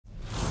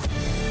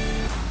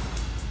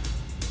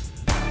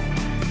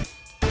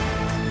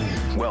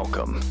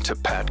Welcome to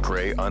Pat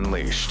Gray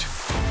Unleashed.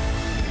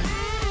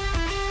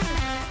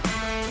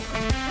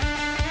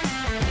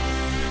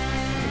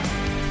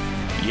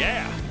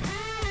 Yeah,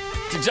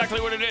 it's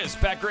exactly what it is.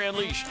 Pat Gray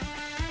Unleashed.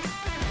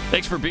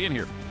 Thanks for being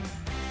here.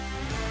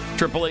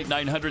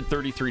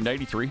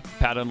 888-900-3393.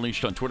 Pat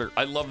Unleashed on Twitter.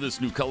 I love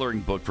this new coloring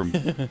book from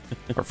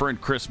our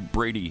friend Chris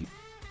Brady,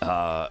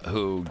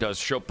 who does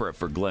show prep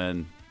for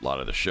Glenn, a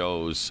lot of the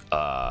shows.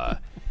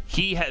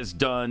 He has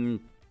done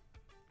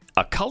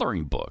a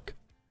coloring book.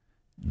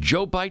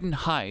 Joe Biden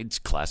hides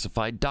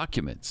classified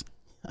documents.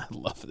 I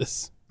love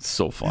this.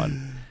 So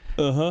fun.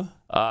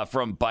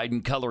 From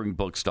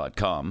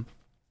BidenColoringBooks.com.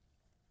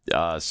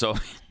 So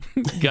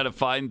you got to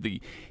find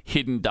the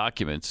hidden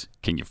documents.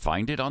 Can you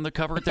find it on the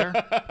cover there?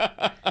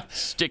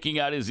 Sticking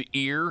out his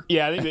ear.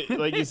 Yeah, I think that,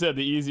 like you said,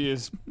 the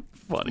easiest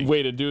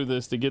way to do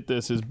this, to get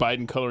this, is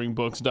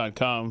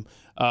BidenColoringBooks.com.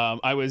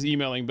 I was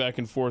emailing back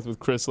and forth with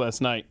Chris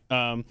last night.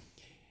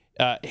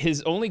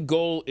 His only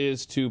goal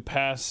is to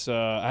pass,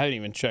 I haven't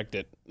even checked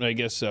it, I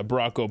guess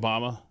Barack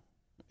Obama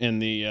in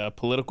the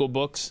political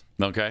books.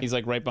 Okay. He's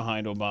like right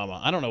behind Obama.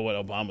 I don't know what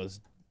Obama's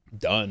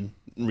done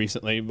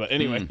recently, but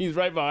anyway, he's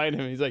right behind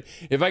him. He's like,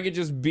 if I could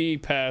just be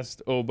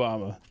past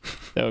Obama,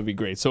 that would be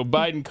great. So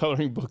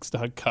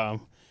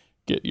BidenColoringBooks.com.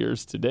 Get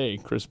yours today,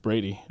 Chris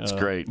Brady. It's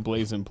great.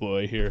 Blaze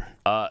employee here.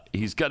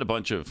 He's got a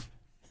bunch of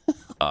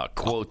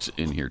quotes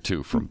in here,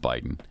 too, from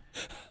Biden.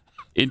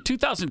 In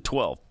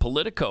 2012,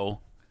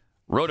 Politico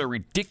wrote a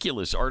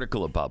ridiculous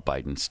article about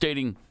Biden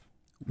stating,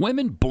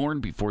 women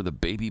born before the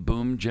baby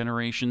boom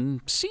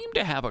generation seem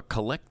to have a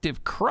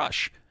collective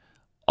crush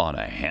on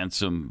a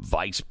handsome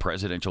vice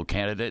presidential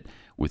candidate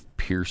with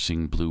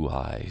piercing blue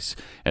eyes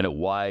and a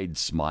wide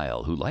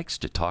smile who likes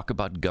to talk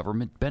about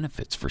government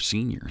benefits for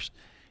seniors.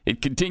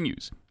 It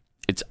continues,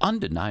 it's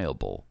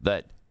undeniable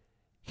that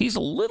he's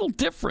a little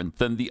different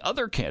than the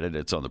other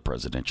candidates on the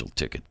presidential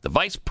ticket. The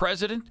vice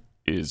president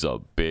is a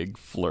big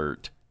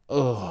flirt.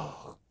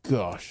 Oh,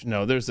 gosh.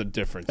 No, there's a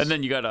difference. And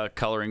then you got a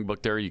coloring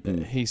book there. You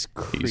can. He's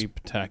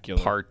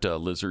creeptacular. Part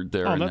lizard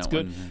there. Oh, that's that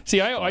good. One.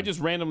 See, I just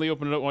randomly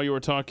opened it up while you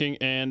were talking,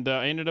 and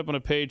I ended up on a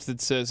page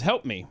that says,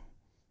 help me.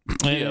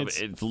 And yeah,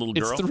 it's a little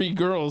girl. It's three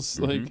girls.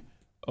 Like,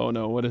 oh,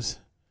 no, what is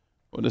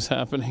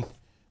happening?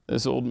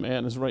 This old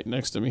man is right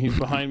next to me. He's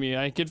behind me.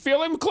 I can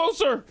feel him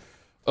closer.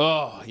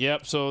 Oh,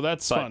 yep. So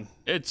that's fun.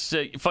 It's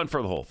fun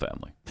for the whole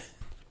family.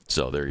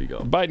 So there you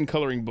go.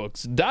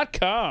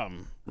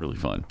 BidenColoringBooks.com. Really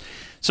fun.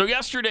 So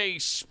yesterday,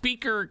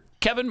 Speaker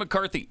Kevin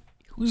McCarthy,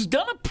 who's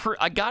done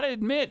I got to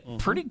admit,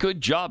 pretty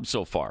good job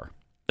so far.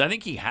 I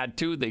think he had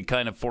to. They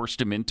kind of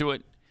forced him into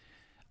it.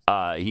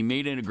 He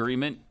made an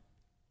agreement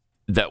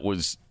that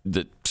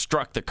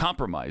struck the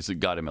compromise that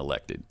got him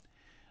elected.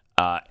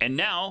 And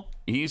now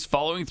he's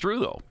following through,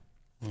 though.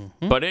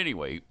 But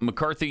anyway,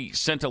 McCarthy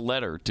sent a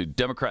letter to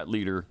Democrat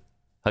leader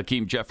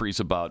Hakeem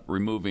Jeffries about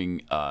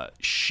removing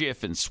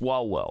Schiff and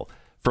Swalwell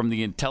from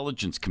the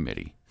Intelligence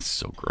Committee.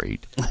 So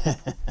great.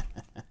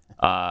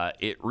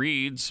 It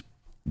reads,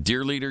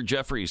 Dear Leader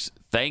Jeffries,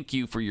 thank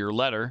you for your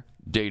letter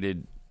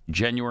dated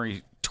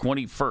January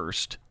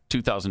 21st,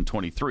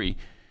 2023,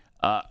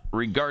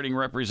 regarding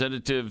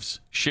Representatives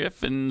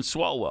Schiff and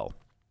Swalwell.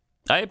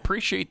 I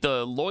appreciate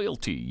the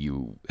loyalty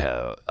you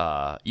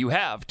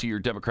have to your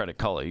Democratic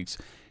colleagues,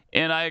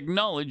 and I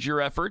acknowledge your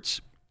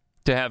efforts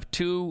to have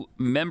two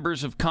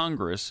members of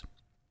Congress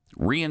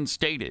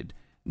reinstated,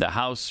 the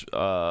House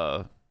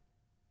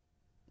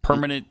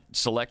Permanent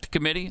Select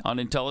Committee on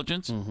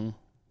Intelligence.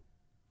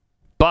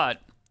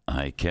 But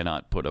I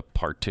cannot put a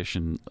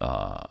partisan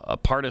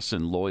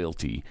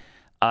loyalty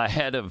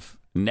ahead of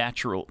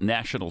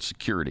national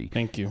security.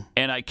 Thank you.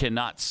 And I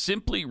cannot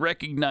simply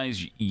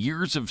recognize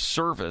years of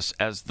service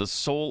as the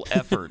sole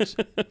effort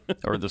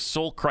or the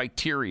sole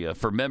criteria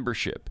for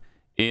membership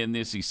in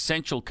this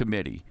essential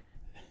committee.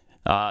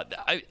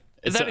 That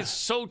is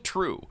so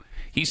true.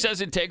 He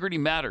says integrity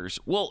matters.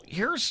 Well,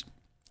 here's,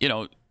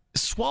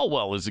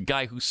 Swalwell is a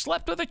guy who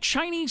slept with a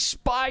Chinese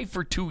spy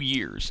for 2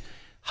 years.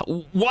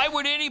 Why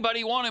would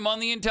anybody want him on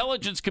the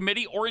Intelligence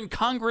Committee or in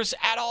Congress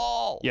at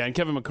all? Yeah, and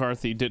Kevin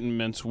McCarthy didn't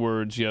mince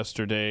words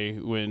yesterday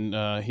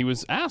when he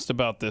was asked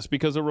about this,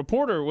 because a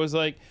reporter was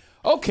like,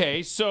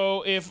 okay,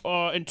 so if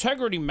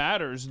integrity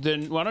matters,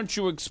 then why don't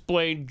you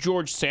explain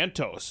George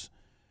Santos?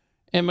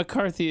 And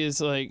McCarthy is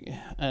like,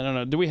 I don't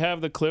know. Do we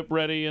have the clip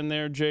ready in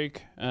there,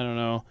 Jake? I don't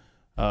know.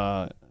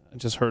 I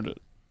just heard it.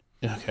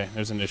 Okay,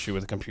 there's an issue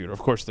with the computer. Of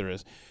course there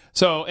is.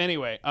 So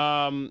anyway,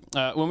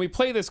 when we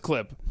play this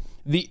clip,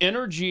 the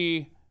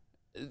energy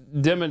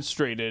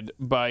demonstrated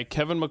by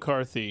Kevin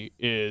McCarthy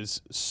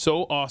is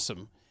so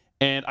awesome.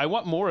 And I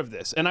want more of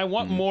this. And I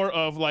want more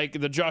of, like,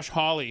 the Josh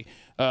Hawley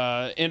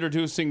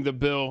introducing the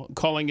bill,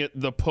 calling it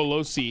the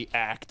Pelosi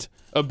Act,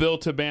 a bill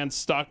to ban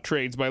stock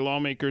trades by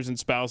lawmakers and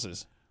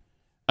spouses.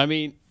 I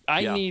mean,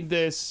 I need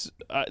this.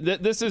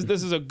 This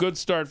is a good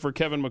start for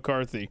Kevin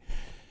McCarthy.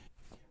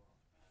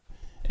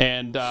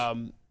 And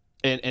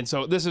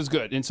so this is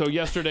good. And so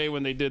yesterday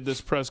when they did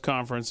this press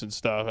conference and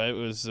stuff,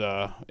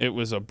 it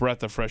was a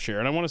breath of fresh air.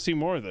 And I want to see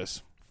more of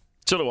this.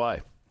 So do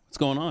I. What's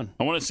going on?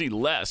 I want to see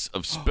less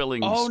of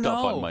spilling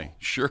stuff on my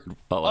shirt.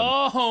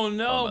 Oh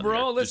no,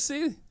 bro! Let's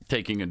see.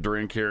 Taking a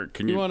drink here.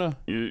 Can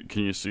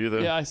you see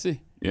this? Yeah, I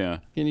see. Yeah.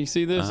 Can you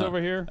see this over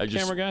here, I just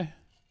camera guy?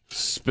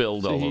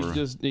 Spilled all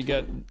over. He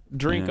got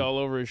drink all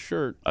over his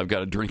shirt. I've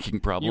got a drinking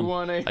problem.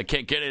 I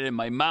can't get it in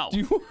my mouth.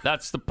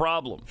 That's the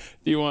problem.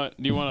 Do you want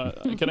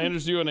can I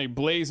interest you in a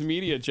Blaze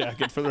Media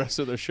jacket for the rest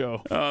of the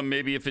show?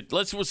 Maybe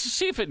we'll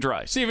see if it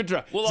dries. See if it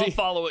dries. We'll all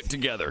follow it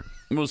together.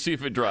 We'll see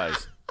if it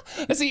dries.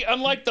 See,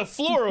 unlike the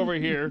floor over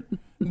here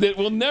that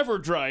will never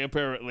dry,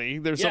 apparently.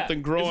 There's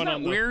something growing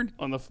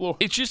on the floor.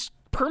 It's just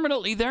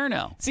permanently there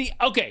now. See,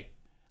 okay.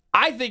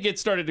 I think it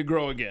started to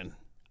grow again.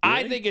 Really?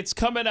 I think it's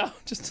coming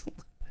out. Just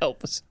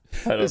help us.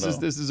 I don't know.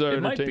 This is our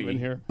entertainment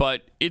here.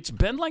 But it's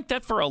been like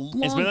that for a long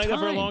time. It's been like that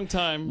for a long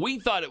time. We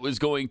thought it was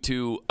going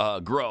to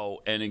grow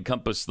and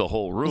encompass the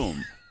whole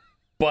room.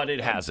 But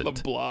it hasn't.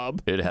 The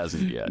blob. It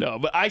hasn't yet. No,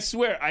 but I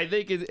swear, I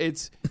think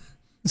it's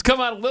come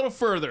out a little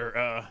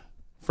further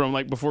from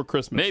like before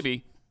Christmas.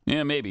 Maybe.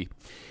 Yeah, maybe.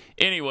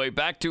 Anyway,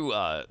 back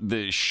to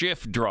the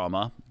Schiff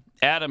drama.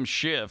 Adam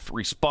Schiff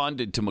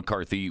responded to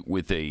McCarthy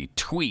with a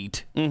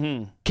tweet.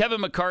 Mm-hmm. Kevin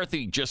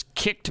McCarthy just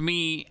kicked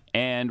me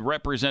and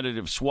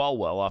Representative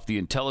Swalwell off the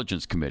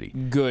Intelligence Committee.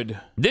 Good.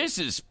 This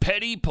is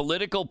petty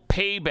political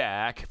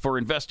payback for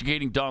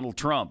investigating Donald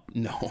Trump.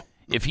 No.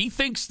 If he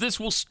thinks this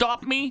will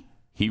stop me,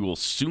 he will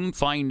soon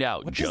find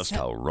out just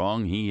how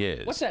wrong he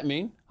is. What's that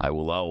mean? I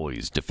will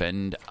always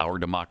defend our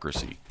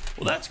democracy.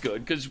 Well, that's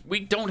good because we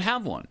don't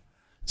have one.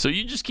 So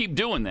you just keep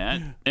doing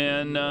that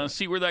and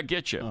see where that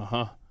gets you.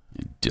 Uh-huh.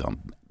 You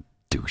dumb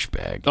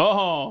douchebag.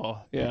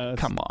 Oh, yeah.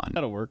 Come on.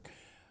 That'll work.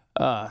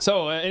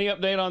 So, any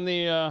update on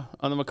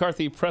the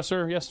McCarthy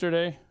presser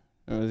yesterday?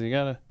 Or has he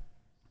got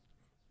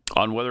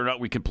on whether or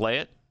not we can play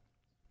it?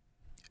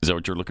 Is that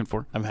what you're looking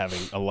for? I'm having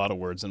a lot of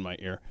words in my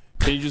ear.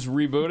 Can you just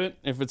reboot it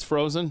if it's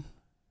frozen?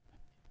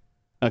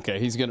 Okay,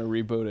 he's going to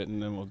reboot it,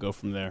 and then we'll go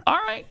from there.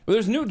 All right. Well,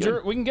 there's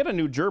we can get a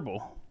new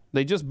gerbil.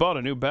 They just bought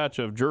a new batch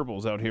of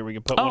gerbils out here. We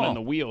can put one in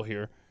the wheel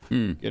here.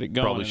 Get it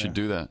going. Probably should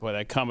do that. Boy,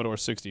 that Commodore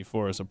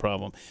 64 is a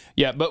problem.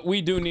 Yeah, but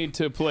we do need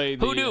to play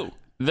the... Who knew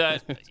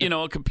that,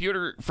 a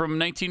computer from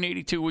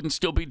 1982 wouldn't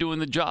still be doing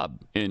the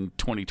job in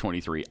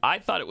 2023? I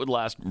thought it would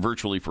last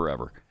virtually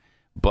forever.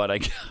 But I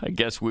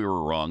guess we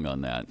were wrong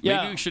on that. Yeah.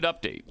 Maybe we should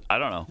update. I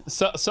don't know.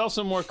 Sell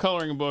some more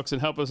coloring books and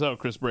help us out,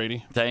 Chris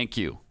Brady. Thank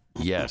you.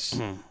 Yes,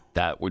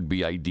 that would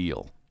be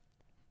ideal.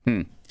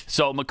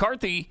 So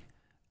McCarthy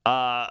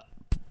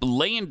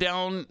laying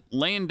down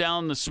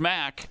the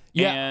smack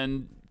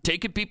and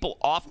taking people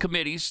off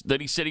committees that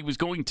he said he was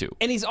going to.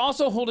 And he's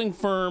also holding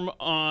firm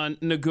on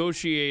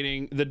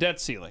negotiating the debt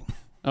ceiling.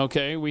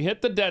 Okay, we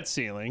hit the debt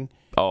ceiling.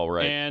 Oh,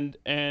 right.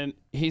 And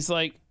he's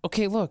like,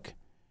 okay, look,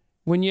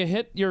 when you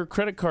hit your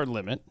credit card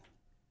limit,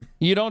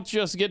 you don't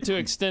just get to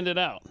extend it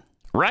out.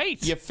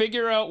 Right. You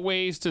figure out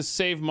ways to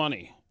save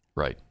money.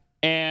 Right.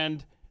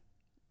 And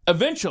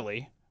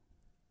eventually,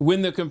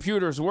 when the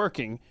computer's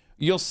working,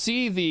 you'll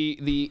see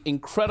the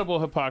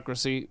incredible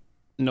hypocrisy,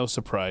 no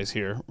surprise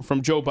here,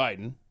 from Joe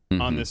Biden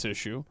on this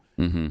issue,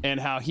 and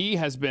how he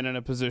has been in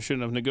a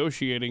position of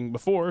negotiating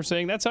before,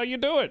 saying that's how you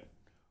do it.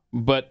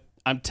 But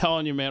I'm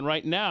telling you, man,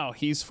 right now,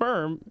 he's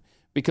firm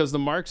because the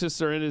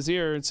Marxists are in his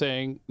ear and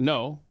saying,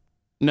 no,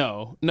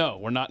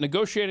 we're not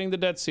negotiating the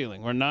debt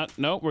ceiling. We're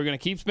going to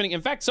keep spending.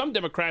 In fact, some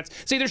Democrats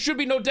say there should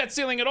be no debt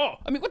ceiling at all.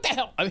 I mean, what the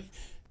hell? I mean,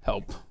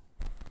 help.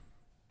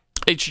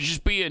 It should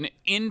just be an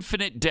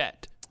infinite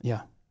debt.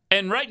 Yeah.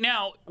 And right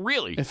now,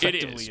 really, it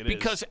is.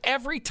 Because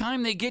every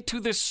time they get to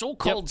this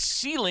so-called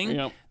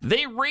ceiling,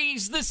 they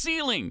raise the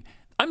ceiling.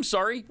 I'm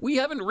sorry, we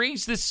haven't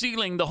raised the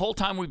ceiling the whole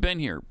time we've been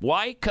here.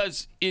 Why?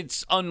 Because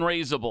it's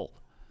unraisable.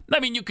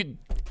 I mean, you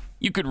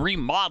could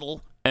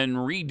remodel and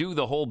redo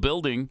the whole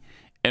building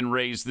and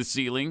raise the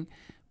ceiling,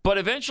 but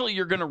eventually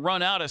you're going to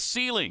run out of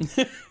ceiling.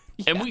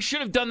 And we should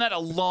have done that a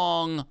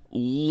long,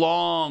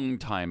 long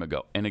time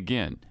ago. And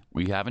again,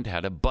 we haven't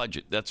had a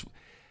budget.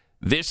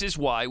 This is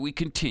why we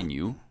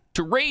continue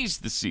to raise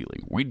the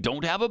ceiling. We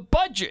don't have a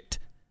budget.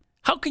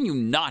 How can you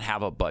not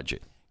have a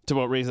budget? To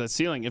what, raise that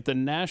ceiling? If the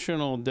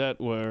national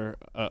debt were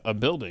a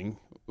building,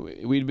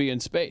 we'd be in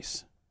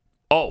space.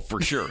 Oh,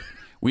 for sure.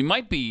 We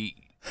might be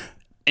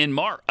on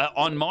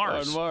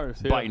Mars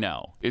by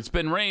now. It's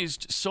been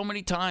raised so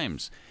many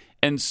times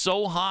and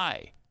so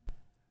high.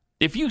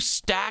 If you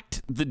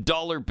stacked the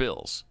dollar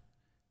bills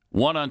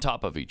one on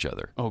top of each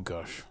other. Oh,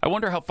 gosh. I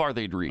wonder how far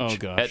they'd reach. Oh,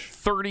 gosh. At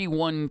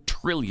 31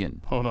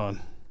 trillion. Hold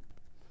on.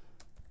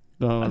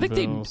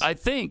 I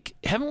think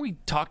haven't we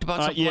talked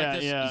about something like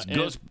this? Yeah. It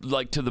goes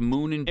like to the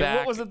moon and back.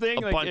 What was the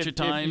thing? A bunch of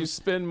times. If you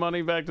spend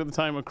money back to the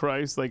time of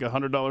Christ, like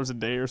 $100 a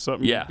day or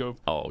something. Yeah. You'd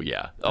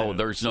go,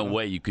 There's no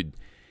way you could.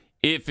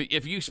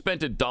 If you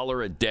spent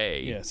 $1 a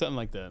day. Yeah, something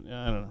like that.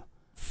 Yeah, I don't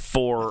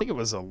know. I think it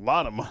was a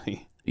lot of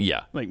money.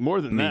 Yeah, like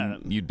more than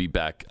that. You'd be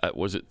back.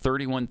 Was it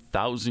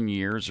 31,000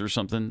 years or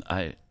something?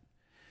 I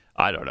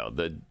don't know.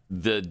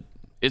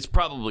 It's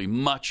probably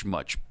much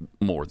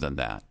more than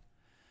that.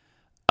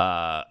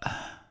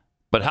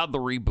 But how'd the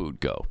reboot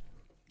go?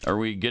 Are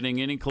we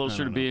getting any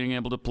closer to being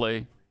able to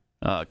play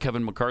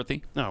Kevin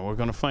McCarthy? No, we're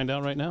going to find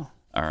out right now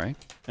All right.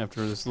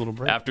 after this little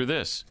break. After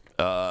this,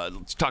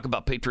 let's talk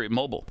about Patriot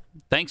Mobile.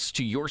 Thanks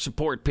to your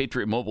support,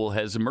 Patriot Mobile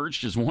has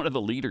emerged as one of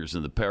the leaders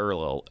in the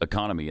parallel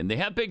economy, and they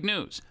have big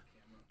news.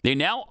 They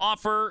now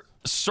offer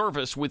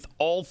service with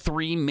all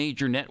three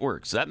major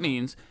networks. That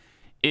means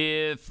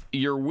if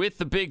you're with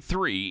the big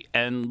three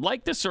and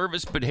like the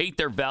service but hate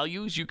their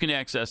values, you can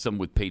access them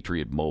with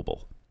Patriot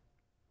Mobile.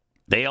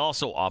 They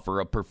also offer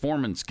a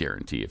performance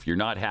guarantee. If you're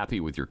not happy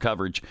with your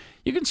coverage,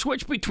 you can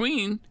switch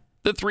between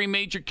the three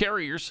major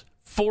carriers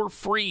for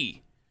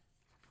free.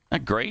 Isn't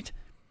that great?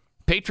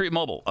 Patriot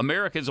Mobile,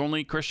 America's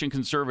only Christian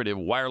conservative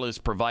wireless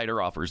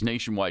provider, offers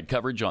nationwide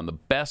coverage on the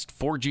best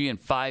 4G and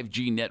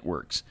 5G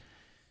networks.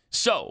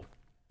 So,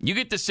 you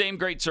get the same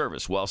great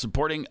service while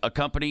supporting a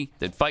company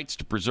that fights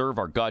to preserve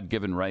our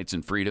God-given rights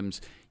and freedoms.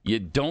 You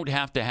don't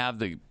have to have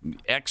the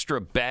extra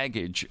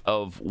baggage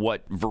of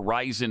what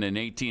Verizon and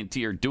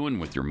AT&T are doing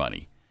with your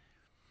money.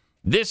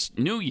 This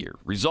new year,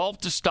 resolve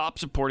to stop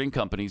supporting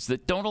companies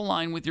that don't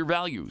align with your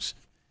values.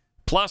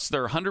 Plus,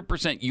 they're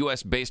 100%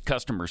 U.S.-based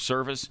customer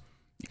service.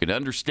 You can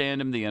understand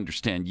them. They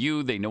understand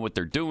you. They know what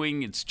they're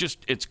doing.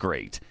 It's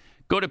great.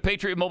 Go to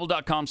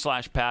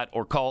patriotmobile.com/Pat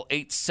or call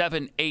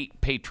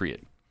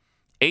 878-PATRIOT.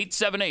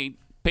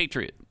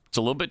 878-PATRIOT. It's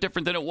a little bit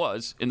different than it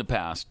was in the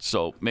past,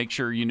 so make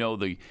sure you note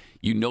the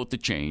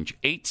change.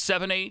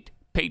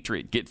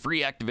 878-PATRIOT. Get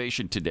free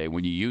activation today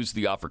when you use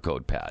the offer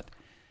code PAT.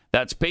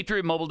 That's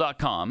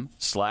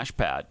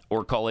patriotmobile.com/Pat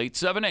or call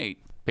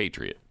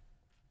 878-PATRIOT.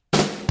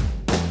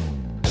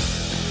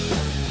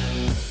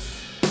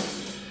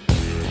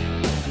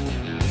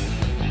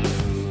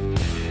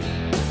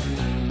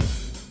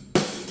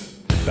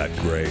 Pat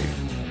Gray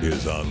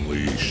is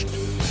unleashed.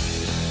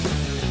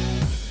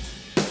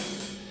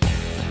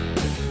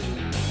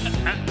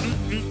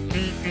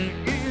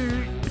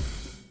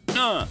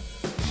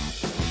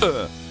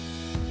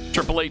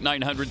 Triple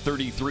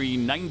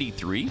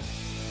 8-900-3393.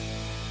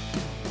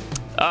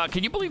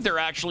 Can you believe they're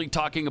actually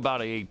talking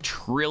about a $1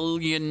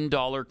 trillion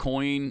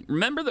coin?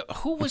 Remember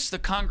who was the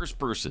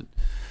congressperson?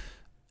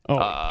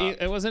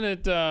 Wasn't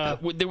it?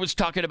 There was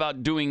talking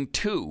about doing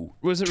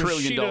Was it $2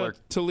 trillion? Rashida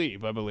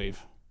Tlaib, I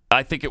believe.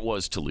 I think it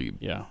was Tlaib.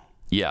 Yeah.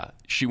 Yeah.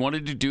 She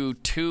wanted to do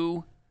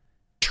 $2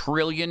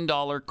 trillion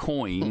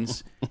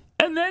coins,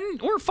 and then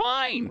we're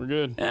fine. We're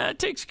good. It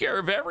takes care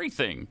of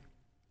everything.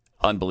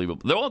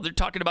 Unbelievable. They're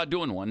talking about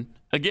doing one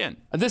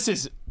again.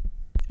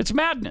 It's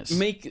madness.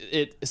 Make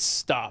it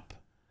stop.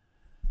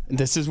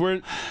 This is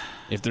where,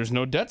 if there's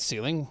no debt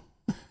ceiling,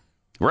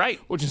 right?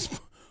 We'll just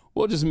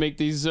make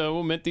these.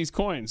 We'll mint these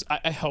coins.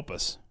 I help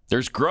us.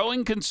 There's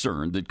growing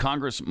concern that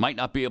Congress might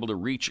not be able to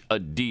reach a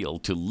deal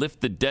to lift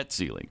the debt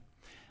ceiling.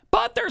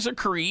 But there's a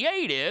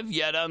creative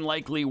yet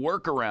unlikely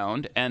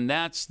workaround, and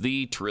that's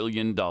the $1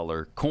 trillion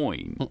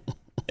coin.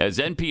 As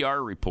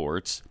NPR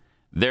reports,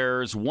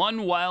 there's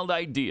one wild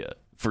idea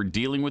for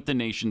dealing with the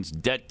nation's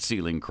debt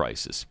ceiling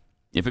crisis.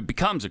 If it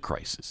becomes a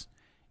crisis,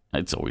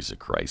 it's always a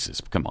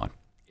crisis. Come on.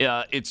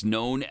 It's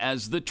known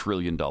as the $1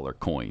 trillion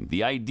coin.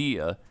 The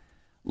idea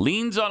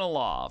leans on a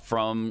law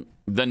from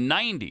the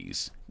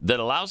 90s that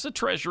allows the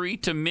Treasury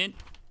to mint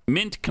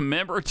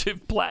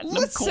commemorative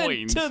platinum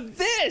coins to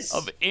this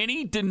of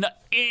any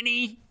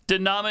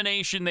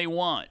denomination they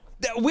want.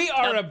 We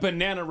are a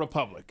banana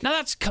republic. Now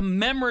that's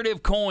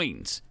commemorative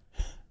coins.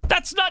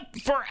 That's not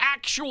for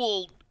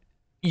actual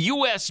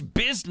U.S.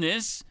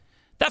 business.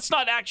 That's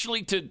not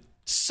actually to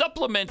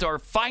supplement our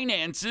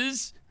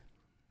finances.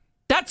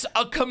 That's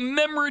a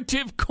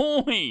commemorative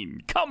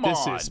coin. Come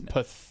on. This is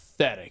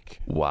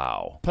pathetic.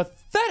 Wow.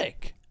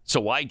 Pathetic. So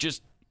why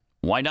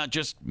not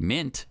just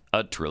mint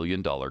a $1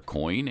 trillion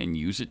coin and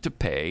use it to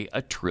pay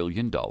 $1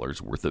 trillion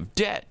worth of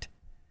debt?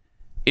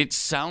 It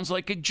sounds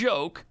like a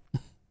joke.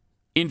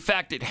 In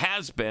fact, it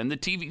has been. The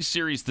TV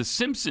series The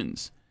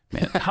Simpsons.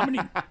 Man, how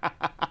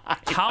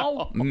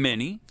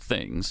many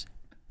things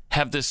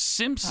have The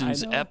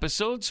Simpsons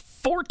episodes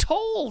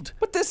foretold?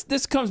 But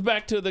this comes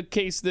back to the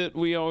case that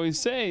we always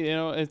say,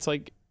 it's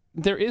like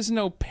there is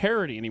no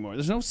parody anymore.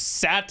 There's no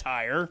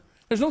satire.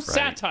 There's no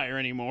satire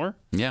anymore.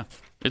 Yeah.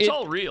 It's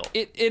all real.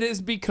 It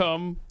has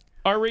become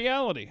our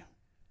reality.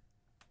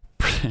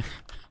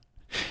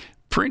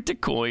 Print a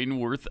coin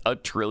worth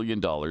 $1 trillion.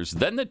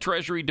 Then the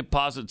Treasury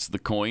deposits the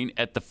coin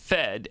at the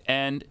Fed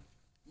and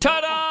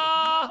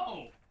ta-da!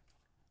 No.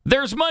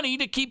 There's money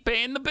to keep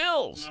paying the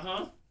bills.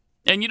 Uh-huh.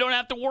 And you don't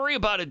have to worry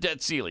about a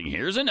debt ceiling.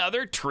 Here's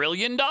another $1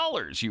 trillion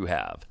you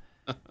have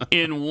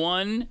in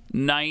one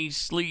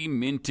nicely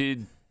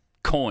minted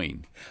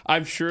coin.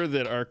 I'm sure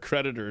that our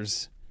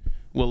creditors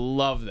will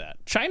love that.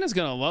 China's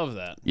going to love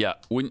that. Yeah.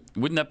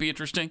 Wouldn't that be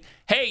interesting?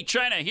 Hey,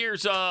 China,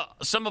 here's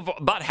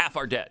about half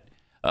our debt.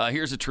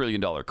 Here's $1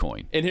 trillion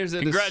coin. And here's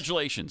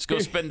congratulations. Go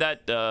spend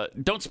that.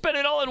 Don't spend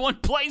it all in one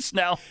place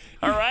now.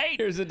 All right.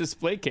 Here's a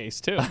display case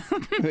too.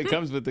 It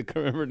comes with the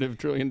commemorative $1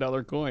 trillion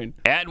coin.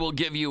 And we'll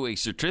give you a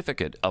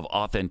certificate of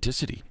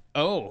authenticity.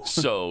 Oh.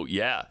 So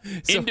yeah,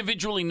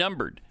 individually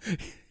numbered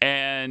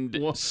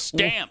and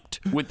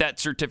stamped with that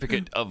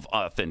certificate of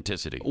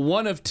authenticity.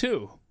 One of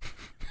two.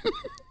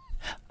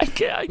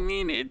 I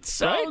mean, it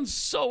sounds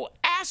so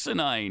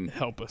asinine.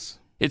 Help us.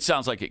 It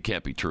sounds like it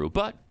can't be true,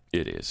 but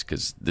it is,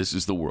 because this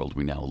is the world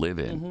we now live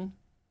in. Mm-hmm.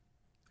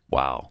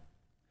 Wow.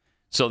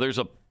 So there's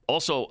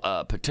also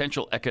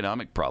potential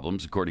economic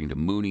problems, according to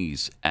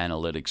Moody's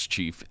Analytics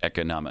chief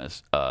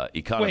economist.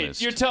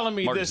 Wait, you're telling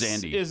me Mark this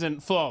Zandi.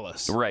 isn't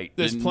flawless? Right.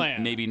 This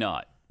plan? Maybe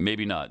not.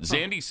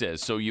 Zandi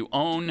says, so you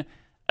own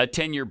a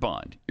 10-year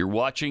bond. You're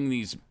watching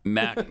these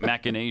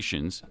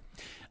machinations,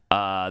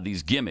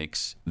 these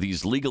gimmicks,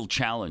 these legal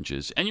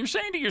challenges, and you're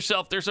saying to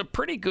yourself, there's a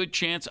pretty good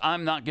chance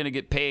I'm not going to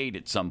get paid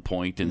at some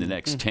point in the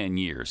next 10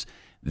 years.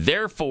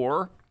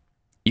 Therefore,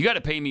 you got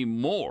to pay me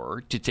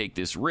more to take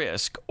this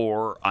risk,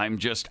 or I'm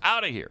just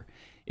out of here.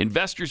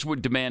 Investors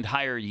would demand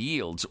higher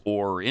yields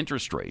or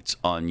interest rates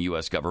on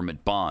U.S.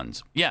 government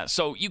bonds. Yeah,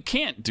 so you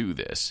can't do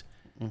this.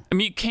 I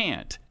mean, you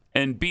can't.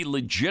 And be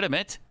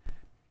legitimate.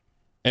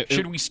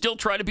 Should we still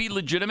try to be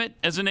legitimate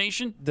as a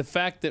nation? The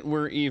fact that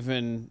we're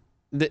even...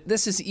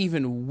 this is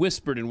even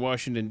whispered in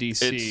Washington,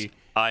 D.C.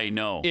 I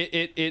know.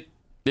 It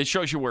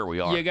shows you where we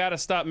are. You got to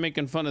stop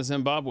making fun of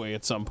Zimbabwe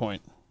at some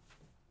point.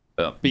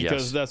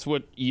 Because yes. that's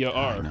what you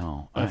are, I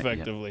know.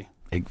 effectively.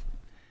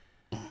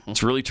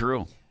 It's really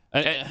true.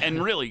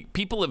 And really,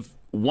 people have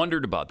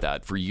wondered about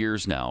that for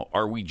years now.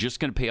 Are we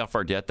just going to pay off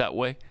our debt that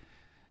way?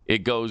 It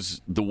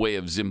goes the way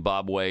of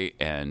Zimbabwe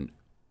and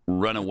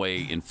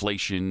runaway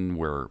inflation,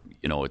 where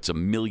it's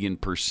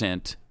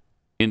 1,000,000%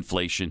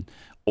 inflation,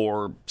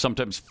 or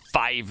sometimes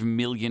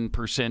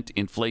 5,000,000%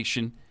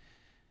 inflation.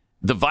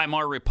 The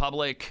Weimar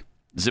Republic,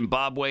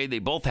 Zimbabwe, they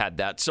both had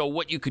that. So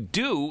what you could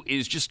do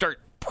is just start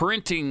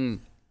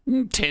printing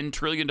 $10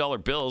 trillion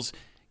bills,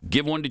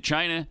 give one to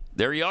China.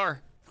 There you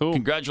are. Cool.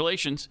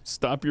 Congratulations.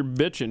 Stop your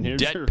bitching. Here's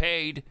debt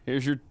paid.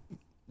 Here's your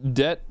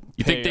debt.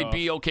 You think they'd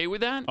be okay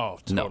with that? Oh,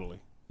 totally.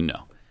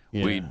 No.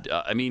 Yeah. What do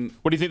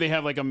you think, they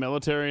have like a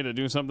military to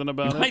do something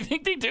about it? I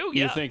think they do.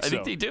 Yeah, you think so? I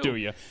think they do. Do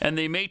you? And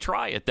they may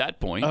try at that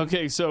point.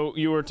 Okay, so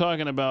you were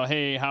talking about,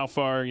 hey, how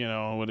far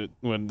would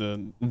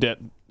the debt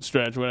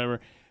stretch, whatever.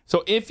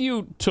 So if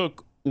you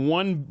took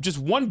just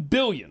 1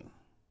 billion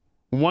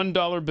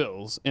 $1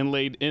 bills and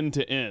laid end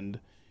to end,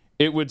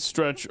 it would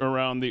stretch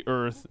around the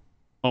Earth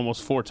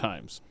almost 4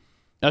 times.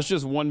 That's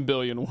just 1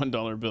 billion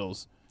 $1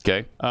 bills.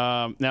 Okay.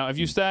 Now, if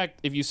you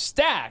stacked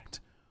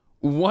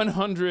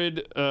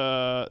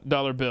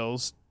 $100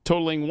 bills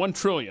totaling 1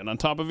 trillion on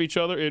top of each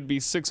other, it'd be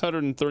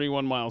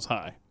 631 miles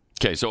high.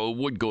 Okay, so it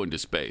would go into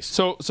space.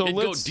 So it'd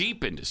go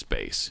deep into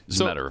space,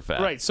 as a matter of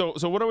fact. Right. So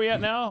what are we at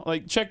now?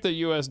 Like, check the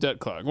U.S. debt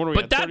clock. What are we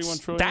at? 31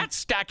 trillion. That's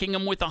stacking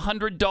them with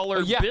 $100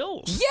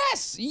 bills.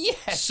 Yes.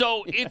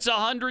 So it's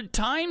 100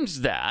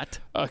 times that.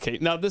 Okay.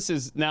 Now this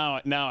is now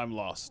I'm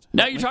lost.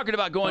 Now you're talking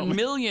about going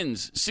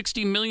millions,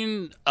 60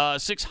 million,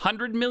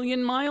 600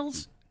 million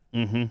miles.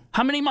 Mm-hmm.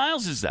 How many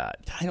miles is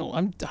that? I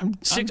don't. I'm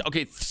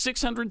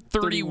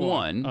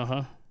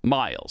 631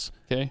 miles.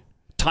 Okay.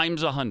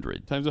 Times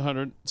 100. Times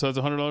 100. So that's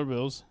 $100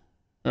 bills.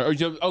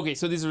 Okay,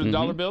 so these are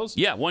dollar bills?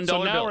 Yeah, $1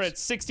 So now bills. we're at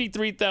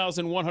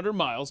 63,100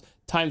 miles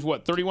times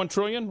what? 31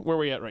 trillion? Where are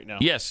we at right now?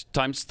 Yes,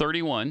 times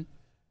 31.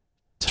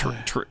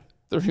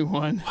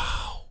 31.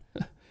 Wow.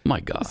 My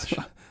gosh.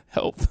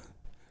 Help.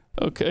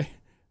 Okay.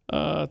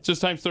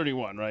 Just times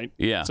 31, right?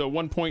 Yeah. So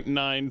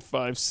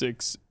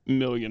 1.956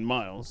 million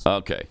miles.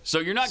 Okay. So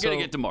you're not going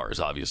to get to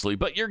Mars, obviously,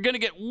 but you're going to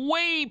get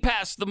way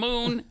past the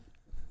moon.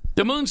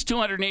 The moon's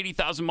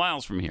 280,000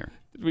 miles from here.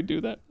 Did we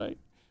do that right?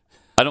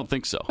 I don't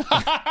think so.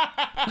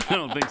 I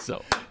don't think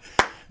so.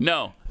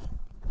 No.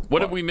 What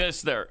did we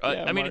miss there?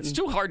 I mean, it's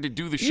too hard to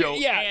do the show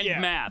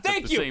and math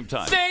at the same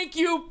time. Thank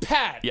you,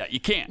 Pat. Yeah, you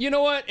can't. You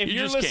know what? If You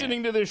you're just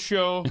listening to this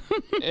show,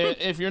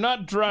 if you're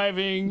not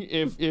driving,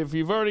 if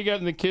you've already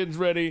gotten the kids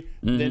ready,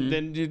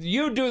 then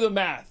you do the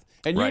math.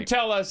 And you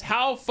tell us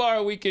how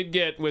far we could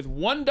get with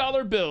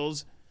 $1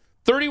 bills,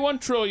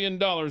 $31 trillion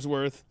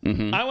worth.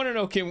 I want to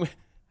know,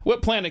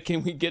 what planet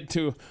can we get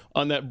to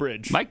on that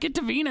bridge? Might get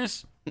to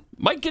Venus.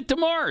 Might get to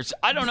Mars.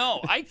 I don't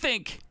know. I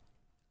think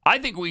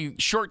we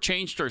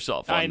shortchanged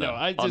ourselves on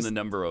the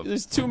number of...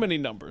 There's too many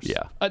numbers.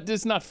 Yeah.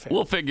 It's not fair.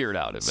 We'll figure it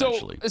out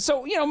eventually.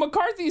 So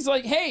McCarthy's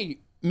like, hey,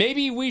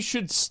 maybe we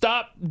should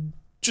stop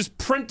just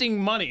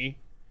printing money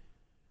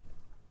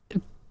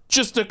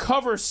just to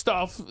cover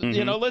stuff.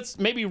 Let's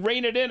maybe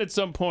rein it in at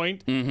some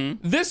point.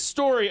 This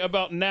story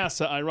about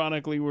NASA,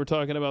 ironically, we're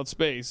talking about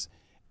space,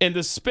 and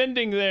the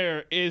spending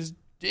there is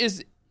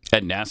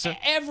at NASA?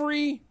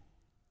 Every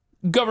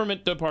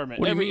government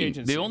department, every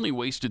agency. They only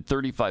wasted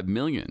 $35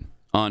 million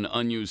on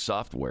unused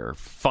software,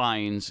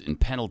 fines, and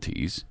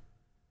penalties.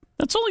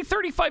 That's only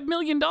 $35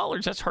 million.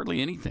 That's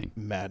hardly anything.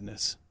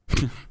 Madness.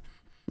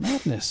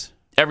 Madness.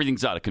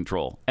 Everything's out of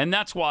control. And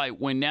that's why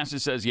when NASA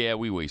says, yeah,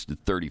 we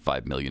wasted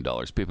 $35 million,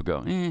 people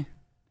go,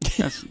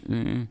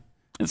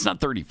 it's not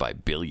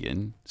 $35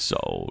 billion,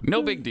 so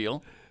no big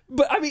deal.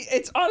 But, I mean,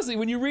 it's honestly,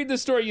 when you read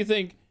this story, you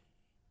think,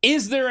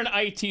 is there an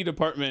IT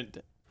department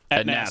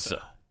at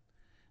NASA?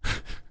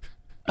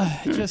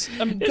 This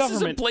government.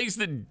 is a place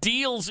that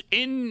deals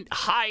in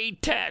high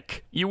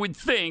tech. You would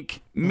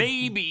think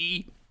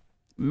maybe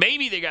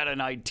Maybe they got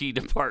an IT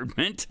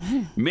department.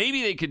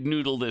 Maybe they could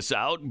noodle this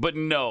out, but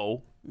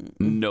no,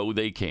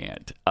 they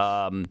can't.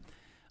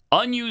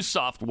 Unused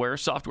software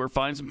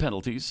fines and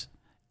penalties,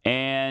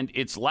 and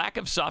its lack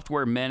of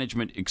software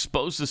management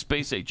exposed the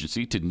space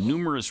agency to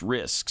numerous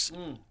risks,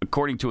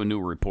 according to a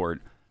new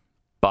report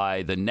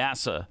by the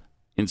NASA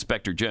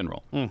Inspector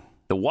General.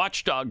 The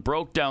watchdog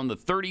broke down the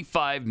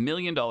 $35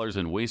 million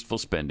in wasteful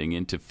spending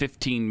into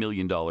 $15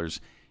 million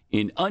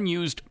in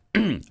unused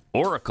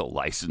Oracle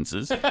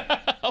licenses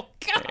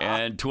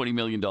and $20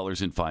 million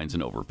in fines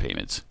and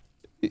overpayments.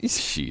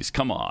 Jeez,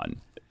 come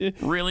on.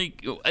 Really?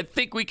 I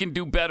think we can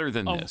do better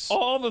than this.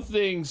 All the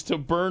things to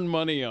burn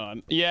money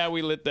on. Yeah,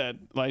 we let that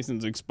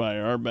license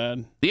expire. Our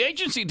bad. The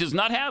agency does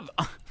not have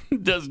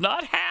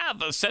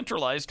a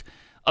centralized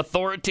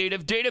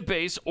authoritative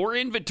database or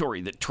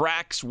inventory that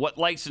tracks what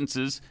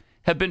licenses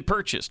have been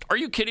purchased. Are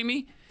you kidding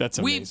me? That's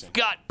amazing. We've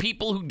got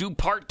people who do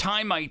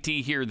part-time IT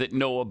here that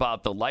know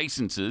about the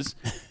licenses.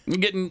 You're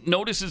getting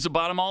notices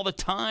about them all the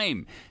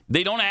time.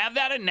 They don't have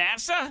that at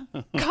NASA?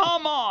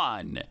 Come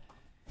on.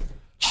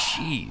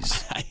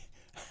 Jeez.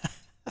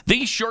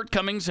 These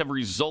shortcomings have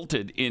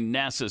resulted in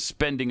NASA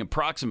spending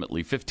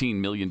approximately $15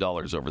 million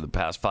over the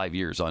past 5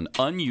 years on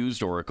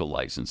unused Oracle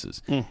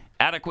licenses.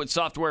 Adequate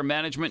software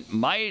management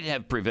might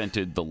have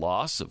prevented the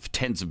loss of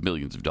tens of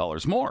millions of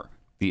dollars more,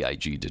 the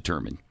IG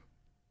determined.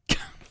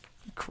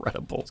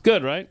 Incredible. It's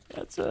good, right?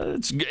 It's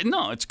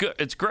good.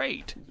 It's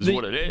great. Is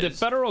what it is. The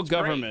federal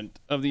government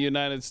of the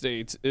United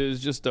States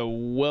is just a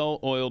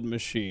well-oiled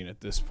machine at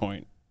this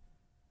point.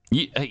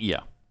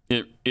 Yeah,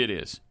 it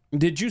is.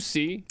 Did you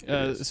see,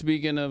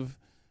 speaking of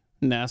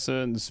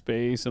NASA and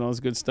space and all this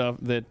good stuff,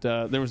 that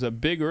there was a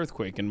big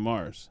earthquake in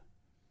Mars?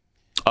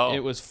 Oh,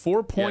 it was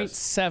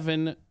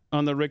 4.7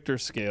 on the Richter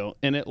scale,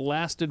 and it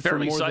lasted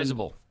fairly for more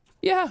sizable.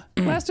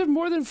 Lasted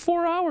more than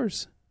 4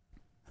 hours.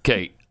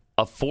 Okay,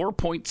 a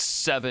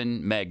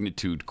 4.7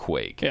 magnitude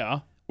quake. Yeah.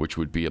 Which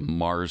would be a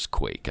Mars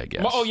quake, I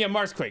guess. Oh, yeah,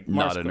 Mars quake.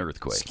 Not an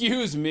earthquake.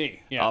 Excuse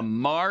me. Yeah. A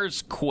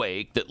Mars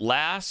quake that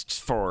lasts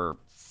for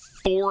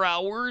 4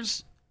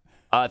 hours,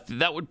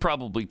 that would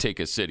probably take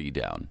a city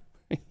down.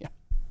 Yeah.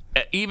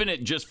 Even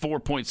at just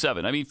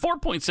 4.7. I mean,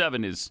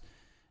 4.7 is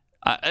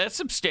that's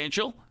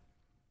substantial.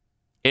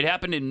 It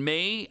happened in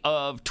May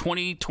of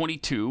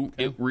 2022.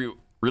 Okay. It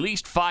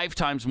released 5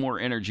 times more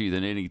energy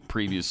than any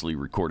previously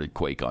recorded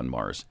quake on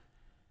Mars.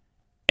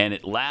 And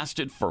it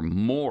lasted for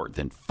more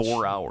than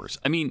 4 hours.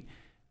 I mean,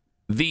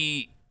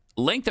 the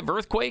length of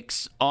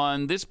earthquakes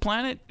on this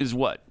planet is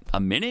what? A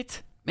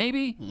minute,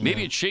 maybe? Yeah.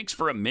 Maybe it shakes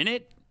for a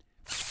minute?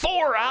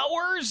 4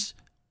 hours?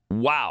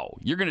 Wow.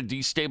 You're going to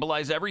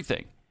destabilize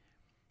everything.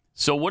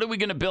 So what are we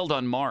going to build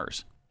on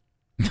Mars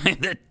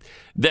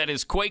that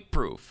is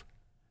quake-proof?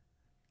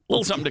 A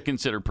little something to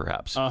consider,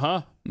 perhaps.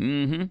 Uh-huh.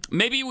 Mm-hmm.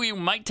 Maybe we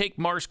might take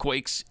Mars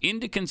quakes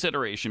into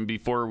consideration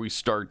before we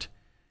start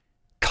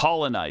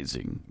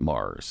colonizing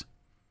Mars.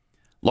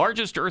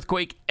 Largest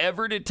earthquake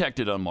ever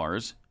detected on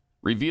Mars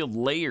revealed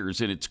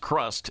layers in its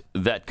crust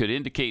that could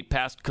indicate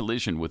past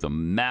collision with a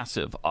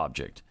massive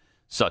object,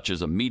 such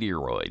as a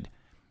meteoroid.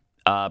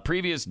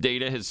 Previous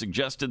data has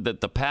suggested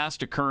that the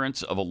past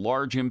occurrence of a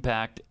large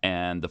impact,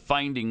 and the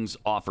findings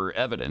offer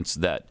evidence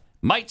that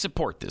might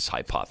support this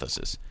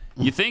hypothesis.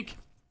 You think?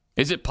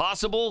 Is it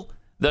possible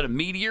that a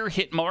meteor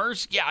hit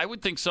Mars? Yeah, I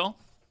would think so.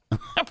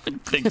 I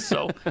would think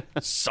so.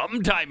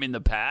 Sometime in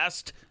the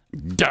past.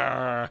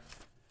 Duh.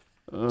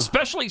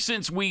 Especially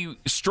since we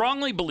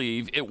strongly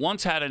believe it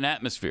once had an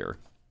atmosphere,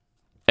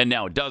 and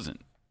now it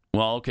doesn't.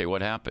 Well, okay,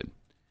 what happened?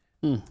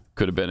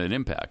 Could have been an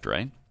impact,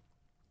 right?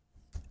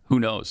 Who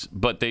knows?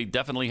 But they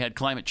definitely had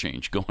climate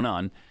change going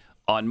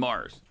on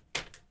Mars.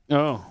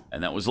 Oh.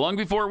 And that was long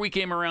before we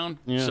came around,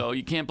 so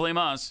you can't blame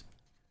us.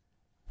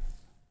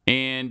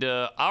 And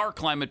our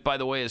climate, by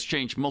the way, has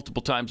changed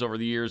multiple times over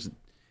the years,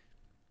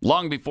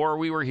 long before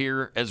we were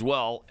here as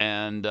well.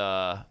 And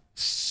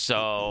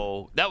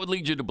so that would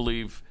lead you to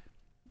believe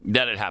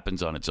that it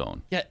happens on its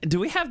own. Yeah. Do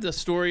we have the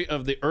story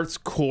of the Earth's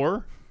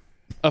core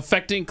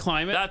affecting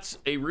climate? That's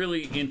a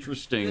really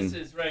interesting... This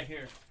is right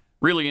here.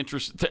 Really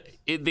interesting.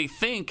 They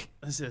think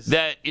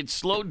that it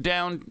slowed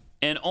down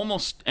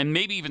and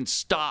maybe even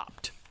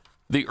stopped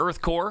the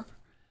Earth core.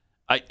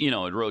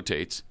 It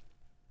rotates.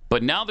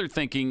 But now they're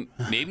thinking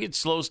maybe it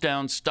slows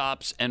down,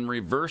 stops, and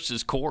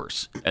reverses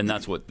course. And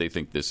that's what they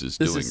think this is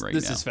doing right now.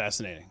 This is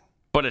fascinating.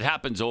 But it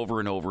happens over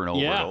and over and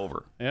over and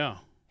over. Yeah.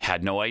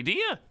 Had no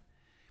idea.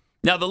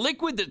 Now, the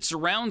liquid that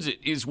surrounds it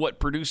is what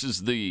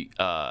produces the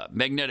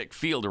magnetic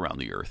field around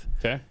the Earth.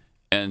 Okay.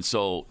 And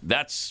so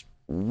that's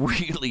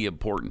really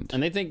important.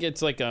 And they think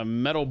it's like a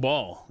metal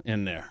ball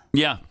in there.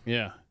 Yeah.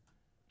 Yeah.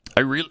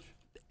 A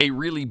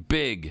really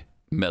big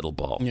metal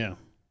ball. Yeah.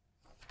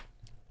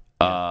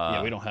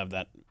 We don't have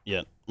that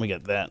yet. We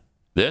got that.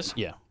 This?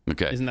 Yeah.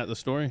 Okay. Isn't that the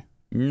story?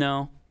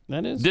 No.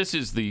 That is? This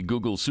is the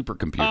Google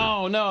supercomputer.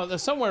 Oh, no.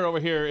 Somewhere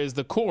over here is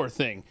the core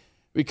thing.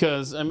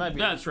 Because it might be...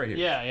 That's right here.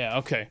 Yeah,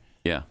 okay.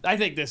 Yeah. I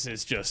think this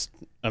is just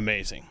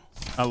amazing.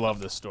 I love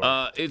this story.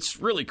 It's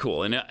really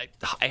cool. And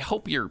I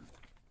hope you're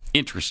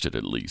interested,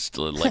 at least,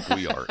 like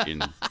we are,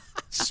 in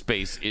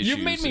space issues.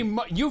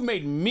 You've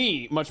made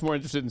me much more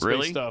interested in space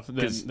Really? stuff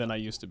than I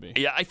used to be.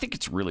 Yeah, I think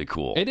it's really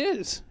cool. It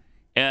is.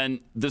 And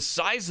the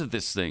size of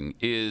this thing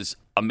is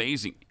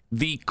amazing.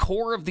 The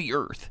core of the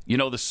Earth,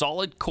 the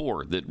solid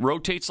core that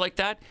rotates like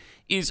that,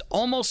 is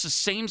almost the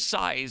same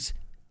size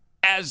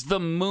as the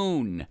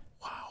moon.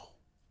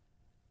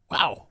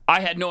 Wow.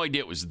 I had no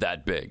idea it was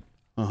that big.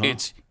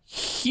 It's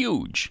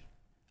huge.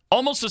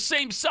 Almost the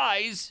same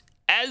size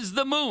as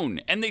the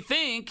moon. And they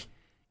think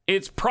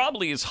it's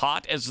probably as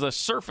hot as the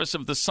surface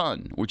of the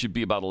sun, which would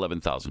be about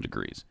 11,000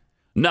 degrees.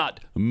 Not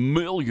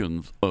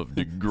millions of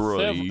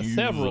degrees.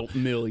 Several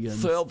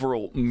millions.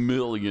 Several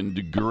million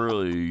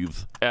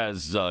degrees,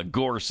 as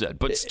Gore said,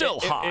 but still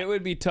hot. It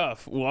would be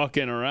tough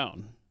walking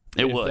around.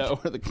 It if would.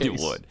 that were the case. It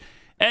would.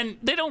 And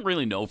they don't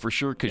really know for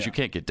sure because you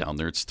can't get down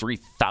there. It's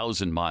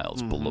 3,000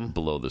 miles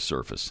below the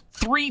surface.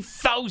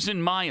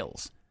 3,000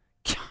 miles.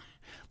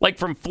 Like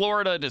from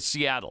Florida to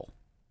Seattle.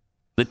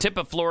 The tip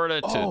of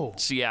Florida to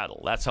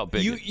Seattle. That's how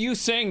big it is. You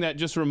saying that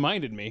just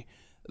reminded me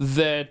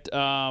that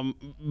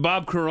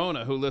Bob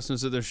Corona, who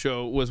listens to the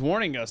show, was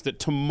warning us that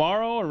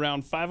tomorrow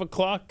around 5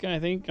 o'clock, I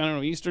don't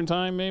know, Eastern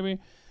time maybe,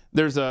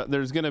 there's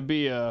going to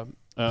be a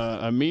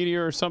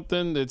meteor or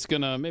something that's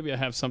going to, maybe I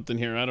have something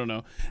here, I don't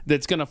know,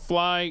 that's going to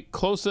fly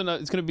close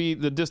enough. It's going to be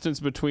the distance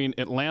between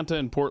Atlanta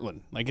and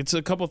Portland. Like it's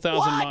a couple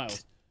thousand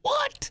miles.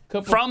 What?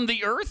 From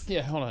the Earth?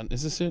 Yeah, hold on.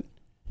 Is this it?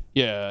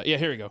 Yeah,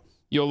 here we go.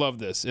 You'll love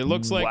this. It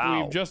looks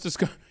like we've just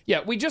discovered.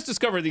 Yeah, we just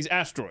discovered these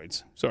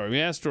asteroids.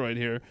 Sorry, asteroid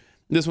here.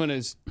 This one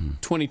is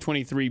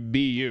 2023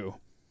 BU.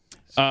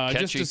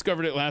 Just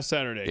discovered it last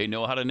Saturday. They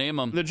know how to name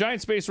them. The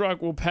giant space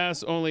rock will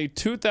pass only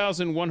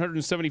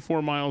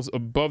 2,174 miles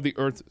above the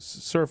Earth's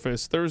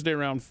surface Thursday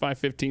around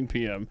 5:15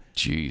 p.m.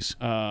 Jeez.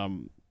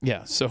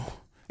 Yeah, so...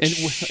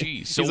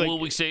 Jeez. So will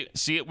we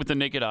see it with the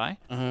naked eye?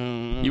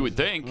 You would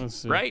think,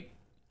 right?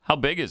 How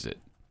big is it?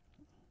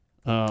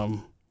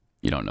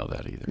 You don't know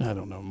that either. I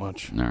don't know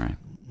much. All right.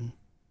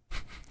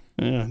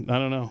 Yeah, I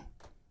don't know.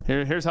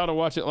 Here's how to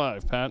watch it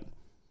live, Pat.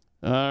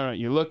 All right,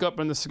 you look up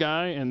in the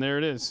sky, and there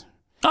it is.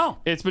 Oh.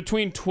 It's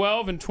between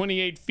 12 and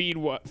 28 feet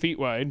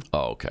wide.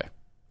 Oh, okay.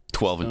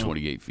 12 and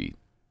 28 feet.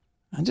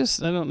 I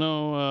don't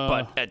know.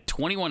 But at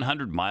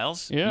 2,100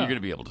 miles, you're going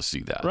to be able to see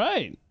that.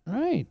 Right.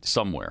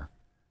 Somewhere.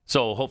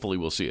 So hopefully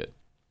we'll see it.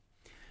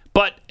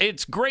 But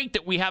it's great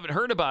that we haven't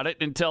heard about it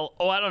until,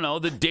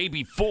 the day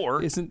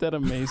before. Isn't that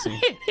amazing?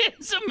 It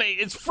is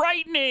amazing. It's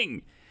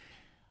frightening.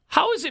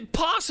 How is it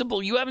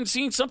possible you haven't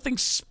seen something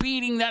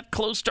speeding that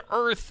close to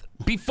Earth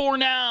before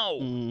now?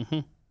 Mm-hmm.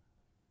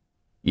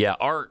 Yeah,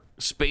 our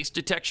space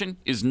detection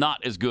is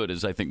not as good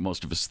as I think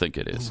most of us think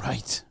it is.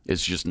 Right.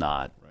 It's just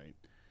not. Right.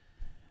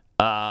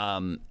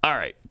 All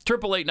right.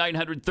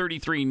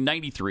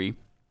 888-900-3393.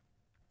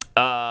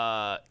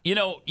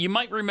 You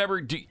might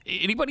remember,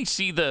 anybody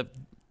see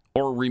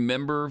or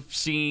remember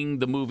seeing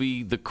the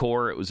movie The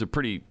Core? It was a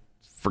pretty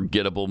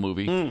forgettable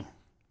movie. It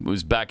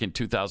was back in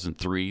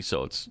 2003,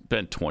 so it's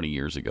been 20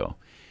 years ago.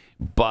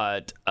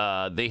 But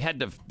they had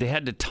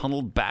to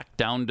tunnel back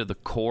down to the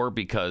core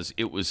because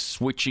it was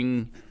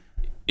switching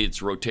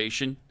its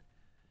rotation.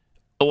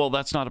 Well,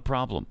 that's not a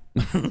problem.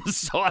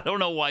 So I don't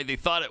know why they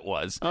thought it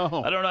was.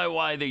 I don't know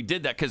why they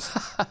did that because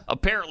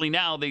apparently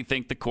now they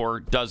think the core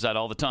does that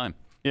all the time.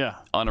 Yeah,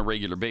 on a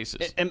regular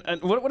basis. And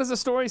what does the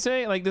story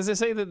say? Like, does it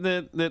say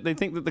that they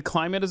think that the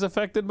climate is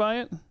affected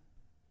by it,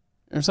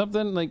 or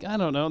something? Like, I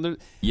don't know.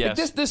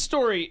 Yes. This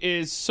story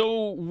is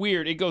so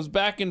weird. It goes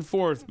back and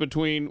forth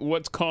between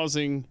what's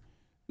causing,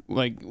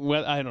 I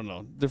don't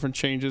know, different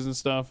changes and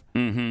stuff.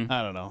 Mm-hmm.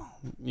 I don't know.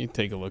 You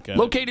take a look at it.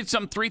 Located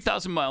some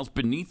 3,000 miles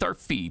beneath our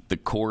feet, the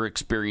core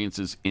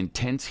experiences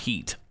intense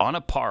heat on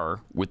a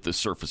par with the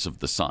surface of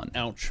the sun.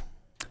 Ouch.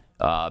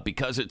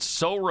 Because it's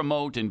so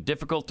remote and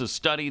difficult to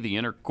study, the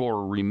inner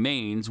core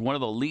remains one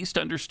of the least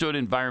understood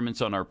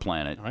environments on our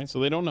planet. All right, so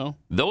they don't know.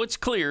 Though it's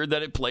clear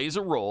that it plays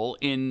a role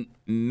in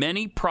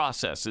many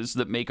processes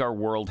that make our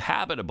world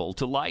habitable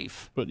to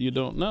life. But you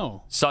don't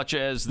know. Such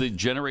as the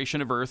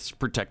generation of Earth's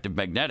protective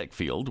magnetic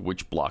field,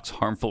 which blocks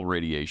harmful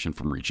radiation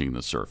from reaching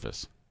the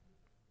surface.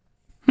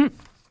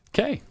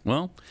 Okay,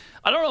 well,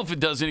 I don't know if it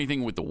does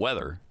anything with the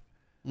weather,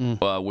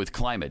 with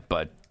climate,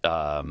 but...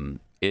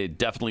 it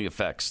definitely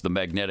affects the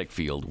magnetic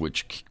field,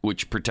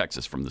 which protects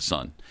us from the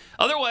sun.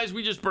 Otherwise,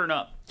 we just burn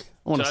up.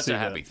 So that's a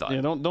happy thought.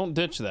 Yeah, don't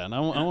ditch that. I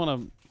want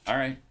to. All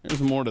right. There's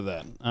more to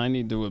that. I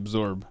need to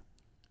absorb.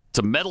 It's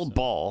a metal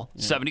ball,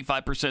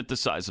 75% the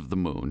size of the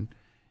moon.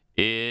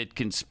 It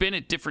can spin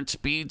at different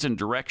speeds and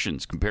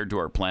directions compared to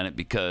our planet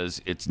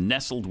because it's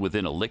nestled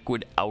within a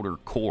liquid outer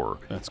core.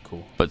 That's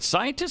cool. But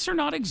scientists are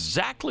not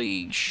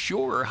exactly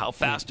sure how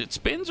fast it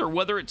spins or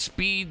whether its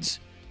speeds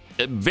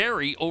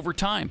vary over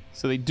time.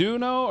 So they do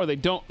know or they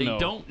don't know? They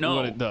don't know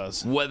what it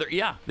does.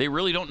 They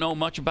really don't know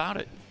much about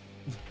it.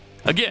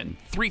 Again,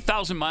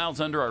 3,000 miles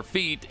under our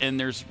feet, and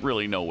there's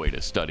really no way to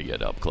study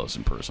it up close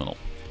and personal.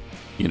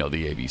 The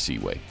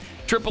ABC way.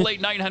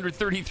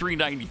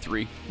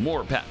 888-900-3393.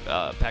 More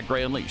Pat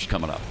Gray Unleashed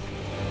coming up.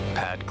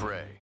 Pat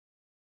Gray.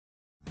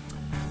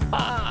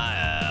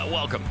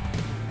 Welcome.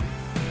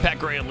 Pat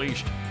Gray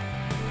Unleashed.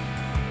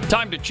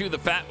 Time to chew the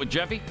fat with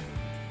Jeffy.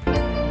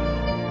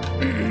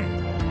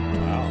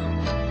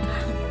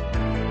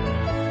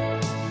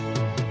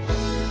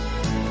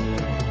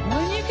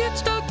 When you get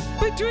stuck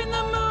between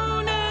the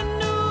moon and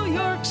New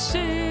York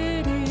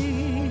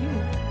City,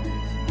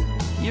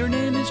 your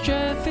name is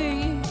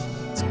Jeffy.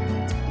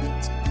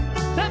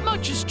 That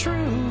much is true.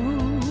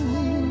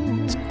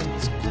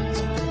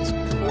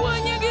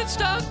 When you get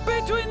stuck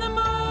between the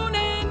moon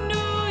and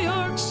New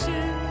York City,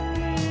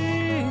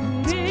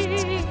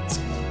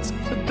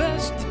 the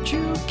best that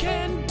you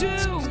can do,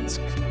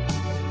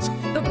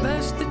 the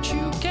best that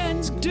you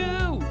can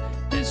do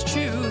is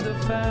chew the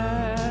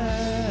fat.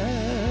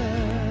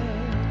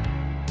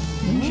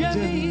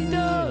 Jeffy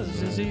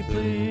does as he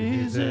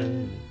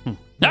pleases. All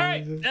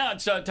right, now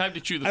it's time to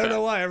chew the fat. I don't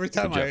know why. Every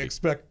time I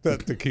expect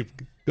that to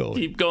keep going.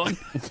 Keep going?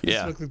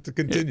 Yeah. To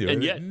continue.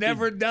 And yet it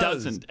never does.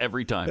 Doesn't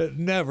every time. It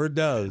never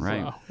does.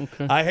 Right. Wow,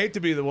 okay. I hate to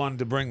be the one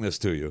to bring this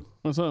to you.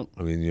 What's up?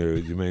 I mean,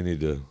 you may need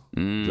to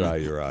dry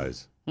your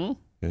eyes.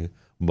 Okay?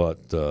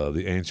 But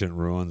the ancient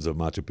ruins of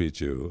Machu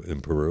Picchu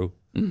in Peru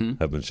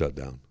have been shut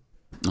down.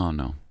 Oh,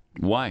 no.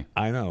 Why?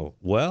 I know.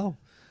 Well,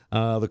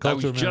 the culture I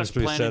was just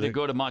ministry planning said to it.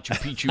 go to Machu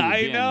Picchu again.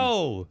 I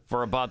know.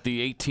 For about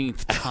the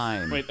 18th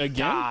time. Wait,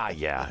 again? Ah,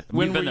 yeah.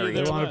 When We've been were there you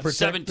there 18 last? They wanna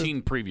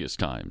 17 previous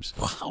times.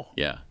 Wow.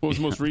 Yeah. What was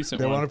the most recent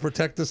They one? want to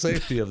protect the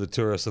safety of the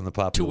tourists and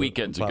the 2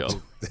 weekends ago.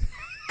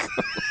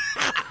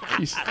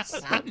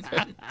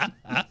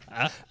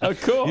 Oh,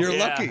 cool. You're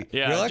Yeah, lucky.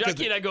 Yeah. You're lucky.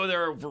 Jackie and I go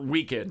there for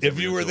weekends. If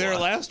every you were once in a there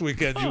while. last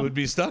weekend, you would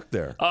be stuck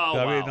there. Oh,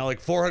 I mean, wow. like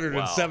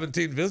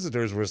 417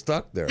 visitors were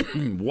stuck there.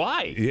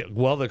 Why? Yeah,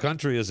 well, the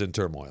country is in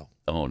turmoil.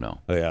 Oh, no.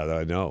 Yeah,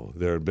 I know.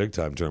 They're in big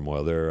time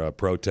turmoil. They're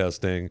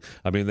protesting.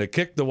 I mean, they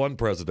kicked the one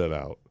president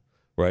out,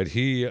 right?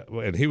 He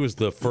was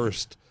the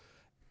first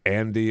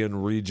Andean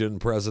region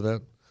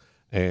president,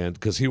 and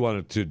because he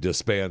wanted to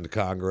disband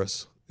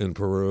Congress in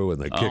Peru,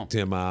 and they kicked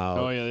him out.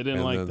 Oh, yeah, they didn't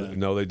And like then- that.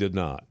 No, they did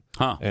not.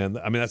 Huh. And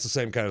I mean, that's the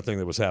same kind of thing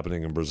that was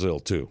happening in Brazil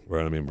too,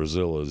 right? I mean,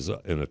 Brazil is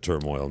in a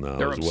turmoil now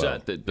They're as upset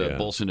well. that Yeah.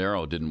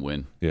 Bolsonaro didn't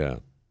win. Yeah.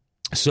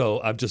 So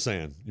I'm just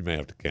saying, you may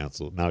have to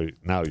cancel. Now you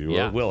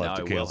Yeah, will now have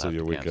to I will cancel have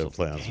your to weekend cancel.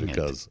 plans Dang it.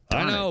 because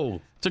Darn I it.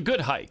 know It's a good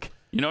hike.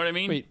 You know what I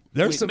mean? Wait,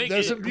 there's some Make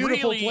beautiful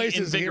really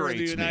places here in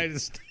the invigorates me. United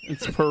States.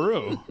 It's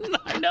Peru.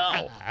 I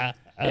know.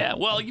 Yeah,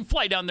 well, you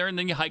fly down there and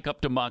then you hike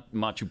up to Machu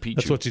Picchu.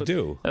 That's what you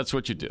do. That's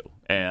what you do.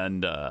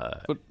 And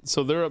But,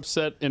 so they're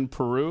upset in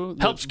Peru?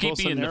 that helps keep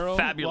me in the Bolsonaro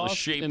fabulous lost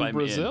shape in I'm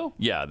Brazil?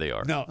 in. Yeah, they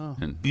are. No.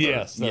 And-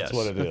 Yes, that's yes.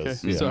 what it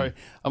is. Okay, Yeah. sorry.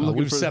 I'm looking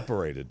We've for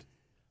separated.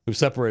 We've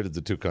separated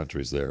the two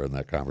countries there in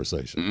that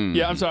conversation.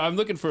 Yeah, I'm sorry. I'm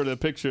looking for the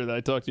picture that I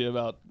talked to you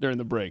about during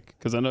the break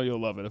because I know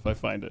you'll love it if I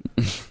find it.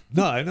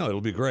 No, I know.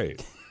 It'll be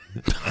great.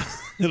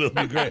 It'll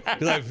be great.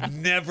 Because I've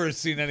never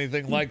seen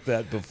anything like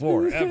that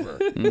before, ever.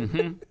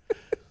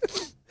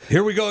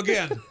 Here we go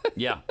again.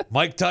 Yeah.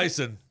 Mike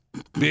Tyson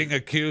being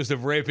accused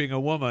of raping a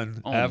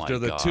woman Oh, after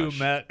my the two gosh.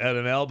 met at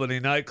an Albany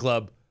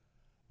nightclub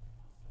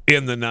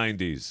in the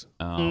 90s,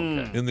 Oh,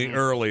 okay. in the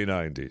early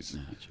 90s.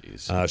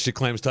 Jeez. She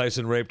claims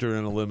Tyson raped her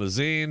in a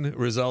limousine,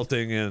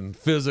 resulting in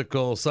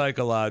physical,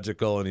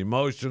 psychological, and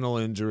emotional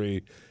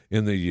injury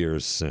in the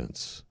years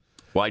since.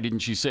 Why didn't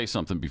she say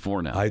something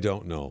before now? I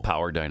don't know.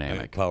 Power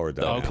dynamic. Power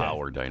dynamic. The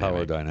power dynamic.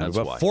 Power dynamic. That's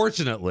But why.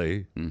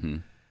 fortunately,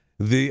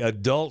 the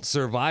Adult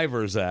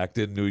Survivors Act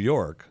in New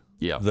York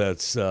Yeah.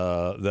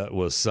 that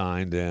was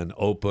signed and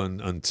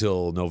open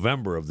until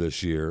November of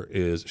this year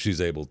she's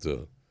able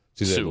to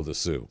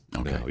sue.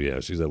 Okay. Now.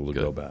 Yeah, she's able to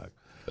go back.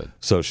 Good.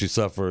 So she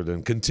suffered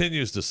and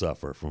continues to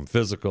suffer from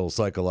physical,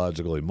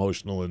 psychological,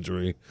 emotional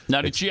injury.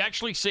 Now, did she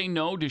actually say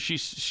no? Does she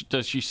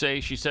say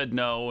she said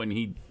no and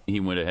he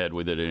went ahead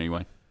with it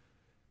anyway?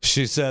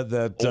 She said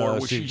that Or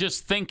was she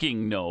just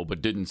thinking no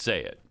but didn't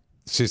say it?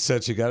 She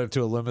said she got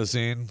into a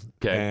limousine,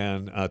 Okay.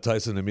 and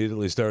Tyson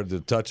immediately started to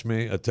touch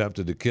me,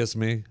 attempted to kiss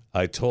me.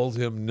 I told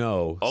him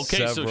no Okay,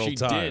 so several she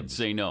times did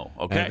say no.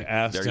 Okay. and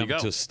asked there you him go.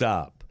 to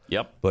stop.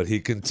 Yep. But he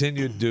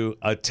continued to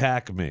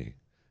attack me.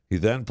 He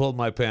then pulled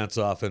my pants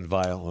off and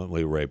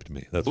violently raped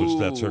me. That's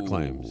her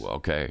claim. Ooh,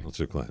 okay. That's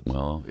her claim.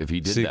 Well, if he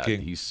did that,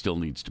 Seeking- he still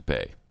needs to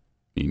pay.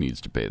 He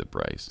needs to pay the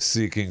price.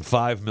 Seeking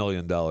 $5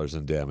 million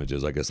in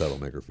damages. I guess that'll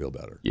make her feel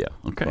better. Yeah.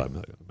 Okay. $5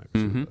 million will make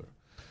her feel better.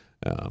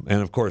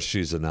 And of course,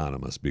 she's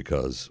anonymous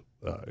because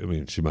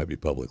she might be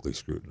publicly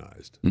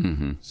scrutinized.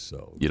 Mm-hmm.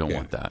 So You don't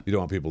want that. You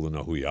don't want people to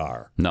know who you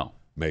are. No.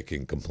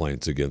 Making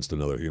complaints against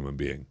another human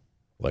being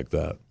like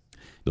that.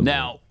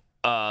 Now,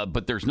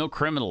 but there's no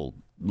criminal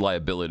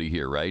liability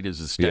here, right? Is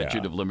the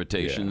statute of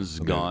limitations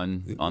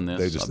gone on this?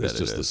 They just, I bet it's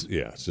just it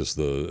is.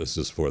 it's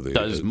just for the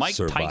Does Mike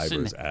Survivors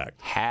Tyson Act.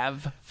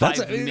 have That's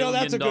 $5 million?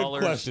 that's a good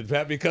question,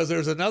 Pat, because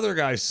there's another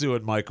guy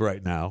suing Mike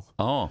right now.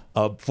 Oh,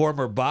 A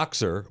former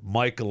boxer,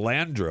 Mike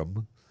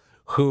Landrum,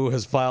 who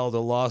has filed a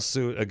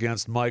lawsuit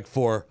against Mike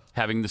for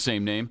having the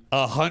same name?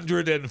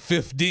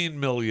 $115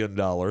 million.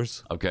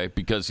 Okay,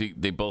 because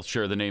they both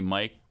share the name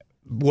Mike.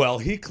 Well,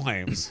 he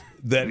claims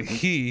that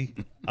he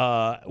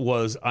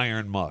was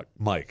Iron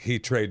Mike. He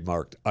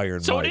trademarked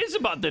Iron So Mike. it is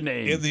about the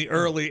name. In the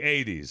early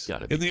 80s.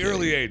 Gotta be In the kidding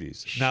early me.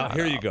 80s. Now, Shut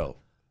here you up. go.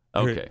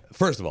 Okay.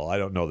 First of all, I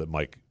don't know that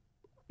Mike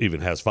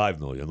even has 5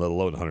 million, let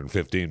alone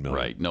 115 million.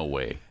 Right. No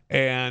way.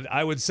 And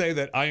I would say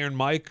that Iron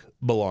Mike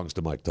belongs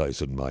to Mike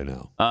Tyson by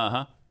now.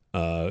 Uh-huh.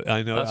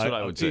 I know. That's what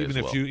I would say Even as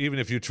if well. even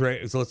if you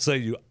trade, so let's say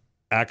you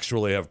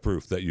actually have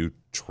proof that you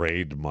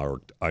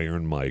trademarked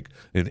Iron Mike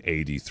in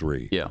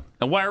 '83. Yeah.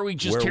 And why are we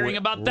just Where hearing we-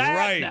 about that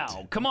right.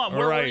 now? Come on.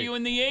 Where were Right. you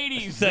in the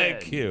 80s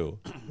Thank then? you.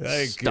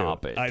 Thank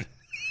Stop you. it.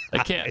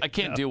 I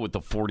can't deal with the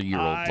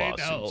 40-year-old I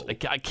lawsuits.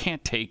 know. I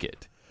can't take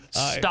it.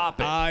 Stop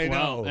it. I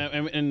know.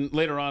 Well, and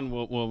later on,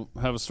 we'll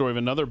have a story of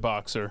another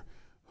boxer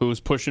who's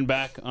pushing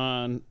back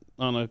on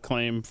a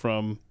claim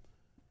from,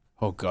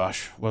 oh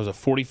gosh, what was it,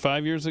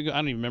 45 years ago? I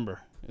don't even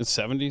remember. It's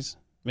 70s,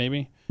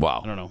 maybe?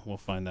 Wow. I don't know. We'll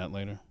find that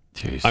later.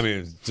 Jeez. I mean,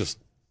 it's just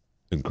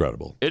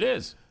incredible. It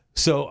is.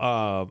 So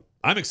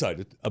I'm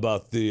excited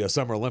about the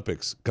Summer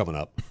Olympics coming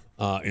up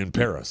in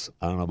Paris.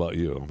 I don't know about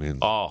you. I mean,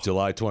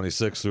 July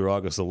 26th through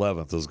August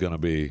 11th is going to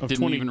be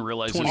Didn't even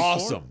realize it. 24?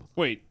 awesome.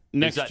 Wait,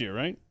 next that- year,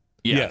 right?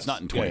 Yeah, Yes. it's not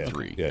in Yeah,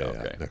 23. Yeah,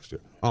 Okay. next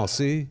year. Oh,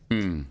 see?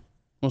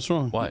 What's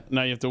wrong? What?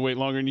 Now you have to wait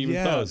longer than you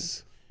even thought.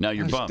 Yes. Now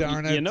you're Gosh bummed.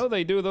 darn it. You know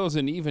they do those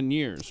in even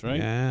years, right?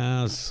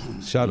 Yes.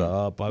 Shut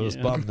up. I was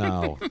bummed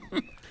now.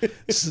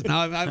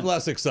 Now I'm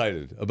less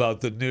excited about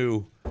the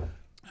new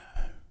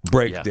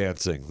break Yeah.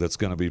 dancing that's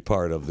going to be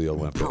part of the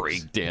Olympics.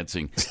 Break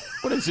dancing.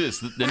 What is this?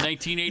 The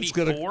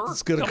 1984?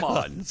 it's gonna Come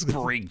on. it's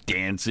Break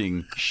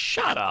dancing.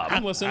 Shut I'm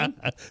up. listening.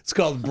 It's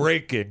called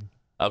breaking.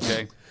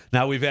 Okay.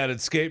 Now we've added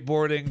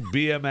skateboarding,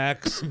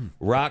 BMX,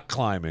 rock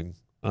climbing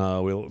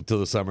to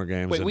the Summer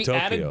Games Wait, in we Tokyo.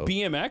 added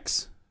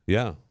BMX?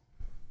 Yeah.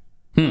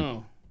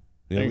 Oh.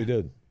 Yeah, we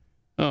did.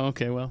 Oh,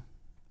 okay, well.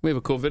 We have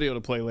a cool video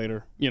to play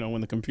later,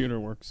 when the computer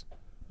works.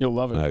 You'll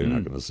love it. No, you're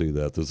not going to see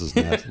that. This is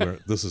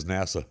NASA. This is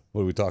NASA.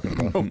 What are we talking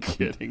about? I'm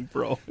kidding,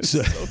 bro. It's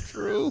So- so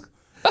true.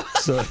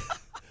 So,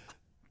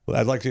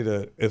 I'd like you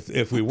to,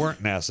 if we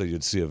weren't NASA,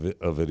 you'd see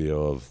a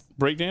video of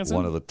Breakdancing?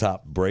 one of the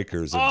top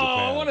breakers in Oh,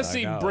 Japan. I wanna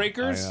see know,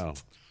 breakers. I know.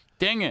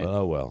 Dang it.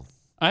 Oh, well.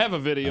 I have a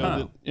video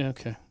that. Yeah,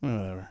 okay,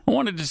 whatever. I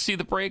wanted to see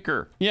the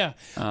breaker. Yeah,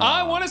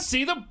 I want to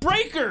see the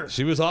breaker.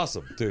 She was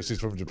awesome, too. She's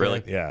from Japan.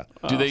 Really? Yeah.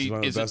 Do they? She's one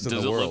of the Is it, best in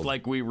does the it world. look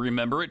like we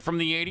remember it from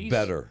the 80s?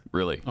 Better.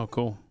 Really? Oh,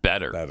 cool.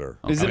 Better. Better.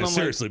 Is I it mean, on, like-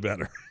 seriously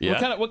better.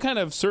 Yeah. What kind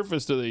of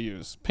surface do they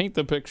use? Paint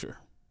the picture.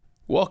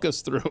 Walk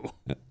us through.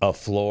 A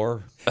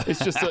floor.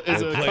 It's just They a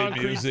play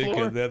concrete music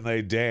floor. and then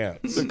they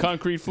dance. The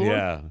concrete floor.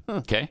 Yeah.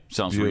 Okay.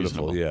 Sounds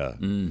Beautiful. reasonable.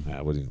 Yeah.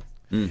 Yeah, what do you-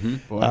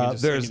 Boy, I can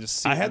just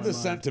see I it had in this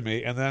my sent to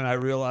me, and then I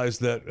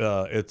realized that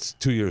it's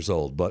 2 years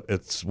old, but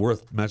it's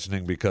worth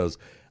mentioning because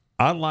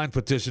online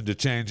petition to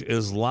change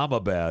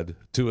Islamabad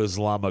to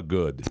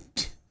Islamagud.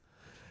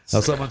 Now,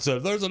 someone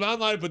said, there's an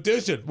online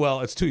petition. Well,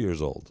 it's 2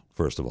 years old,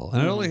 first of all,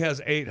 and it only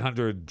has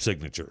 800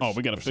 signatures. Oh,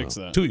 we gotta or fix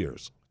so. that. 2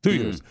 years. 2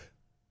 years.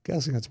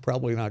 Guessing it's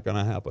probably not going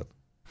to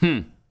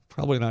happen.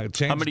 Probably not.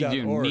 How many do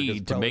you Change.org is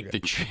need to probably make the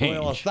gonna-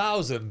 Well, change?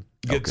 1,000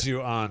 gets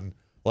you on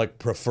like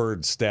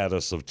preferred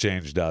status of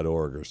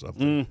change.org or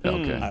something.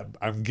 Okay.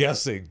 I'm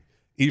guessing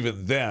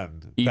even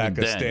then Even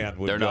Pakistan then,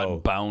 would they're go.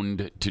 not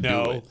bound to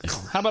No. do it.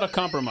 How about a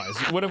compromise?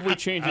 What if we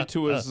change it to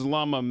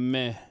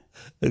Islamameh?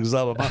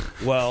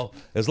 Well,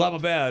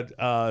 Islamabad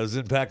is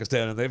in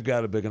Pakistan, and they've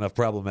got a big enough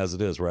problem as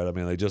it is, right? I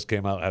mean, they just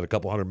came out, had a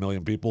couple 100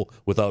 million people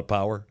without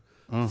power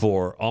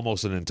for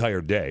almost an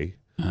entire day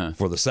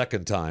for the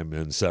second time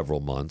in several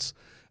months.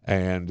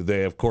 And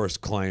they, of course,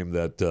 claim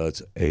that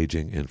it's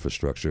aging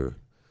infrastructure,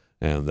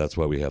 and that's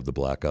why we have the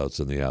blackouts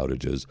and the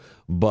outages.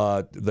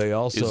 But they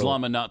also...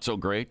 Islam not so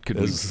great? Could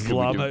we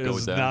Islam go is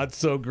with that? not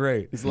so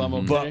great. Islam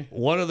okay? But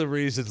one of the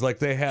reasons, like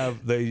they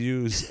have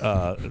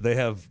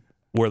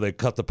where they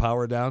cut the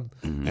power down,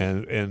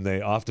 and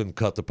they often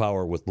cut the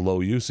power with low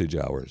usage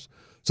hours.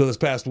 So this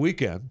past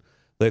weekend,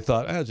 they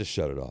thought, just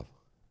shut it off.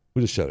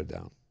 We just shut it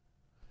down.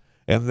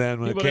 And then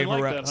when People it came didn't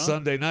like around that, huh?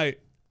 Sunday night,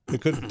 they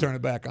couldn't turn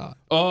it back on.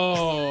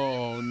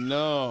 Oh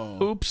no!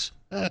 Oops.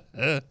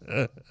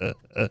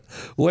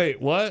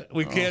 Wait, what?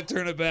 We can't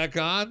turn it back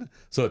on?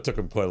 So it took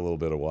them quite a little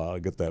bit of while to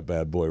get that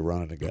bad boy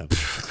running again.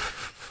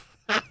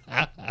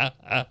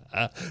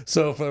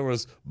 So if there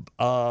was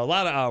a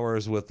lot of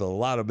hours with a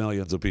lot of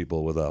millions of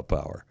people without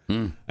power.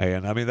 And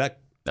I mean, That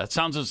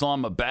sounds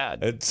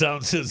Islamabad. it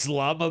sounds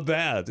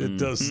Islamabad. It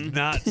does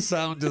not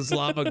sound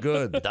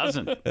Islamagud.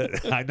 Doesn't.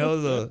 I know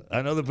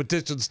the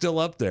petition's still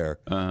up there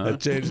at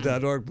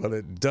change.org, but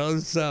it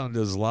does sound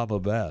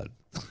Islamabad.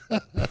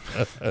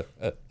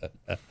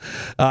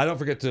 Don't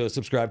forget to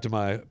subscribe to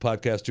my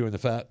podcast, Chewing the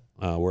Fat,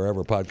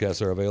 wherever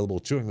podcasts are available.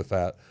 Chewing the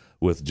Fat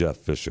with Jeff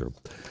Fisher.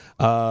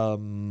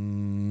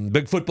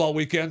 Big football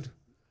weekend.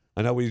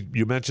 I know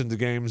you mentioned the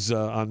games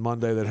on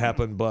Monday that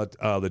happened, but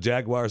the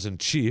Jaguars and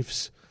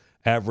Chiefs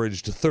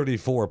averaged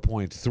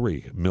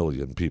 34.3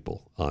 million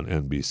people on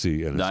NBC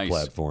and its Nice.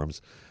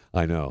 platforms.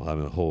 I know. I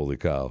mean, holy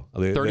cow.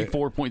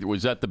 34 point.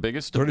 Was that the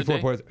biggest? Of the 34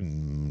 day? points.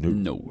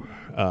 No.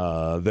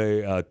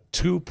 They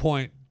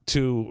 2.2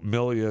 1.2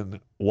 million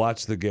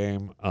watch the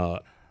game a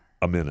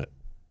minute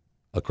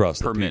across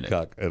the Per minute.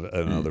 Peacock and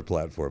other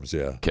platforms.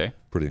 Yeah. Okay.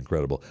 Pretty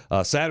incredible.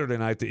 Saturday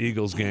night, the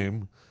Eagles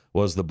game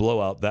was the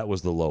blowout. That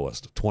was the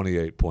lowest,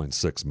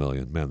 28.6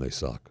 million. Man, they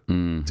suck.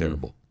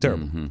 Terrible.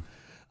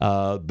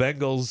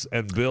 Bengals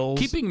and Bills.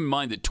 Keeping in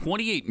mind that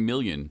 28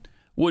 million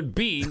would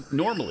be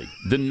normally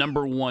the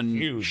number one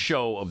Huge.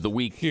 show of the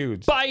week.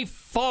 Huge. By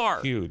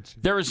far. Huge.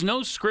 There is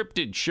no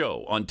scripted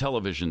show on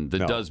television that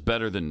No. does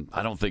better than,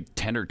 I don't think,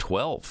 10 or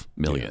 12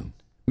 million.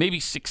 Maybe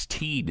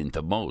 16 at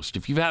the most.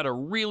 If you've had a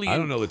really I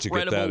don't know that you get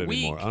that incredible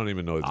anymore. week. I don't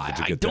even know that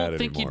you I get don't that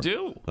think anymore.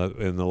 you do.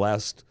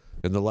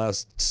 In the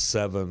last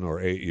 7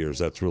 or 8 years,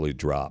 that's really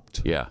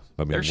dropped. Yeah.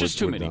 I mean, There's just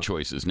too we're many done.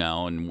 choices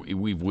now, and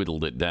we've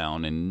whittled it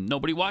down, and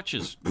nobody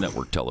watches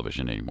network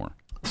television anymore.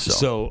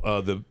 So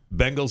the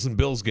Bengals and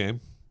Bills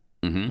game,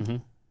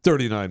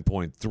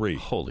 39.3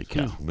 Holy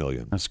cow.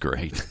 million. That's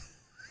great.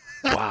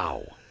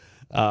 Wow.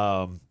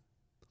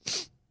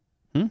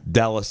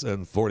 Dallas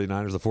and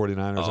 49ers, the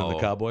 49ers and the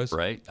Cowboys,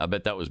 Right? I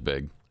bet that was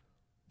big.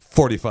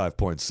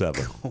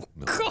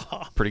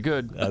 45.7. Pretty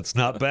good. That's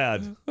not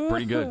bad.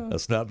 Pretty good.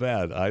 That's not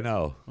bad. I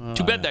know.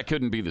 Too bad that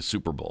couldn't be the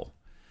Super Bowl.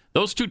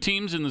 Those two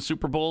teams in the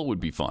Super Bowl would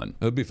be fun.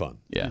 It would be fun.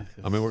 Yeah.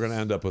 I mean, we're going to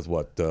end up with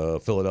what?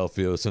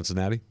 Philadelphia,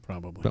 Cincinnati?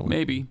 Probably.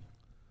 Maybe.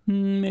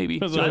 Maybe.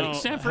 Depends I on think how-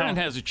 San Fran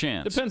has a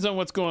chance. Depends on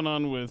what's going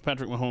on with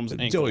Patrick Mahomes'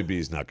 ankle. Joey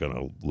B's not going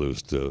to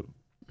lose to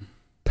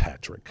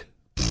Patrick.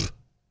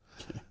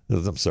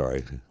 I'm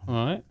sorry.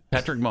 All right.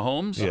 Patrick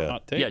Mahomes? Yeah.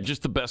 Hot take. Yeah,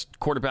 just the best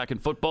quarterback in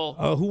football.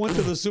 Who went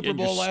to the Super And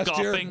you're Bowl last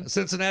year? scoffing?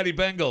 Cincinnati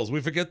Bengals.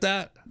 We forget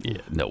that? Yeah,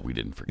 no, we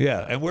didn't forget.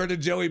 Yeah. And where did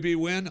Joey B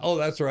win? Oh,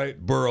 that's right.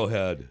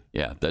 Burrowhead.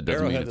 Yeah, that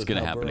doesn't mean Arrowhead it's is going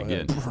to now happen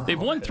Burrowhead. again. They've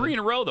won 3 in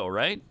a row, though,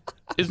 right?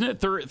 Isn't it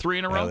three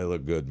in a Yeah, they row?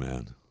 look good,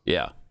 man.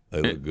 Yeah.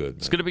 They look good.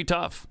 It's man. going to be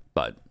tough,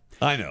 but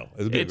I know.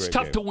 It'll be a it's great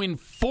tough game. to win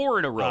 4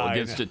 in a row I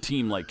against know. a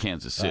team like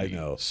Kansas City. I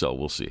know. So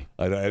we'll see.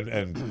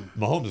 And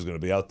Mahomes is going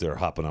to be out there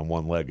hopping on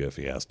one leg if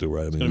he has to,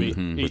 right? I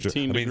mean, It's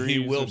going to be 18 degrees he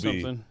will or be.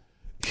 something.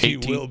 He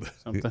 18? will be.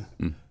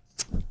 Something.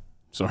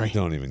 Sorry.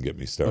 Don't even get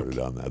me started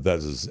on that. That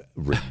is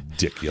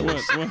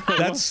ridiculous.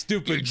 That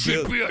stupid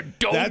should be a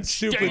dome that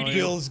stupid stadium.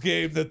 Bills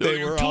game that they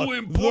You're were too on.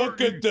 important.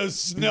 Look at the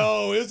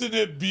snow. Isn't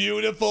it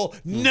beautiful?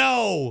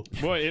 No.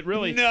 Boy, it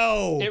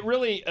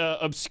really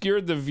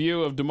obscured the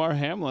view of DeMar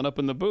Hamlin up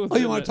in the booth. Oh, you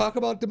didn't want it? to talk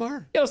about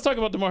DeMar? Yeah, let's talk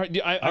about DeMar.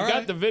 I All got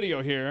right. the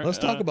video here. Let's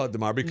talk about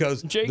DeMar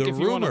because Jake, the if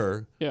you wanna-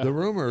 rumor, yeah. the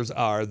rumors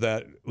are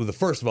that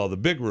first of all, the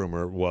big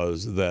rumor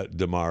was that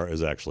DeMar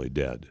is actually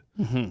dead.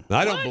 Now,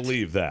 I don't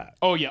believe that.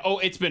 Oh, yeah. Oh,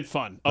 it's been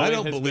fun. Oh, I it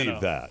don't has been believe a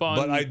that, fun-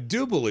 but I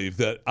do believe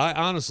that. I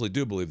honestly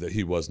do believe that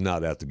he was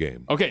not at the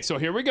game. Okay, so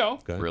here we go.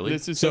 Okay. Really?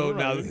 This is So him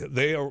now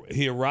arriving.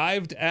 he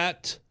arrived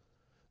at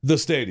the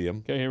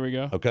stadium. Okay, here we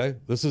go. Okay,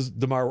 this is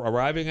DeMar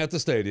arriving at the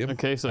stadium.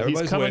 Okay, so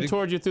Everybody's he's coming waiting.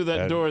 toward you through that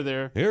And door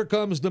there. Here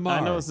comes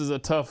DeMar. I know this is a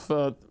tough,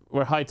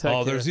 we're high tech.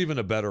 Oh, there's here. even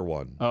a better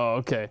one Oh,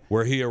 okay.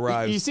 where he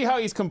arrives. You see how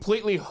he's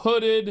completely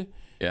hooded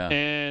Yeah.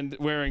 and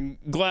wearing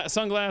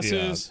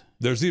sunglasses?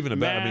 There's even a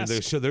better. I mean,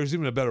 mask. there's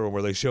even a better one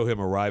where they show him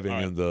arriving All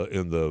right.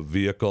 in the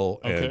vehicle,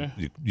 Okay.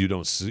 and you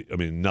don't see. I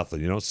mean, nothing.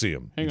 You don't see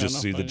him. Hang You on, just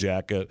I'll see the find it.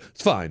 jacket.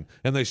 It's fine,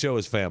 and they show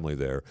his family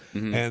there,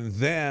 Mm-hmm. and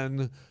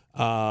then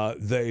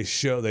they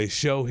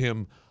show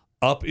him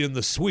up in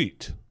the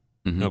suite.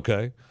 Mm-hmm.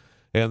 Okay.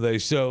 And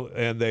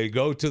they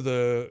go to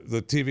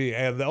the TV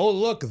and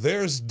look,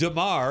 there's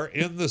DeMar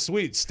in the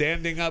suite,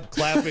 standing up,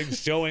 clapping,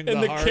 showing And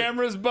the the heart.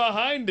 camera's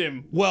behind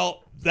him.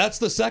 Well, that's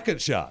the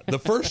second shot. The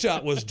first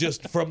shot was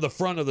just from the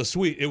front of the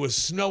suite. It was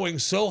snowing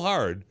so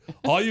hard,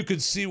 all you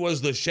could see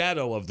was the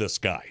shadow of this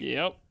guy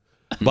Yep.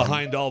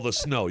 behind all the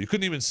snow. You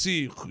couldn't even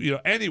see,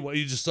 anyway,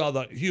 you just saw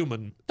the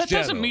human That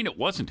shadow. doesn't mean it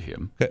wasn't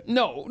him.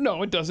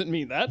 No, it doesn't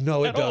mean that.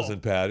 No, it at all.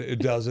 doesn't, Pat. It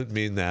doesn't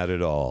mean that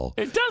at all.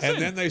 It doesn't.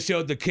 And then they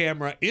showed the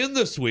camera in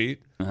the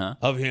suite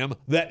of him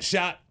that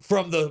shot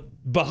from the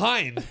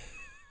behind.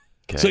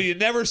 Okay. So you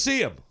never see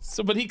him.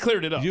 So, but he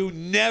cleared it up. You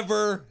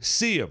never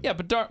see him. Yeah,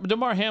 but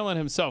DeMar Hamlin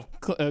himself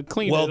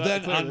cleaned Well, it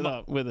then cleared on it my-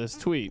 up with his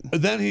tweet.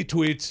 Then he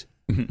tweets.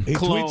 He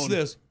Clone. tweets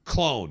this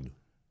clone.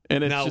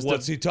 And it's Now, just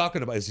what's he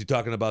talking about? Is he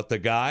talking about the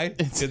guy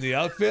in the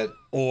outfit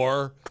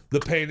or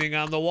the painting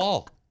on the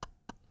wall?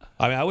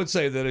 I mean, I would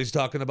say that he's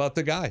talking about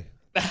the guy.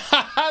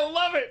 I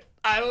love it.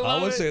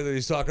 I would say that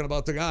he's talking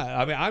about the guy.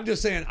 I mean, I'm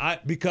just saying,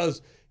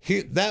 because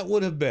that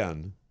would have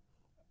been,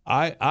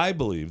 I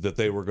believe that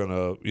they were going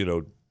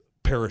to,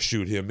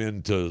 parachute him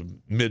into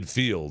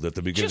midfield at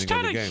the beginning Just of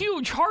had the a game.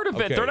 huge heart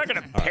event. Okay. They're not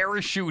going to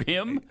parachute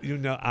him.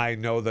 I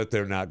know that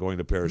they're not going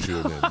to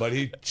parachute him in, but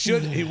he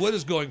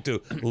was going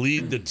to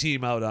lead the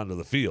team out onto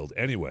the field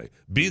anyway.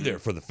 Be there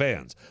for the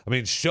fans. I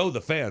mean, show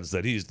the fans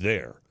that he's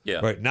there. Yeah.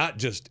 Right. Not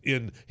just he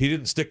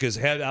didn't stick his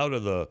head out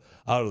of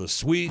the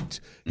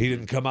suite. He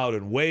didn't come out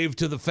and wave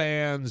to the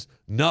fans.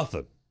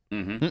 Nothing.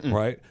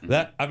 Right.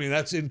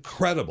 That's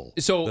incredible.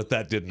 So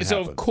that didn't So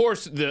happen. of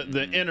course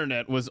the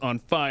internet was on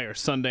fire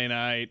Sunday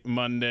night,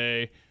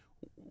 Monday.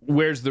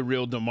 Where's the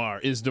real DeMar?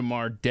 Is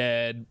DeMar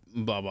dead?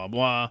 Blah blah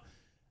blah.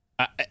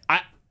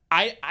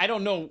 I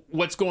don't know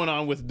what's going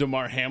on with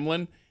DeMar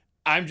Hamlin.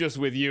 I'm just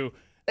with you.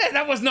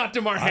 That was not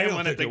DeMar I don't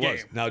Hamlin at think the it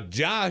game. was. Now,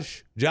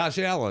 Josh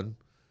Allen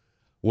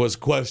was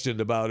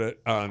questioned about it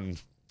on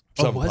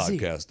some was he?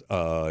 podcast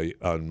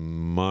on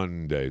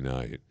Monday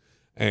night.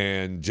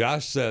 And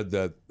Josh said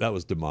that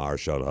was DeMar.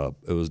 Shut up.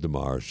 It was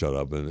DeMar. Shut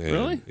up. And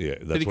Really? Yeah,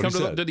 Did that's he what come he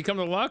said. Did he come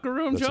to the locker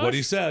room, That's Josh? what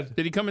he said.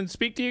 Did he come and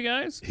speak to you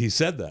guys? He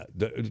said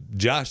that.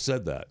 Josh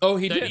said that. Oh,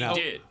 he That did. he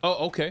did.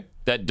 Oh, okay.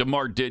 That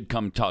DeMar did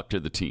come talk to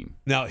the team.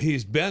 Now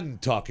he's been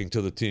talking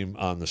to the team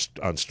on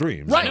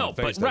streams. Right. No, on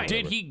but FaceTime,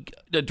 did whatever. he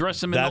address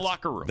them in the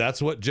locker room?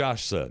 That's what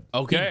Josh said.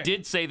 Okay. He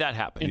did say that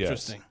happened. Yes.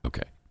 Interesting.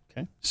 Okay.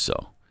 Okay. So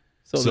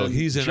So then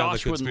he's in on the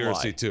Josh wouldn't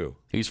conspiracy lie. too.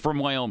 He's from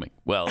Wyoming.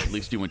 Well, at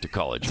least he went to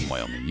college in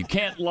Wyoming. You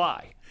can't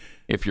lie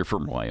if you're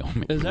from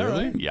Wyoming. Is that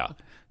right? Yeah,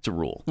 it's a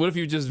rule. What if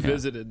you just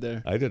visited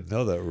there? I didn't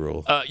know that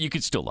rule. You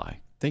could still lie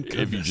Thank if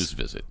you goodness. just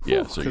visit.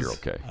 Yeah, so you're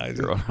okay.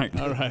 You're all right.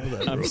 All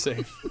right. I'm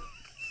safe.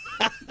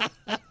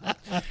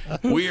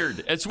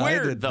 Weird. It's I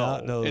weird did though.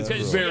 not know that It's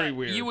rule. Very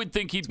weird. You would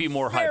think he'd be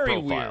more high Very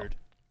profile. weird.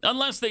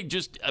 Unless they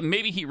just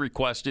maybe he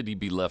requested he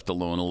be left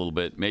alone a little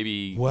bit.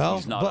 Maybe Well,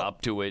 he's not but-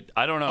 up to it.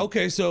 I don't know.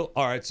 Okay, so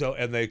all right, so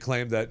and they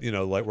claimed that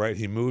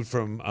he moved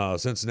from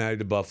Cincinnati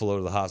to Buffalo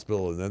to the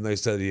hospital, and then they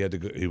said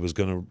he was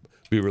going to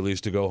be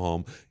released to go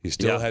home. He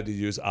still Yeah. had to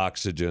use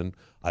oxygen.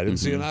 I didn't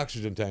see an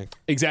oxygen tank.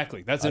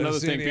 Exactly. That's I didn't another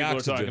see thing any people are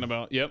oxygen talking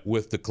about. Yep.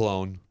 with the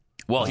clone.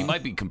 Well, he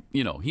might be.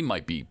 He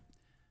might be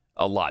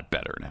a lot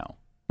better now.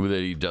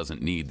 That he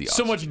doesn't need the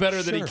So oxygen. much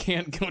better that he Sure.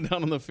 can't go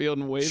down on the field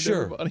and wave Sure.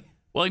 to everybody.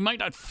 Well, he might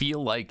not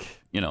feel like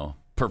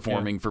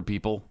performing for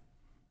people.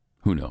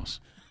 Who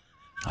knows?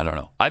 I don't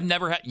know. I've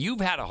never had.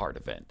 You've had a heart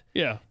event.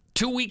 Yeah.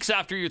 3 weeks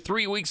after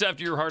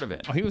your heart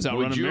event. Oh, he was out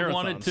Would running you have marathons.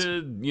 wanted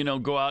to,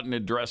 go out and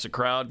address a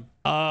crowd?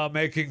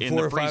 Making In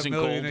 4 the or 5 freezing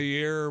million cold? a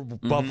year,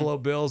 Buffalo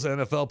Bills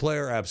NFL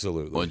player,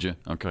 absolutely, Would you?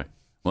 Okay.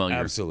 Well,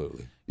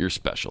 absolutely. you're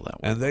special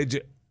that way. And they,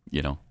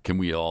 Can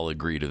we all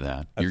agree to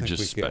that? I You're think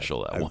just we can.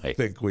 special that I way.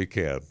 think we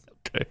can.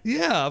 Okay.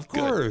 Yeah, of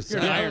course.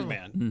 You're an I Iron don't-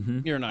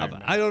 Man. You're an Iron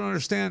Man. I don't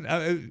understand.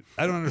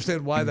 I don't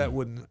understand why that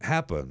wouldn't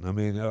happen. I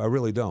mean, I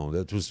really don't.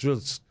 It was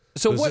just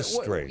So it was what?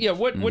 just strange. Yeah.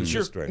 What's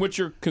your Strange. what's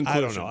your conclusion?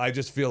 I don't know. I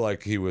just feel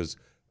like he was.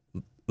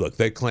 Look,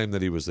 they claim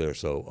that he was there,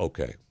 so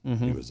okay,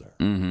 he was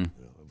there.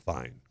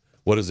 Fine.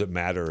 What does it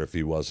matter if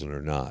he wasn't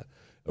or not?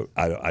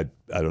 I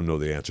don't know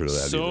the answer to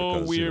that. So either,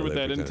 'cause, weird with they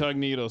that pretend-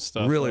 incognito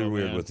stuff. Really though,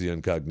 weird man. with the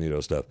incognito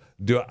stuff.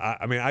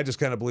 I mean, I just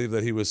kind of believe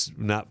that he was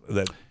not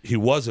that he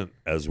wasn't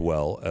as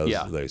well as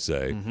Yeah. they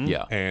say.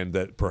 Yeah. And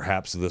that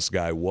perhaps this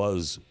guy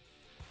was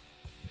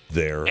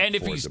there. And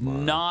if for he's tomorrow.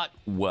 not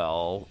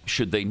well,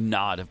 should they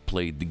not have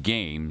played the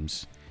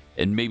games?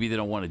 And maybe they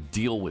don't want to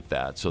deal with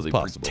that, so they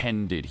possible.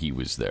 pretended he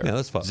was there. Yeah,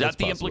 that's Is that that's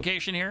the possible.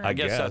 implication here? I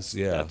guess. that's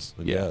Yeah. That's,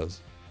 I yeah. guess.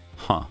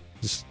 Huh.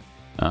 Just-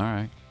 All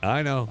right.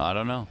 I know. I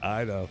don't know.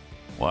 I know.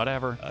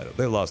 Whatever.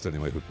 They lost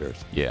anyway. Who cares?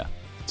 Yeah.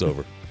 It's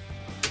over.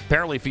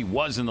 Apparently, if he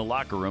was in the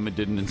locker room, it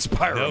didn't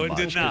inspire No, him it much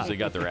did because not. they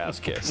got their ass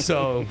kicked.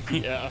 So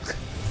Yeah.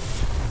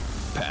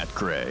 Pat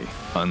Gray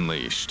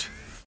Unleashed.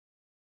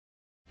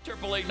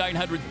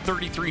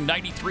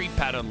 888-933-93,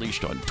 Pat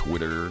Unleashed on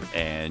Twitter,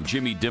 and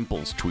Jimmy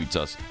Dimples tweets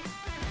us,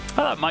 I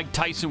thought Mike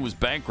Tyson was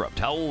bankrupt.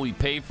 How will we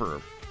pay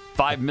for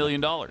 $5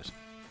 million?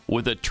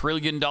 With $1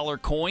 trillion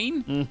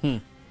coin? Mm-hmm.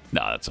 No,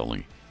 that's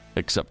only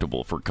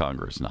acceptable for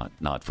Congress,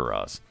 not for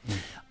us.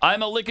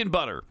 I'm a lickin'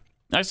 butter.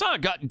 I saw a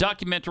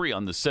documentary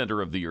on the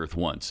center of the earth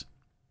once.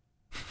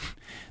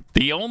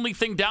 The only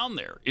thing down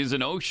there is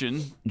an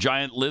ocean,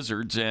 giant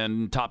lizards,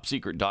 and top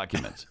secret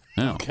documents.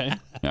 Oh. Okay.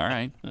 All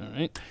right. All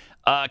right.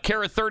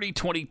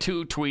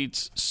 Kara3022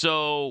 tweets,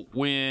 so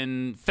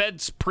when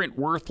feds print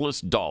worthless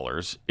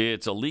dollars,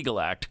 it's a legal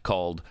act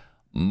called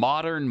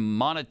modern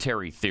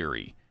monetary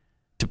theory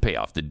to pay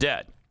off the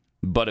debt.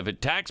 But if a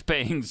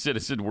tax-paying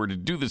citizen were to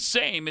do the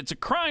same, it's a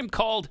crime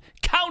called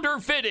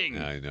counterfeiting.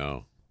 I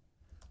know.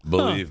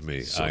 Believe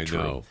me, So I true.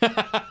 know.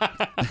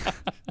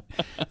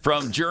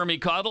 From Jeremy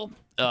Cottle,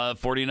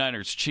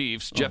 49ers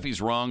Chiefs,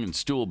 Jeffy's wrong and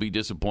Stu will be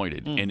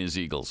disappointed in his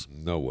Eagles.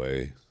 No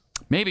way.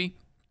 Maybe.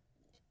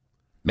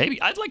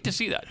 I'd like to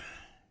see that.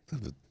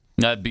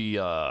 That'd be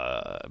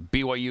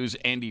BYU's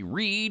Andy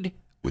Reid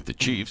with the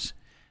Chiefs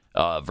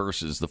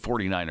versus the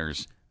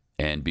 49ers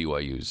and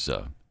BYU's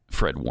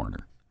Fred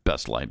Warner,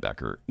 best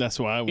linebacker That's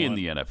why I want in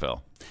the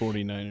NFL.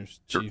 49ers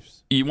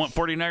Chiefs. You want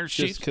 49ers Just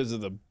Chiefs? because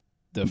of the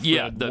Fred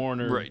Yeah,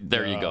 Warner. right,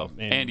 there you go.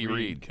 Andy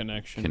Reid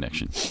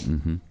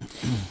connection.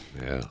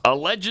 Yeah.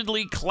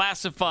 Allegedly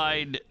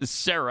classified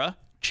Sarah,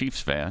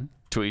 Chiefs fan,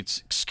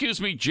 tweets, "Excuse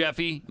me,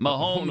 Jeffy,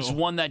 Mahomes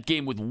won that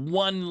game with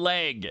one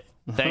leg.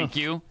 Thank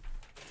you."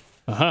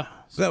 That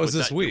was Put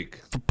this that- week.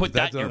 Put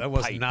that in your That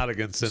was pipe. not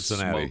against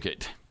Cincinnati. Smoke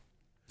it.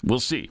 We'll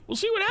see. We'll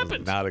see what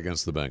happens. Not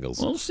against the Bengals.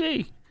 We'll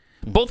see.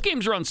 Both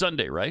games are on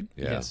Sunday, right?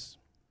 Yeah. Yes.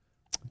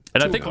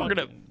 And I think we're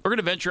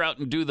gonna venture out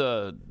and do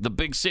the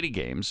big city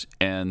games,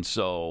 and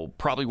so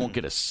probably won't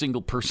get a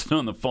single person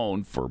on the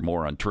phone for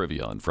more on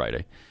trivia on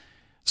Friday.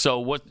 So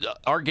what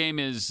our game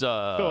is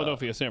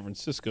Philadelphia, San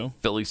Francisco.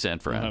 Philly, San We'll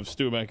Fran. have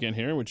Stu back in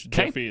here, which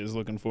Okay. Jeffy is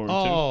looking forward to.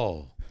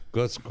 Oh,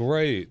 That's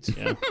great.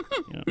 Yeah.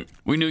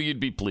 We knew you'd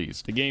be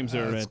pleased. The games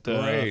are at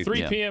great.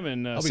 3 p.m.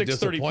 and I'll be 6:30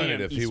 disappointed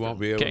p.m. if he Eastern. won't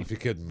be able, Okay. if he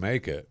couldn't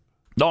make it.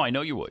 No, I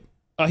know you would.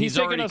 He's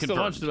taking already us confirmed.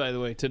 to lunch, by the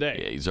way,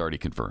 today. Yeah, he's already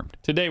confirmed.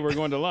 Today we're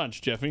going to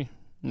lunch, Jeffy.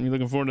 Are you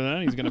looking forward to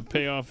that? He's going to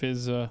pay off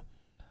his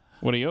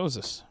what he owes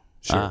us.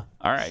 Sure.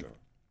 All right.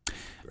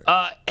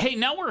 Hey,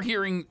 now we're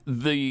hearing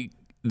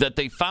that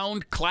they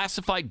found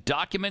classified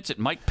documents at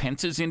Mike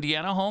Pence's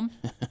Indiana home.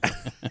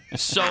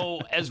 So,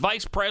 as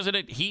vice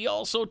president, he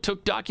also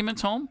took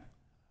documents home?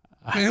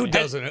 I mean, who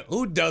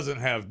doesn't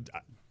have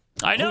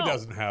I know. Who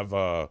doesn't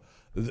have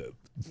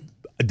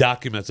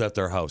documents at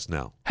their house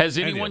now? Has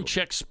Any anyone of them.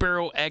 checked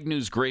Sparrow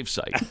Agnew's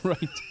gravesite?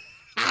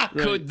 Right.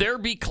 Could there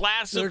be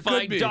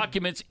classified be.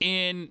 documents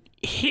in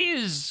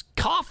his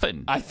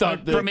coffin I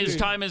thought that- from his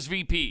time as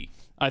VP?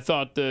 I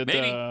thought that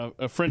Maybe.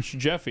 a French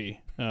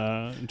Jeffy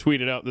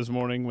tweeted out this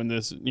morning when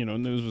this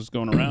news was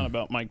going around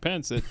about Mike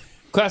Pence that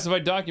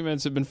classified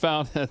documents have been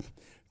found at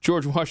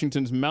George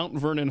Washington's Mount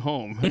Vernon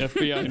home.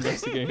 FBI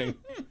investigating.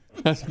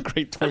 That's a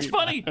great tweet. That's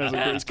funny.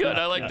 That's good.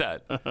 I like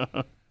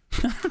that.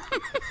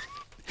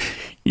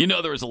 You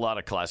know, there was a lot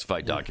of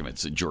classified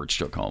documents that George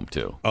took home,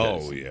 too.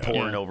 Oh, yeah.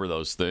 Pouring over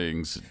those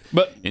things.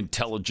 But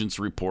intelligence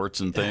reports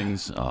and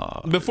things.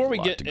 before we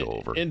a lot get to go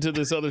over. into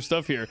this other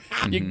stuff here,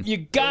 you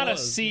gotta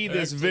see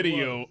this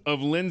video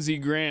of Lindsey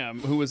Graham,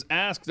 who was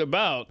asked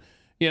about,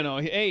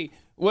 hey,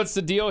 what's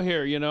the deal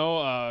here?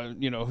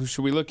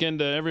 Should we look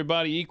into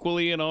everybody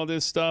equally and all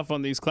this stuff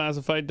on these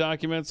classified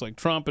documents like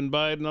Trump and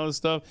Biden and all this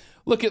stuff?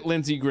 Look at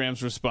Lindsey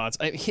Graham's response.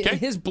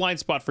 His blind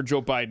spot for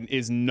Joe Biden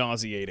is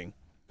nauseating.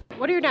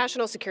 What are your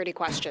national security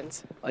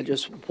questions?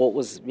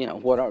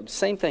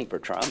 Same thing for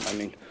Trump. I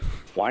mean,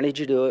 why did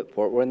you do it?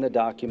 What were in the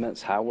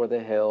documents? How were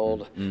they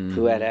held?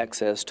 Who had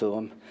access to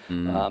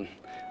them?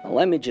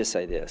 Let me just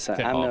say this. I've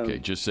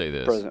known just say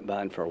this. President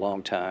Biden for a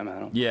long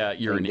time. Yeah,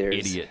 you're an think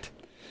there's- idiot.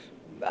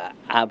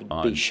 I would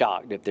be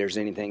shocked if there's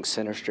anything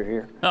sinister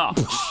here. Oh,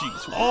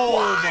 jeez.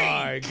 Oh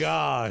my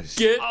gosh!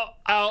 Get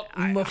out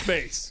my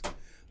face.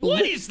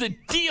 What is the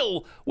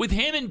deal with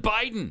him and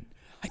Biden?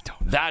 I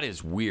don't know. That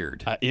is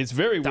weird. It's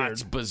very weird.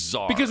 That's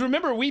bizarre. Because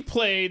remember, we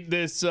played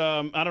this,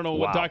 I don't know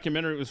what Wow.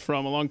 documentary it was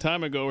from a long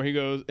time ago, where he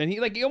goes, and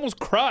he almost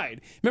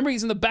cried. Remember,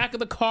 he's in the back of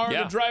the car,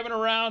 Yeah. they're driving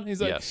around. He's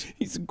like, Yes.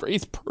 he's the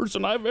greatest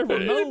person I've ever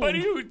known.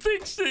 Anybody who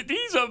thinks that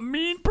he's a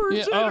mean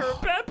person Yeah, or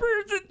a bad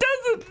person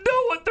doesn't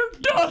know what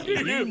they're talking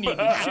You need to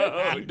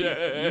about. you need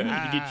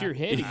to get your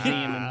head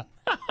examined.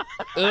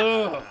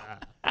 Ugh.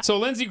 So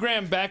Lindsey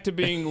Graham back to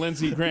being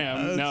Lindsey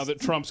Graham now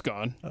that Trump's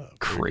gone.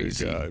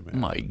 Crazy. God, man.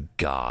 My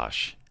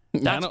gosh. I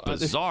That's don't-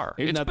 bizarre.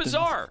 there's It's nothing-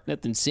 bizarre.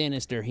 Nothing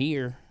sinister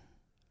here.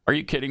 Are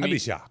you kidding I'd me? be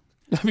shocked.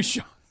 I'd be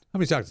shocked. I'd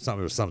be shocked if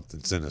something was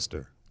something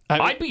sinister.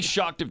 I'd be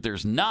shocked if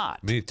there's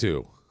not. Me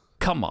too.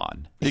 Come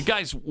on. The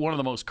guy's one of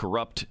the most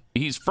corrupt.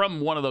 He's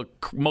from one of the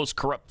most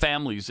corrupt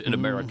families in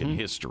American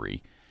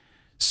history.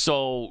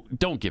 So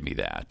don't give me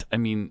that. I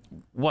mean,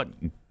 what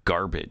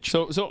garbage.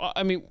 So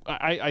I mean,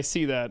 I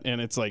see that, and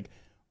it's like,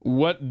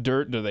 what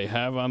dirt do they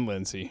have on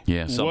Lindsey?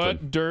 Yeah, something.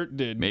 What dirt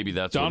did Maybe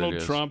that's what Donald it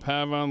is. Trump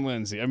have on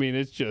Lindsey? I mean,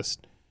 it's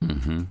just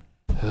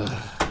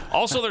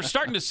Also, they're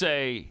starting to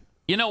say,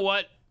 you know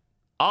what?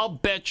 I'll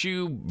bet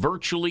you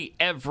virtually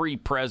every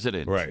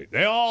president. Right.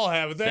 They all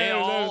have. They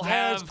all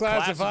have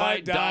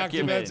classified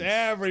documents.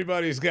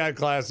 Everybody's got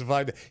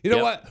classified. You know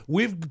Yep. what?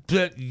 We've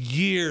spent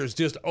years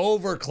just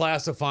over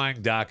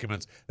classifying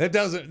documents. That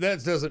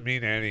doesn't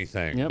mean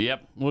anything.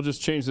 Yep. We'll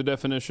just change the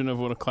definition of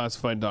what a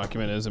classified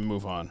document is and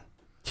move on.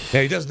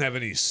 Yeah, he doesn't have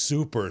any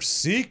super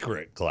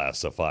secret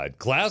classified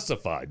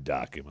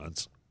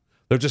documents.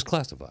 They're just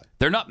classified.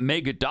 They're not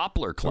mega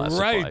Doppler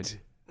classified. Right.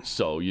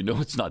 So you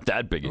know it's not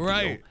that big a deal.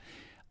 Right.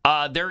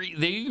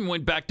 They even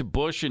went back to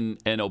Bush and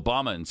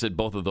Obama and said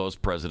both of those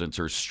presidents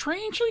are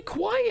strangely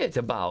quiet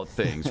about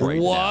things right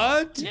now.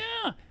 What?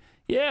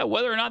 Yeah,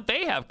 whether or not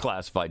they have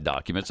classified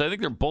documents. I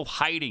think they're both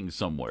hiding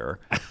somewhere.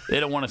 They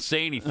don't want to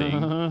say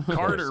anything.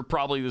 Carter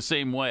probably the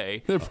same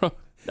way.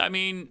 I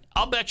mean,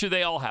 I'll bet you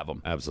they all have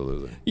them.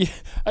 Absolutely. Yeah,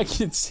 I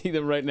can see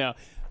them right now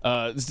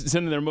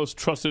sending their most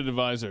trusted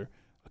advisor.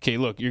 Okay,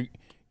 look, you're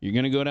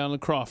gonna go down to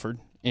Crawford.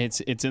 It's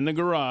in the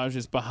garage.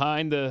 It's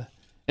behind the,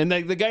 and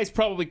the guy's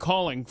probably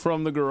calling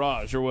from the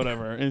garage or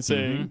whatever and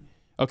saying,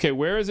 "Okay,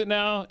 where is it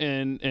now?"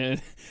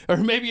 And or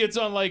maybe it's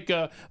on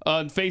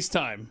on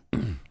FaceTime.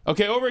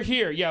 Okay, over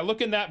here. Yeah,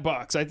 look in that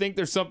box. I think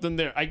there's something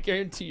there. I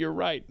guarantee you're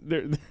right.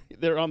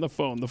 They're on the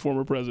phone. The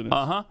former president.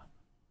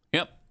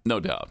 Yep, no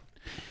doubt.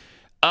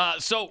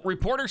 So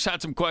reporters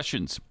had some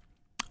questions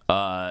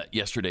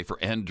yesterday for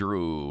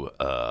Andrew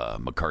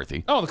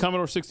McCarthy. Oh, the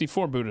Commodore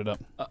 64 booted up.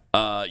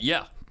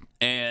 Yeah,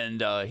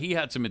 and he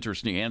had some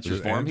interesting answers Is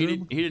it for him. He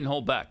Andrew? didn't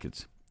hold back.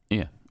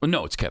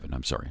 No, it's Kevin.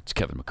 I'm sorry, it's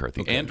Kevin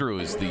McCarthy. Okay. Andrew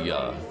is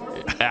the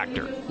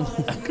actor.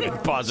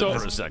 Pause it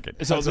for a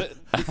second. So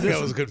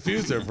I was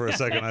confused there for a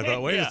second. I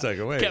thought, wait a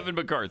second, wait. Kevin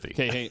McCarthy.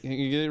 Okay, hey,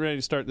 you get ready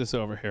to start this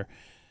over here.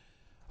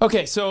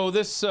 Okay, so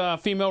this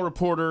female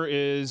reporter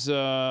is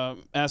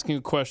asking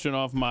a question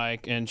off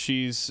mic, and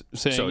she's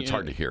saying... So it's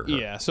hard to hear her.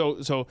 Yeah,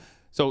 so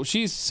So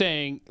she's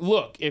saying,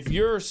 look, if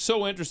you're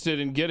so interested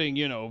in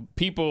getting,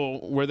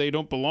 people where they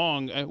don't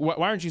belong,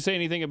 why aren't you saying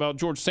anything about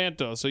George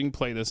Santos? So you can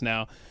play this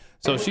now.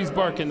 So she's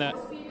barking that.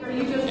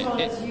 You just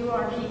told us you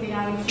are keeping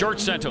out.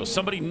 George Santos,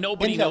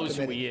 nobody knows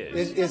who he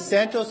is. Is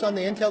Santos on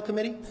the Intel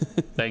committee?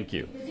 Thank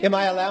you. Am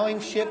I allowing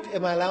Schiff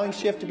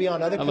to be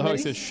on other I love how he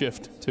committees? says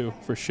shift, too,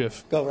 for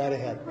Schiff. Go right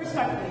ahead.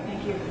 Respectfully,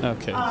 thank you.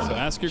 Okay, so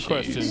ask your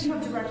question. You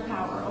have direct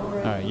power over.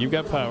 All right, you've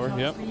got power,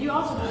 yep. But you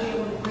also will be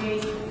able to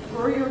raise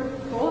for your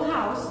full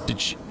house.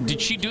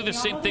 Did she do the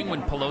same thing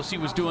when Pelosi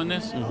was doing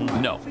this?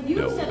 Mm-hmm. No. But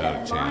you said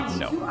that lying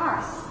to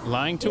us.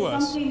 Lying to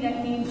us. Something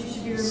that means you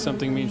should be removed.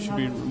 Something means should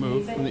be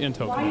removed from the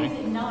Intel Why committee. is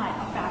it not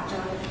a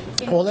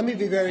factor? Well, let me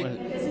be very.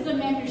 This is a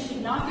man who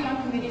should not be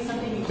on committee.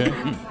 Something you Okay.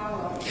 can't have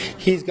power over.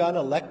 He's gotten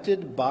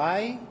elected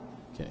by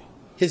Okay.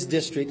 his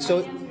district. So,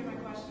 Answer my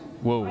question.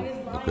 Whoa.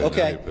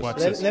 okay, Watch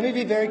this. let me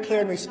be very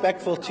clear and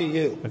respectful to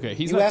you. Okay,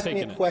 he's you not ask me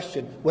taking a it.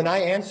 question. When I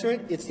answer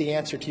it, it's the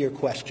answer to your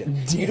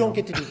question. You don't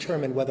get to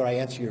determine whether I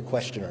answer your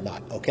question or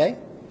not, okay?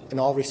 In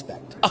all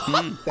respect.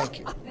 Thank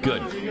you.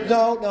 Good.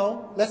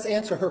 No, let's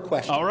answer her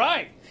question. All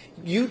right.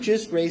 You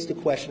just raised a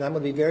question. I'm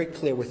going to be very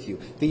clear with you.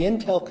 The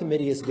Intel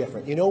Committee is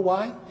different. You know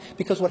why?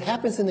 Because what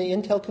happens in the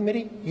Intel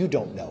Committee, you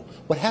don't know.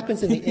 What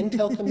happens in the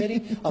Intel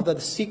Committee, although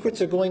the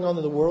secrets are going on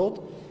in the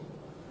world,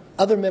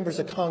 other members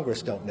of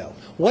Congress don't know.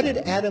 What did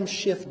Adam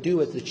Schiff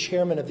do as the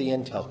chairman of the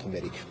Intel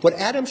Committee? What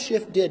Adam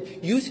Schiff did,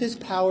 use his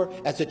power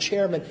as a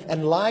chairman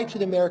and lie to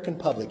the American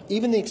public.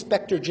 Even the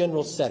Inspector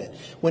General said it.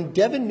 When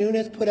Devin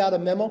Nunes put out a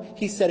memo,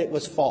 he said it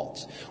was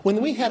false. When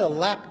we had a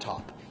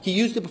laptop, he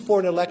used it before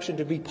an election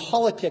to be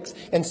politics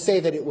and say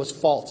that it was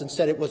false and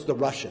said it was the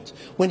Russians.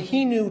 When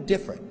he knew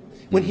different,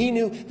 when he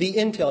knew the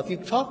Intel, if you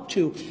talk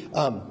to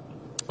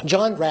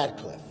John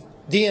Radcliffe,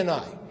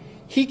 DNI,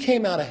 he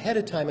came out ahead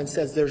of time and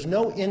says there's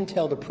no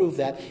intel to prove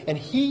that, and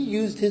he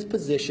used his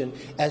position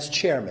as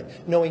chairman,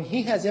 knowing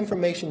he has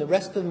information the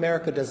rest of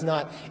America does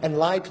not, and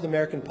lied to the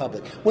American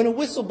public. When a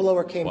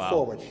whistleblower came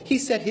forward, he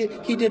said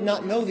he did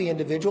not know the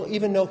individual,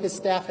 even though his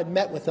staff had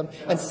met with him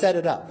and set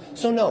it up.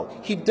 So no,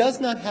 he does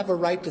not have a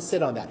right to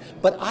sit on that.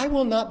 But I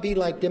will not be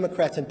like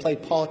Democrats and play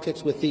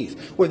politics with these,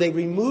 where they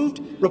removed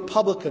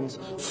Republicans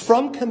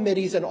from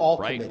committees and all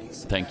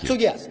committees. Thank you. So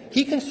yes,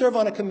 he can serve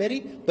on a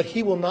committee, but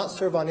he will not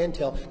serve on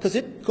Intel, because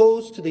it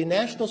goes to the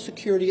national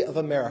security of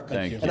America.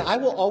 Thank you. And I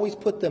will always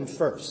put them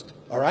first,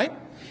 all right?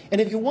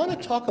 And if you want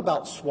to talk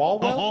about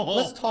Swalwell,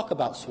 let's talk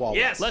about Swalwell.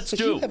 Yes, let's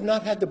do. You have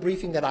not had the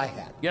briefing that I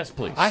had. Yes,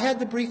 please. I had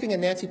the briefing,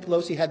 and Nancy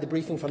Pelosi had the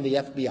briefing from the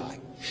FBI.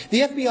 The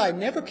FBI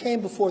never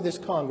came before this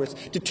Congress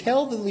to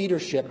tell the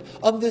leadership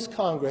of this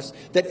Congress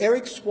that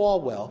Eric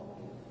Swalwell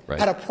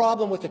had a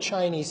problem with a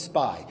Chinese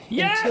spy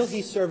until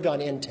he served on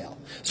Intel.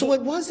 So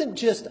it wasn't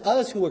just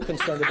us who were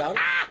concerned about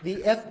it. The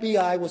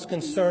FBI was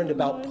concerned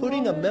about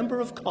putting a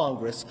member of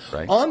Congress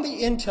on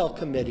the Intel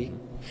committee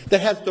that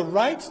has the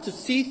rights to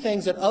see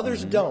things that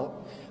others don't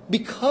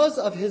because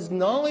of his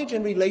knowledge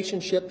and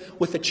relationship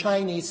with a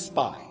Chinese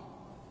spy.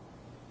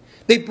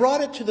 They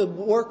brought it to the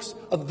works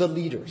of the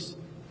leaders.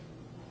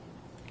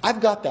 I've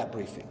got that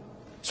briefing.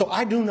 So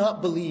I do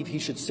not believe he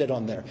should sit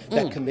on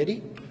that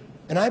committee.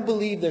 And I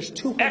believe there's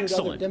 200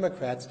 other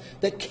Democrats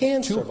that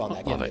can serve on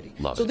that committee.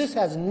 So this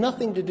has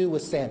nothing to do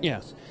with Santos.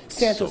 Yeah.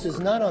 Santos is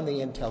not on the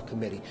Intel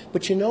committee.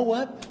 But you know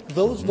what?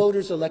 Those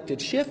voters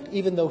elected Schiff,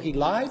 even though he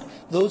lied.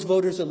 Those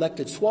voters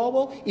elected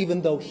Swalwell,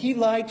 even though he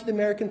lied to the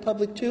American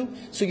public too.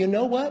 So you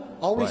know what?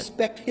 I'll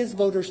respect his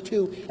voters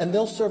too, and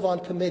they'll serve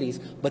on committees.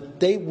 But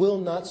they will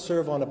not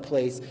serve on a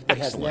place that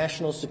has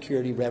national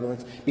security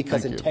relevance,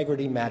 because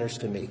integrity matters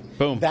to me.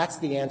 Boom. That's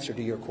the answer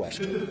to your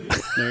question.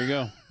 There you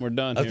go. We're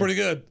done. That's pretty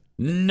good.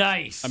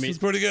 Nice. I mean, it's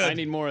pretty good. I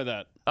need more of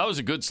that. That was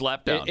a good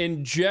slapdown.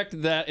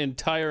 Inject that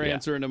entire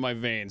answer into my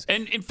veins.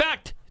 And in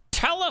fact,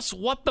 tell us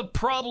what the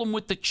problem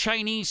with the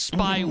Chinese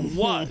spy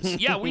was.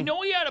 Yeah, we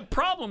know he had a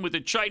problem with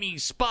the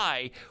Chinese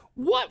spy.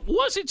 What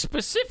was it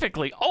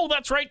specifically? Oh,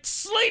 that's right,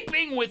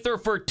 sleeping with her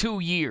for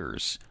 2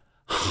 years.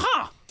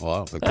 Huh.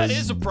 Wow, that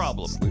is a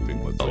problem.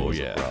 Sleeping with her oh, is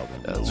yeah, a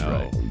problem. that's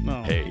right.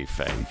 No. Hey,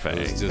 Fang Fang.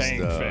 It was just,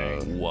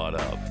 Fang. What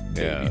up,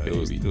 yeah,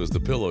 baby? It was the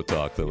pillow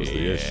talk that was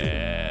the issue.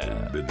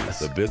 Yeah.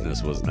 The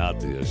business was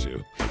not the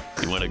issue.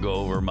 You want to go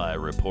over my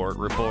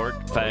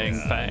report? Fang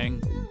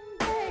Fang?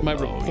 My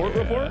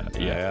report?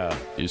 Yeah.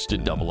 Used to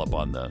double up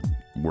on the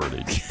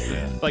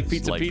wordage. Like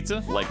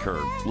pizza? Like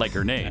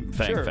her name,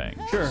 Fang Fang.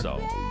 Sure.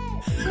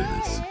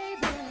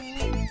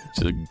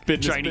 So the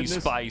Chinese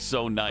spy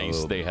so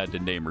nice they had to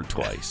name her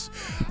twice.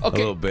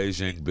 Okay. Hello,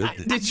 Beijing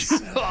business. Did you?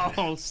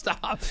 Oh,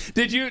 stop!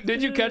 Did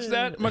you catch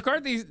that?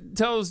 McCarthy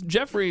tells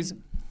Jeffries,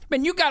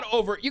 "Man, you got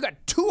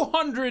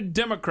 200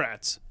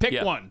 Democrats.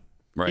 Pick one.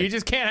 Right. You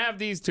just can't have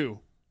these two.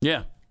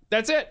 Yeah,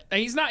 that's it.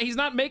 And he's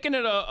not making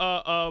it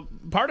a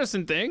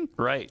partisan thing.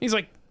 Right. He's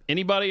like,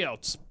 anybody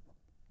else,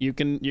 you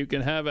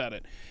can have at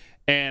it."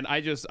 And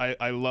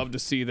I love to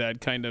see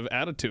that kind of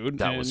attitude.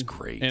 That was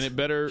great. And it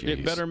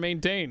better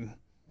maintain.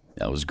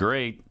 That was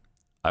great.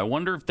 I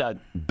wonder if that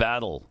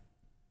battle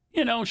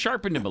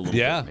sharpened him a little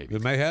bit. Maybe.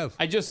 It may have.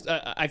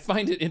 I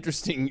find it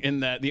interesting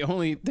in that the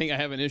only thing I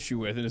have an issue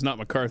with, and it's not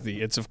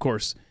McCarthy, it's, of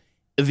course,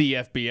 the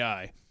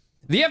FBI.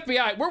 The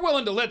FBI, we're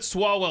willing to let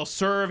Swalwell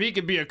serve. He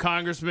could be a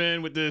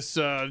congressman with this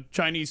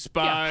Chinese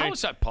spy. Yeah, how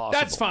is that possible?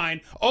 That's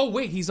fine. Oh,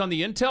 wait, he's on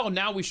the intel?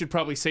 Now we should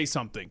probably say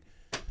something.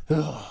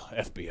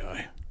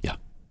 FBI. Yeah.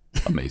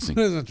 Amazing.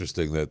 It is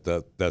interesting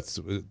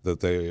that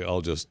they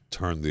all just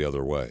turned the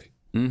other way.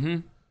 Mm-hmm.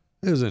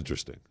 It is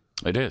interesting.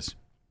 It is.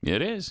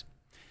 It is.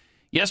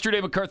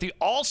 Yesterday, McCarthy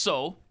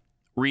also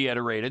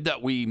reiterated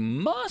that we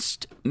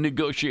must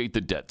negotiate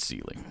the debt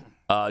ceiling.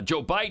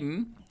 Joe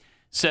Biden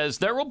says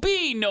there will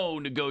be no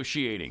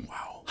negotiating.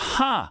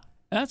 Wow.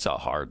 That's a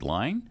hard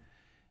line.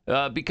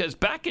 Because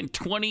back in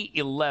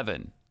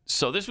 2011,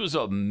 so this was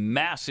a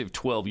massive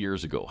 12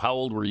 years ago. How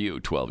old were you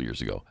 12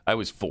 years ago? I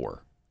was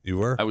 4. You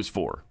were? I was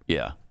 4,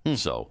 yeah.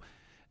 So,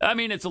 I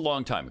mean, it's a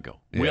long time ago.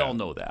 We all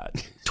know that.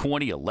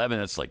 2011,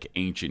 that's like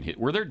ancient hit.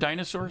 Were there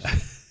dinosaurs?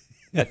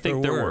 I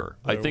think there were.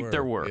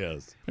 There were.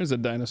 Yes. There's a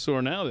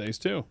dinosaur nowadays,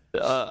 too.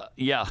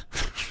 Yeah.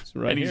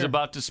 Right and he's here.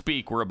 about to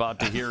speak. We're about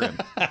to hear him.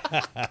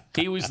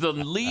 He was the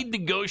lead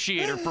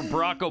negotiator for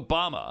Barack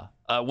Obama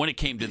when it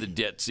came to the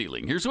debt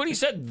ceiling. Here's what he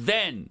said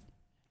then.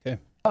 Okay.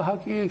 How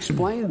can you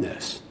explain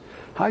this?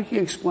 How can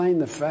you explain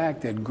the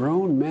fact that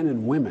grown men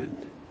and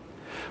women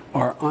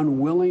are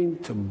unwilling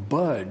to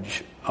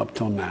budge up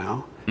till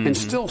now, and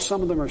still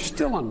some of them are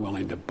still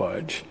unwilling to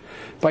budge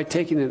by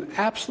taking an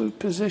absolute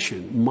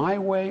position, my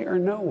way or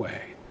no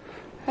way?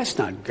 That's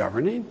not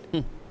governing.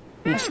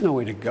 That's no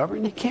way to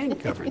govern. You can't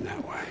govern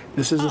that way.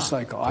 This is a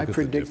cycle. I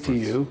predict to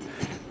you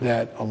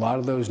that a lot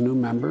of those new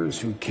members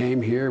who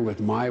came here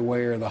with my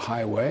way or the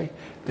highway,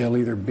 they'll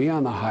either be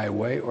on the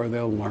highway or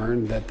they'll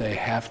learn that they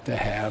have to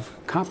have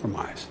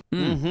compromise.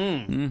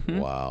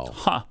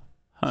 Wow.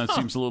 That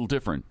seems a little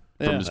different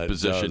from his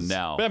position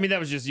now. But, I mean, that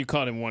was just, you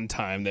caught him one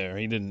time there.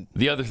 He didn't.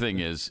 The other thing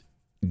is,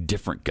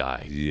 different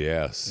guy.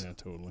 Yes. Yeah,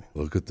 totally.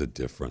 Look at the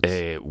difference.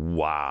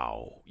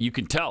 Wow. You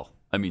can tell.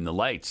 I mean, the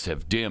lights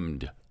have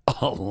dimmed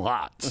a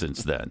lot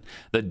since then.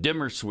 The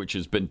dimmer switch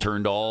has been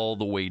turned all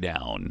the way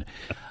down.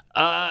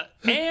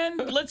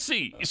 And let's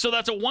see. So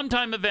that's a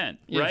one-time event,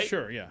 right?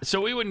 Sure, yeah.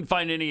 So we wouldn't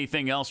find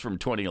anything else from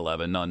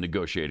 2011 on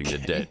negotiating the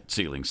debt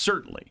ceiling,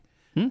 certainly.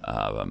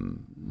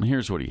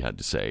 Here's what he had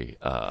to say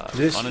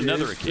on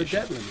another occasion.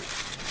 The debt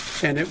limit.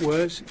 And it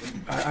was,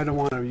 I don't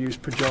want to use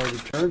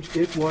pejorative terms,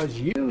 it was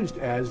used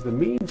as the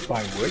means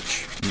by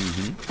which,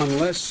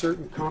 unless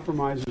certain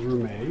compromises were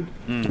made,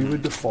 we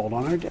would default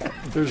on our debt.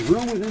 There's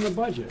room within the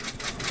budget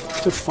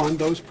to fund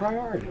those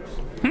priorities.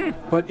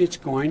 But it's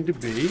going to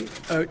be,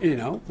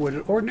 what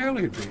it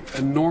ordinarily would be,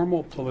 a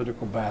normal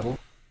political battle.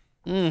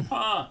 He's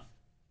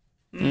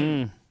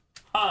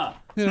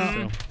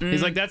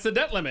like, that's the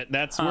debt limit.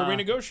 That's where we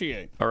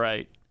negotiate. All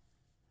right.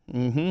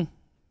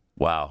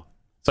 Wow.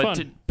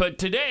 But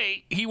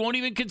today, he won't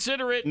even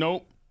consider it.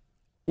 Nope.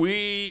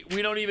 We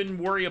don't even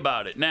worry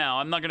about it. Now,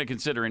 I'm not going to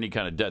consider any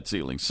kind of debt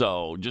ceiling.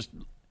 So just,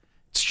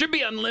 it should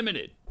be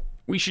unlimited.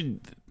 We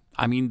should,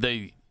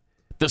 the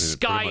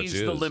sky is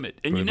the limit.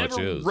 And you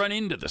never run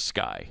into the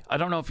sky. I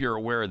don't know if you're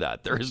aware of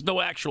that. There is no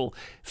actual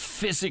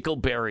physical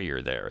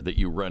barrier there that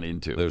you run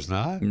into. There's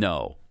not?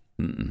 No.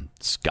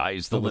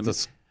 Sky's the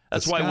limit.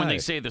 That's why when they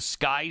say the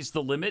sky's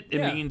the limit,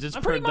 it means it's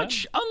pretty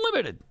much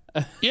unlimited.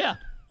 Yeah.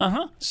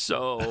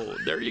 So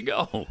there you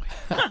go.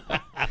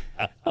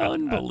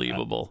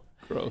 Unbelievable.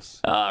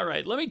 Gross. All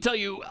right. Let me tell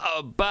you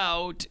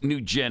about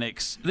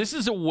Nugenics. This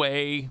is a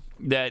way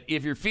that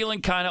if you're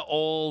feeling kind of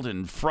old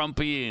and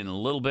frumpy and a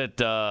little bit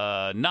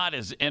not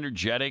as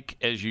energetic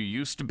as you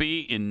used to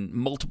be in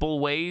multiple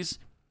ways,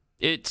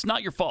 it's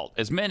not your fault.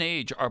 As men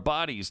age, our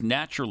bodies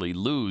naturally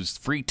lose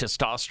free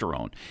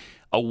testosterone.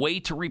 A way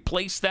to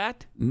replace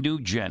that?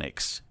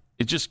 Nugenics.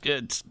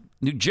 It's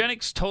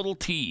Nugenics Total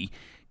T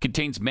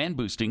contains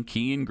man-boosting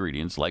key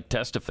ingredients like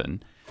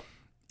testofen,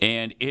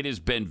 and it has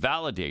been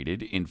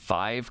validated in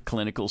 5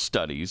 clinical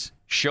studies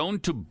shown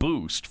to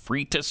boost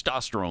free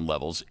testosterone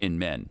levels in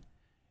men.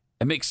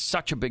 It makes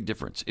such a big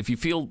difference. If you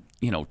feel,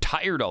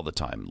 tired all the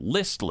time,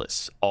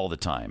 listless all the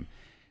time,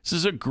 this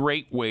is a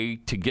great way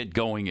to get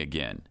going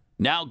again.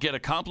 Now get a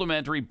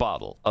complimentary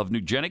bottle of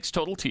Nugenics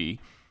Total T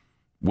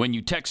when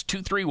you text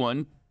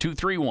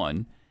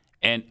 231-231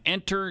 and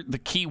enter the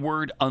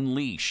keyword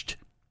unleashed.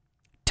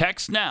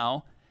 Text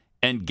now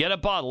and get a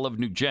bottle of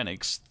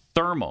Nugenics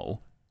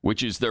Thermo,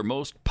 which is their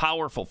most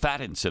powerful fat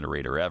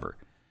incinerator ever,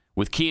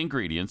 with key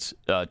ingredients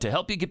to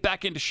help you get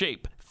back into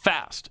shape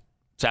fast.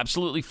 It's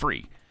absolutely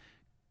free.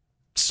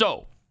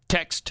 So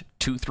text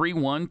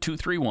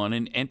 231-231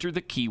 and enter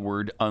the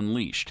keyword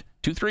unleashed.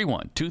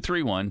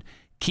 231-231,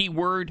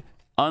 keyword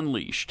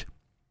unleashed.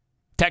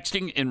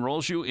 Texting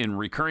enrolls you in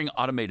recurring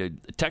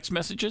automated text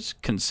messages.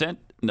 Consent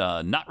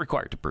not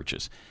required to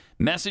purchase.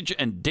 Message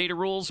and data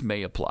rules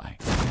may apply.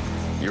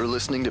 You're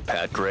listening to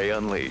Pat Gray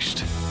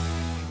Unleashed.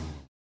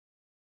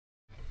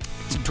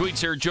 Some tweets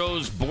here.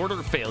 Joe's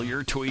border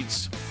failure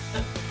tweets.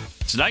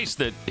 It's nice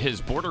that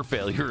his border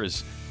failure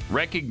is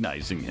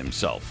recognizing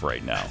himself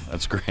right now.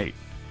 That's great.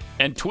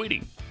 And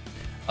tweeting.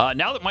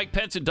 Now that Mike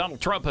Pence and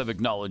Donald Trump have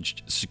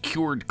acknowledged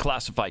secured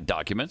classified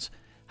documents,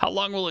 how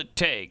long will it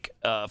take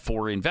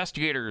for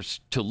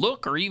investigators to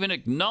look or even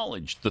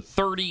acknowledge the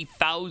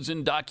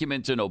 30,000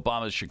 documents in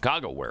Obama's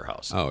Chicago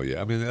warehouse? Oh,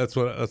 yeah. I mean, that's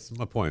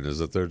my point is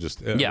that they're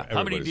just... Yeah.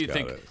 How many do you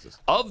think?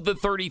 Of the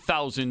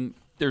 30,000,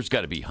 there's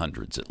got to be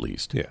hundreds at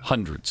least. Yeah.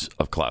 Hundreds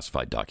of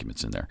classified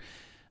documents in there.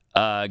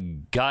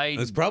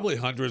 There's probably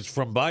hundreds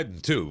from Biden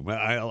too.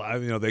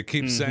 They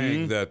keep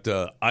saying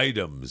that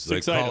items. They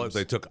call items. it.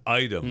 They took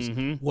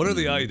items. What are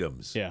the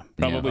items? Yeah,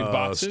 probably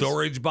boxes.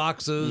 Storage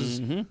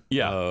boxes.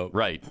 Yeah,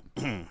 right.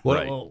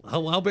 Well,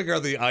 how big are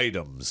the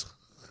items?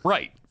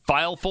 Right.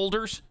 File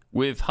folders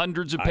with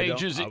hundreds of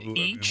pages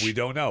each. We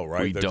don't know,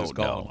 right? We They don't just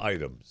call know. them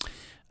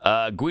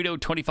items. Guido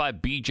 25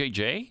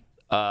 BJJ.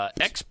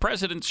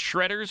 Ex-president's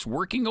shredders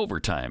working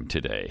overtime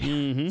today.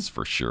 That's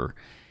for sure.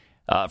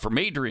 From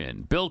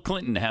Adrian, Bill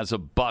Clinton has a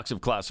box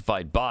of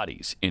classified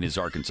bodies in his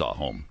Arkansas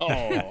home.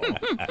 Oh,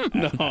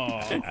 no.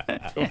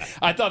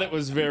 I thought it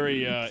was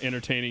very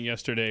entertaining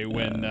yesterday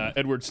when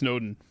Edward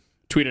Snowden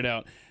tweeted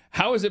out,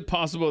 "How is it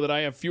possible that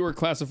I have fewer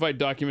classified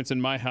documents in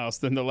my house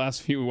than the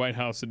last few White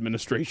House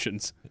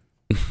administrations?"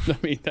 I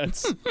mean,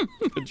 that's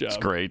good job. It's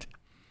great.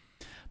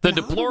 The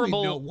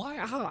deplorable...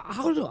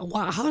 How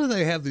do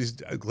they have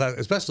these,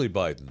 especially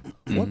Biden?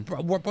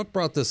 What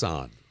brought this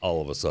on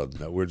all of a sudden?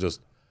 That we're just...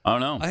 I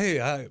don't know.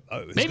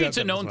 Maybe it's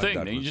a known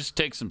thing. You just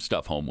take some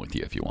stuff home with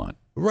you if you want.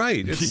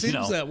 Right. It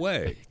seems that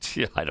way.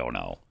 I don't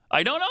know.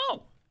 I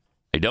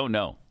don't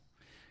know.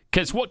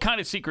 Because what kind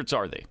of secrets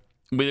are they?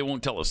 They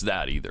won't tell us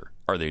that either.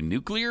 Are they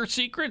nuclear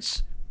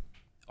secrets?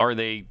 Are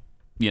they,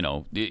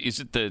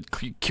 is it the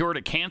cure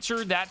to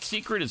cancer, that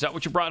secret? Is that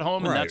what you brought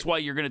home? And that's why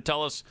you're going to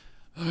tell us,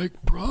 I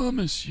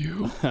promise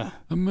you,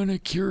 I'm going to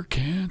cure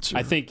cancer.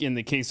 I think in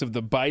the case of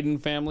the Biden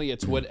family,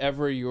 it's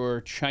whatever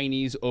your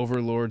Chinese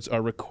overlords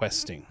are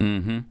requesting.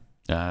 Mm-hmm.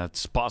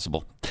 That's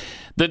possible.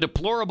 The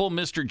deplorable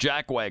Mr.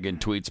 Jackwagon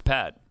tweets,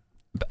 Pat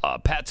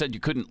said you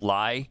couldn't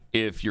lie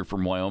if you're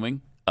from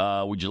Wyoming.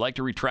 Would you like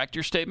to retract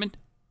your statement?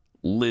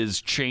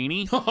 Liz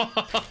Cheney?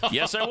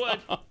 Yes, I would.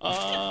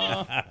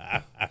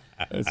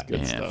 That's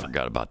good stuff. I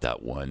forgot about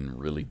that one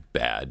really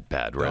bad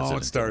resident.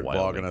 Don't start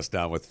bogging us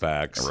down with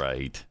facts.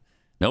 Right.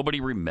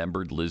 Nobody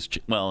remembered Liz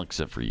well,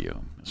 except for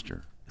you,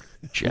 Mr.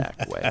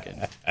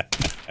 Jackwagon.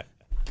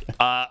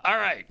 All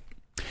right.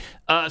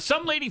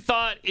 Some lady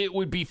thought it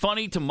would be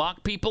funny to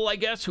mock people, I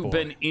guess, who've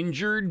been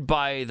injured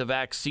by the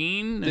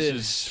vaccine.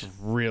 This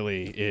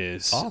really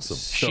is awesome.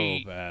 So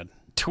bad.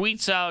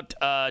 Tweets out,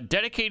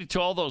 dedicated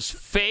to all those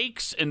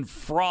fakes and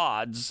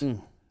frauds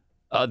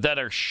that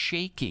are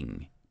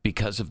shaking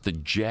because of the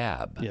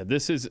jab. Yeah,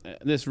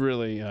 this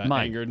really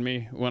angered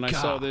me when I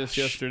saw this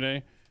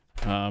yesterday.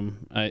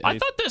 I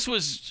thought this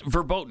was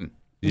verboten.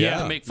 Yeah.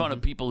 To make fun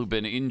of people who've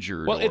been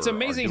injured. Well, it's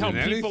amazing how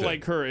people anything.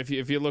 like her, if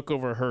you look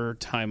over her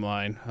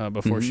timeline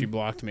before she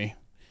blocked me,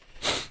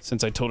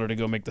 since I told her to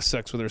go make the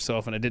sex with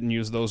herself and I didn't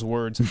use those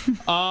words,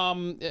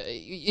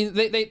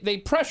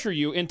 they pressure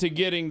you into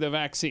getting the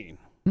vaccine.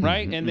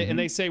 Right? And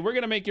they say, we're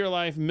going to make your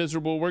life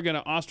miserable. We're going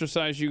to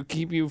ostracize you,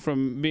 keep you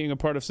from being a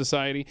part of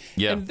society.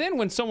 Yeah. And then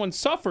when someone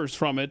suffers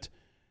from it,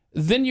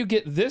 then you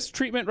get this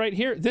treatment right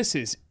here. This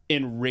is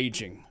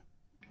enraging.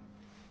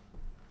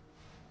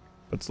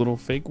 It's little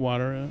fake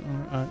water.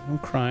 I'm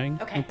crying.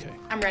 Okay.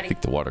 I'm ready. I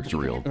think the water's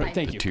real. Right,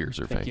 thank the you. tears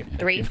are Thank fake. you.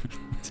 3,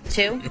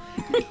 2.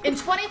 In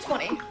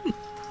 2020,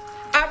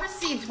 I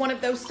received one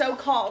of those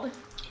so-called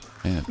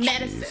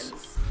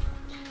medicines,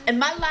 and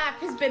my life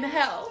has been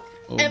hell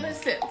ever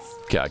since.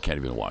 Okay, I can't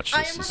even watch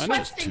I this. am This is just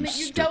requesting too that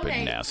you stupid donate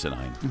and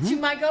asinine. to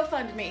my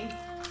GoFundMe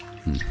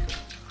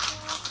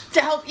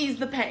to help ease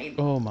the pain.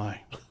 Oh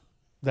my,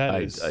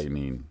 that is. I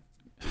mean,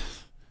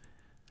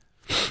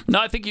 no,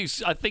 I think you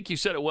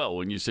said it well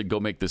when you said go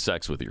make the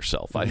sex with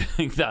yourself. I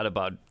think that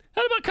about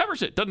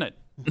covers it, doesn't it?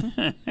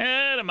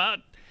 That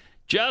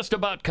just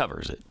about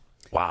covers it.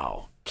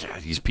 Wow.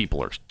 God, these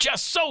people are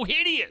just so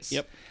hideous.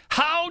 Yep.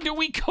 How do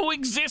we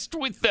coexist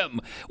with them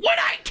when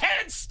I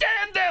can't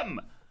stand them?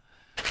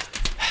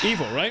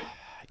 Evil, right?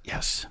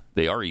 Yes,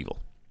 they are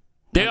evil.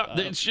 They are.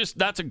 It's just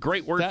that's a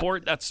great word for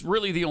it. That's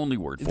really the only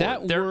word for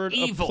that it. They're word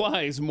evil.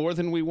 applies more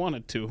than we want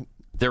it to.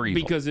 They're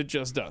evil because it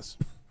just does.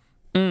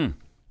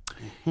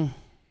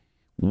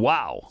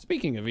 Wow.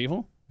 Speaking of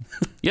evil,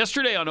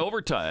 yesterday on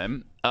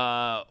Overtime,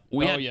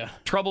 we had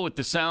trouble with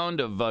the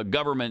sound of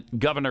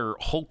Governor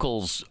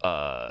Hochul's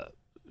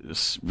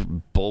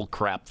bull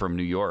crap from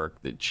New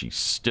York that she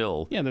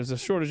still there's a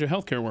shortage of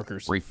healthcare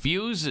workers.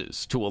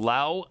 Refuses to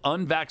allow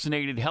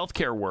unvaccinated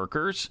healthcare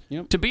workers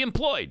to be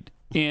employed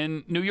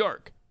in New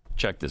York.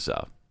 Check this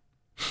out.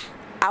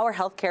 Our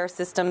healthcare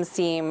systems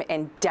seem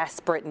in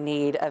desperate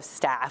need of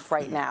staff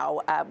right now.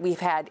 We've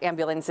had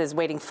ambulances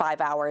waiting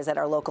 5 hours at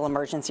our local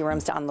emergency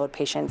rooms to unload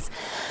patients.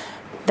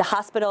 The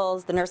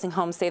hospitals, the nursing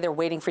homes say they're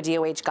waiting for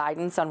DOH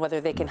guidance on whether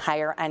they can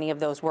hire any of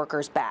those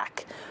workers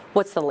back.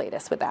 What's the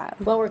latest with that?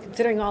 Well, we're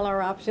considering all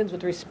our options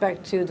with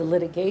respect to the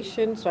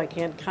litigation, so I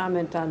can't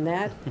comment on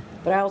that.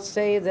 But I'll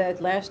say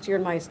that last year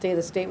in my State of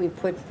the State, we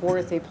put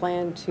forth a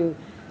plan to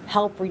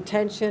help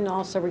retention,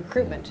 also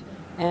recruitment.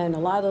 And a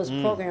lot of those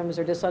programs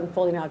are just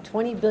unfolding out.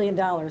 $20 billion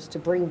to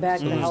bring back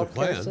the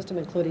healthcare system,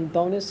 including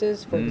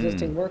bonuses for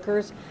existing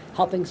workers,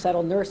 helping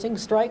settle nursing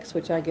strikes,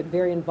 which I get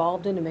very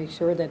involved in to make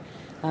sure that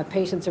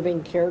patients are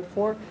being cared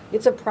for.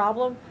 It's a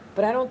problem,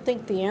 but I don't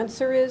think the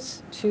answer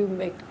is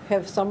to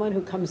have someone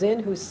who comes in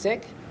who's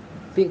sick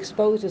be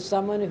exposed to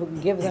someone who can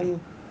give them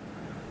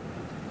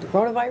the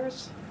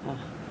coronavirus,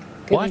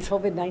 give them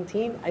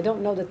COVID-19. I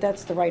don't know that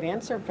that's the right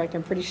answer. In fact,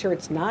 I'm pretty sure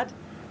it's not.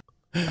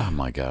 Oh,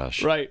 my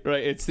gosh. Right.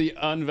 It's the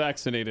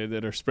unvaccinated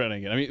that are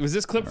spreading it. I mean, was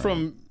this clip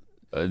from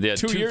 2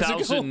 years ago?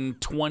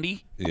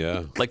 2020?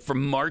 Yeah. Like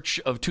from March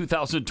of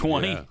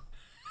 2020? Yeah.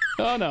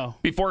 Oh, no.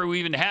 Before we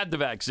even had the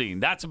vaccine.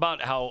 That's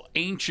about how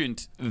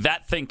ancient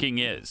that thinking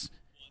is.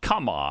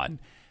 Come on.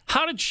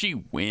 How did she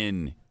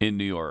win in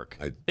New York?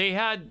 They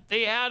had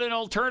an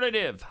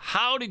alternative.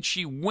 How did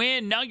she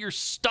win? Now you're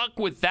stuck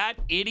with that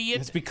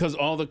idiot. It's because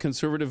all the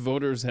conservative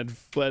voters had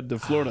fled to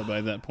Florida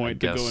by that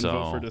point to go and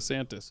vote for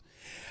DeSantis.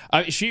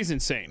 She's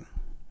insane.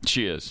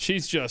 She is.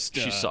 She's just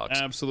she sucks.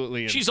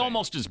 Absolutely insane. She's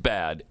almost as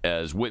bad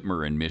as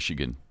Whitmer in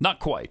Michigan. Not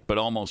quite, but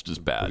almost as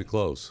bad. Pretty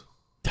close.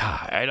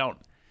 I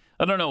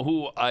don't know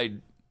who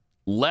I'd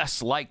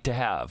less like to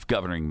have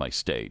governing my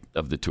state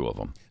of the two of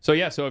them. So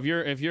if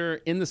you're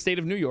in the state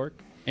of New York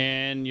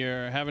and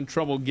you're having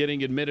trouble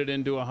getting admitted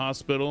into a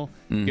hospital,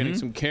 getting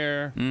some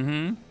care,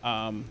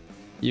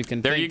 you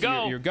can thank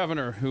your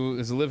governor who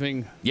is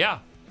living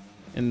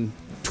in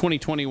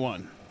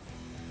 2021.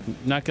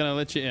 Not going to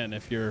let you in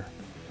if you're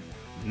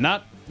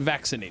not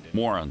vaccinated.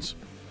 Morons.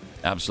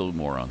 Absolute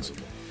morons.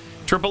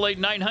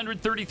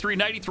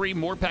 888-900-3393.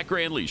 More Pat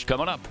Gray Unleashed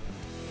coming up.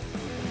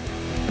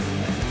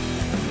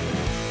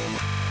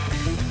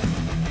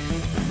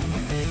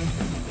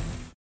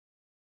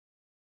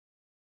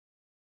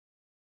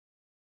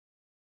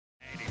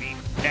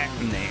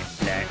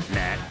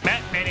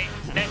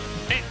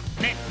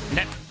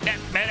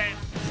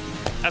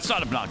 That's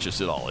not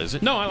obnoxious at all, is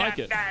it? No, I like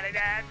it.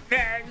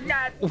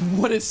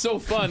 What is so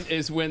fun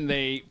is when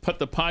they put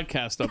the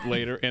podcast up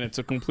later and it's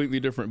a completely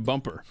different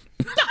bumper.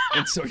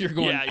 And so you're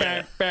going,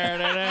 and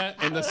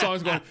the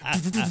song's going.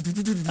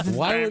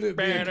 Why would it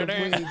be a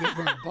completely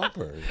different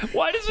bumper?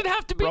 Why does it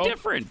have to be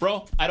different?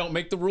 Bro, I don't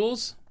make the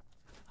rules.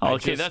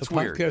 Okay, that's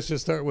weird. The podcast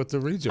should start with the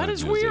rejoin. That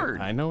is weird.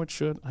 I know it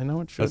should.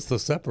 That's the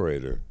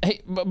separator.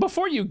 Hey, but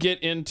before you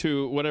get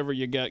into whatever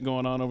you got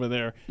going on over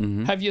there,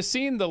 have you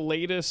seen the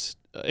latest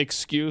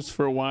excuse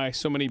for why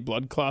so many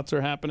blood clots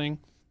are happening?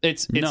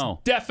 It's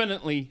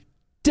definitely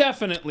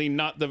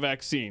not the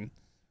vaccine.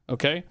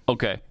 Okay?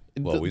 Okay.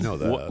 Well, we know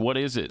that. What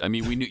is it? I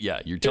mean, we knew.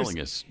 Yeah, you're telling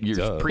us.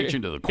 You're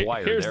preaching to the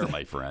choir there,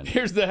 my friend.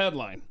 Here's the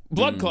headline: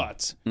 Blood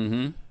clots.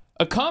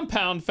 A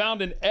compound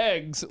found in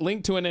eggs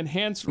linked to an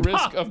enhanced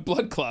risk of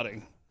blood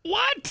clotting.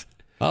 What?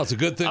 Oh, it's a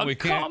good thing we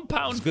can't.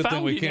 Compound it's a good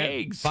thing we can't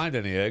eggs. find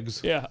any eggs.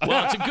 Yeah.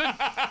 Well, it's a good.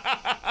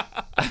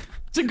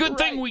 It's a good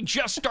thing we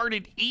just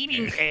started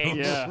eating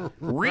eggs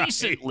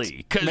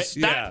recently, because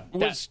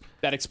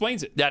that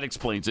explains it. That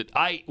explains it.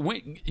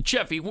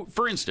 Jeffy,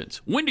 for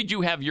instance, when did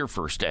you have your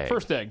first egg?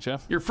 First egg,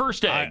 Jeff. Your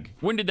first egg.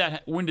 When did that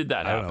happen?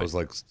 I don't know. It was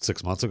like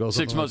 6 months ago.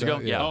 6 months ago.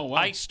 Like Yeah. Oh, wow.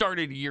 I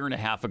started a year and a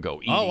half ago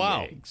eating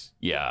eggs.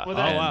 Yeah. Well,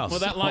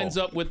 that lines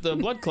up with the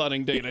blood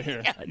clotting data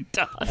here. Yeah, it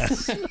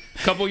does.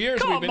 Couple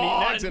years we've been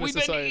eating eggs in We've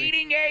society. been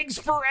eating eggs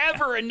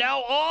forever, and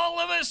now all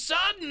of a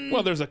sudden.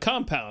 Well, there's a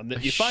compound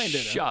that you find in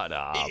it. Shut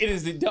up. It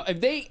is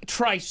they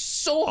try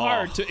so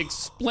hard to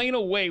explain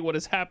away what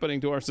is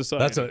happening to our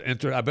society.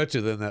 I bet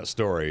you in that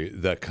story,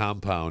 that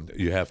compound,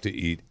 you have to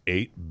eat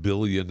 8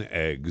 billion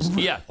eggs.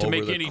 Yeah, to over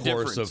make the any course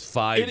difference. of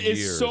 5 years. It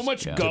is so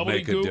much to gobbledygook.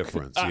 make a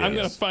difference. I'm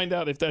going to find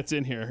out if that's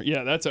in here.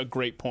 Yeah, that's a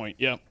great point.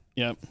 Yep.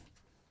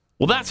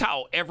 Well, that's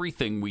how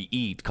everything we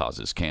eat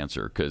causes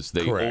cancer, because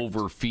they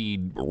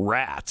overfeed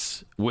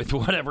rats with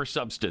whatever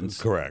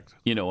substance. Correct.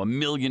 1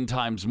 million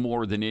times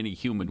more than any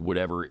human would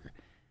ever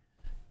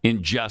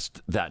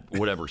ingest that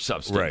whatever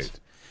substance.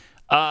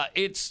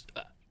 Right.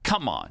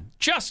 Come on.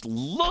 Just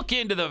look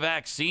into the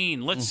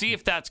vaccine. Let's see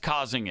if that's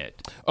causing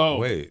it. Oh,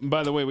 wait.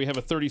 By the way, we have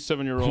a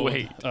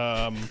 37-year-old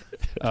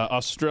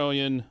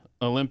Australian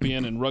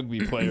Olympian and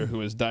rugby player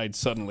who has died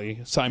suddenly,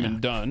 Simon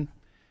Dunn.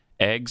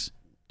 Eggs?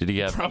 Did he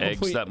have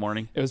eggs that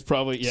morning? It was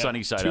probably,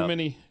 sunny side too up.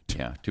 many.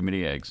 Yeah, too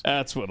many eggs.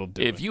 That's what'll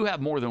do If you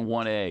have more than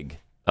one egg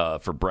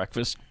for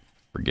breakfast,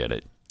 forget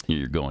it.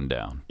 You're going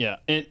down. Yeah.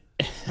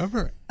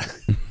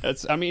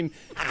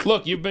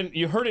 Look,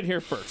 you heard it here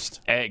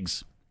first.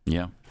 Eggs.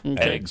 Yeah.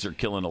 Okay. Eggs are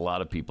killing a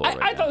lot of people right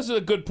now. I thought this was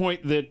a good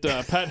point that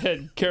Pat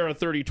Head Kara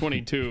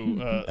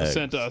 3022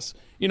 sent us.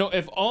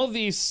 If all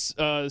these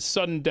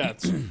sudden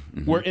deaths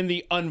were in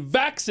the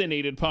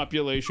unvaccinated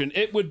population,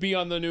 it would be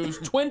on the news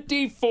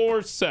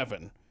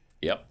 24/7.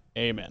 Yep.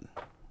 Amen.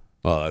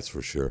 Oh, that's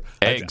for sure.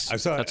 Eggs.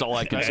 That's all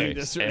I can say.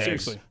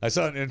 Seriously. I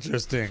saw an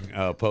interesting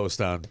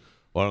post on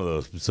one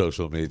of the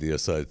social media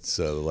sites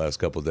the last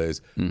couple of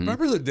days.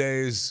 Remember the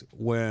days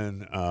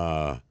when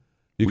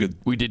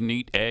we didn't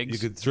eat eggs?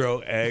 You could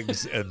throw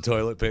eggs and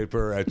toilet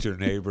paper at your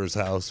neighbor's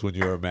house when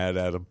you were mad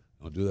at them.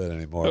 Don't do that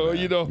anymore. Oh, man.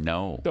 you don't.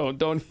 No.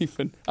 Don't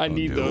even. I Don't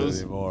need do those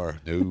it anymore.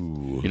 No.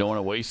 You don't want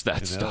to waste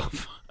that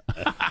stuff.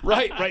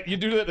 Right. You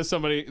do that to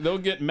somebody, they'll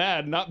get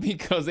mad, not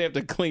because they have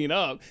to clean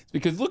up. It's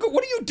because, look,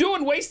 what are you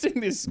doing wasting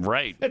this?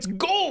 Right. That's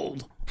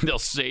gold. They'll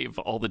save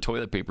all the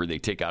toilet paper they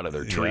take out of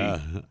their tree. Yeah.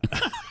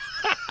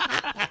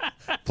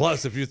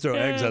 Plus, if you throw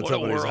eggs at what a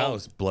somebody's world.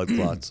 house, blood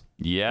clots.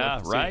 Yeah,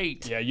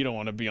 right. Yeah, you don't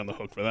want to be on the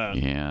hook for that.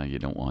 Yeah, you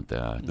don't want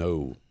that.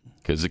 No.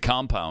 Because the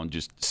compound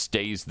just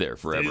stays there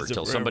forever Stays there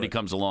until forever. somebody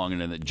comes along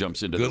and then it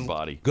jumps into their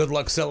body. Good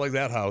luck selling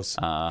that house.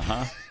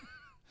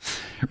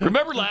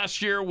 Remember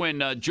last year when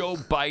Joe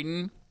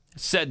Biden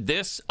said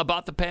this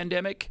about the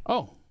pandemic?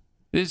 Oh.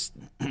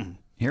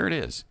 Here it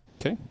is.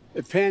 Okay.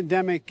 The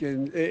pandemic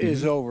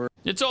is over.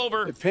 It's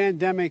over. The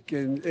pandemic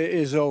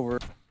is over.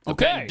 The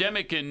Okay.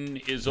 pandemic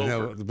is over.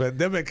 No, the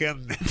pandemic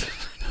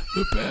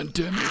The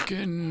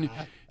pandemic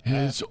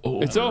is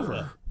over. It's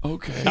over.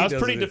 Okay. That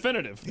was pretty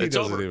definitive. He It's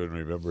doesn't over. even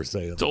remember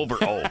saying It's over.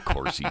 Oh, of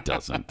course he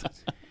doesn't.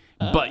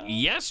 But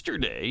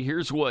yesterday,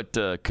 here's what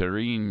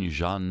Karine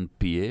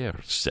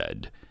Jean-Pierre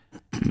said.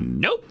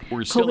 Nope,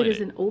 we're still COVID in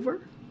isn't it.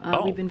 over.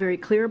 Oh. We've been very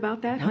clear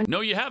about that.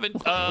 No, you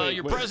haven't.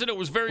 Your wait. president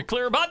was very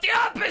clear about the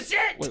opposite.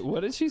 Wait,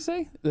 what did she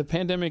say? The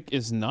pandemic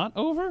is not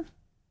over?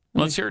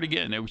 Let's hear it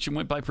again. She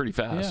went by pretty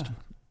fast.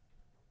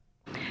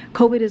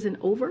 COVID isn't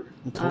over.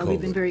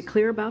 We've been very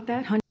clear about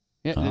that.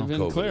 Yeah, they've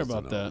been COVID clear isn't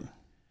about that. over.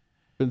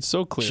 Been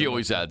so clear. She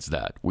always adds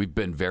that. We've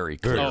been very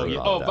clear Oh, yeah.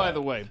 about Oh, that. by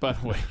the way,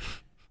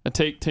 I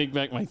take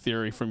back my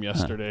theory from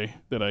yesterday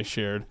that I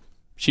shared.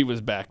 She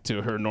was back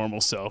to her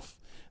normal self.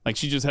 Like,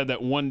 she just had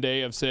that one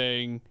day of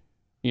saying,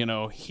 you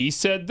know, he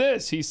said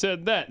this, he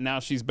said that. Now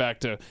she's back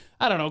to,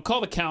 I don't know,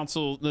 call the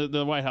council,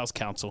 the White House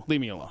council.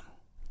 Leave me alone.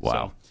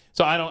 Wow.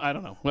 So I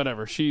don't know.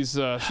 Whatever. She's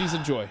a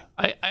joy.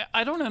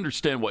 I don't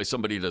understand why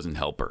somebody doesn't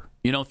help her.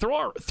 You know,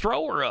 throw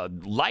her a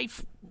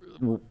life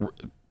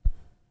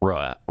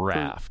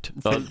raft,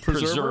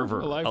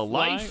 preserver, a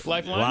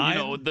lifeline. You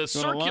know, the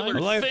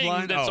circular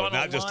thing that's on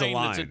not a just a line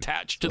that's line.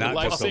 attached to Not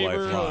the just a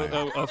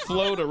Lifesaver, a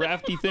float, a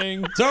rafty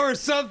thing. Throw her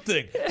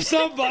something.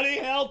 Somebody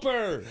help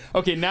her.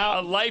 Okay, now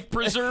a life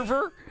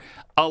preserver.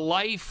 A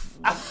life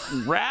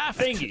raft?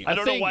 Thingy, I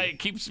don't know thingy. why it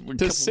keeps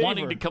save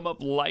wanting her. to come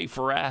up life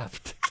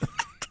raft.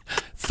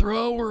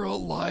 Throw her a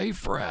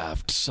life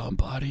raft,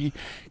 somebody.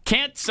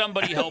 Can't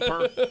somebody help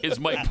her is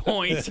my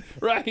point.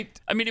 Right.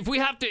 I mean, if we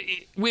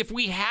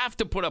have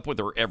to put up with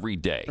her every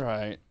day,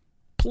 Right.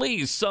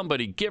 please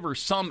somebody give her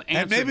some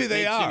answer. And maybe that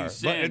they makes any are, but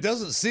sense. it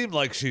doesn't seem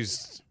like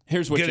she's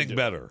Here's what getting you do.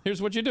 better.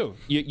 Here's what you do.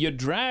 You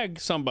drag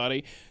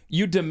somebody.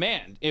 You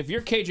demand. If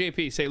you're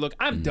KJP, say, look,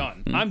 I'm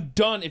done. I'm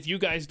done if you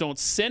guys don't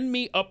send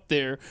me up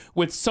there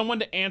with someone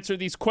to answer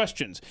these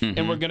questions.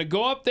 And we're going to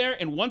go up there,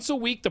 and once a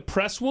week, the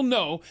press will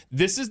know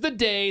this is the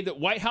day that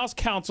White House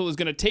counsel is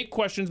going to take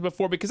questions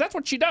before, because that's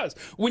what she does.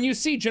 When you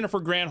see Jennifer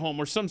Granholm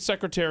or some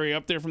secretary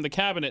up there from the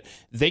cabinet,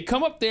 they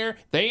come up there,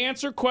 they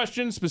answer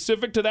questions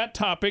specific to that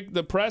topic.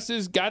 The press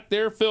has got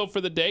their fill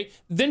for the day.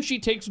 Then she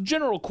takes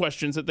general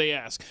questions that they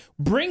ask.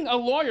 Bring a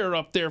lawyer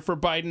up there for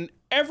Biden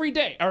every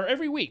day or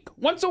every week,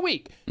 once a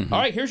week. All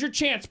right, here's your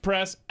chance,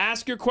 press.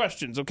 Ask your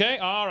questions, okay?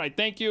 All right,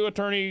 thank you,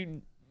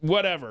 attorney,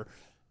 whatever.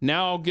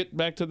 Now I'll get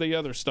back to the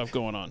other stuff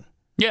going on.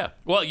 Yeah,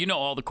 well, you know,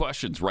 all the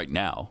questions right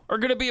now are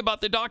going to be about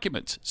the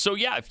documents. So,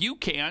 yeah, if you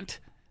can't,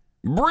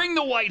 bring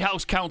the White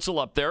House counsel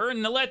up there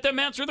and let them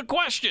answer the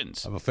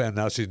questions. I'm a fan.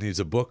 Now she needs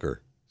a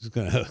booker. She's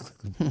going to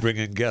bring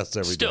in guests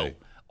every day.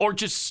 Or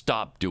just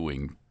stop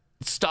doing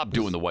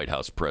the White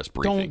House press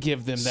briefing. Don't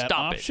give them that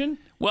Stop option. It.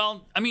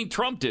 Well, I mean,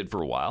 Trump did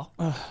for a while.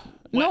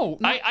 No,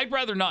 I'd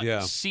rather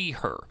not see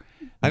her.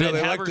 I know than they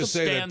have like her to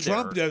say that stand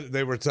Trump, there.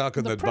 they were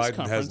talking The that press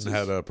Biden hasn't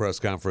had a press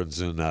conference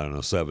in,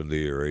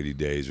 70 or 80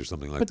 days or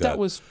something like But that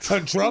was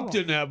And Trump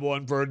didn't have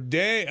one for a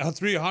day,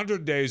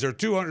 300 days or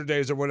 200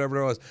 days or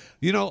whatever it was.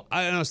 You know,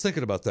 I was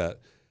thinking about that.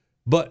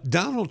 But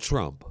Donald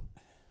Trump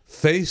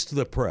faced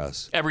the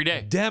press every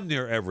day, damn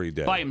near every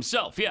day, by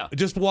himself. Yeah,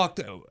 just walked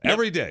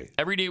every day.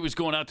 Every day he was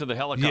going out to the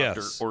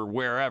helicopter or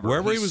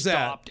wherever he was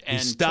at. He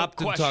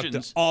stopped and talked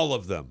to all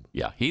of them.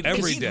 Yeah, he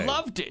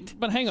loved it.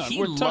 But hang on, He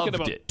we're talking loved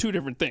about it. two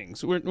different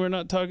things. We're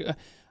not talking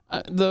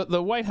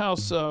the White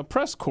House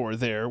press corps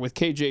there with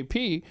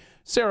KJP.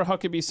 Sarah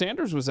Huckabee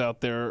Sanders was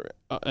out there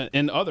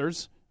and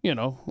others,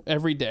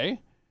 every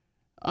day.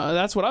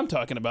 That's what I'm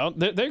talking about.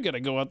 They're going to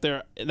go out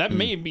there. That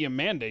may be a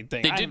mandate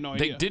thing. I have no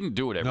idea. They didn't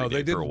do it every day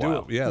they didn't for a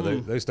while. do it. Yeah,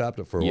 they stopped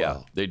it for a while. Yeah,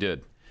 they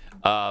did.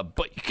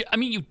 But, I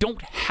mean, you don't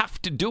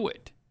have to do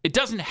it. It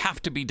doesn't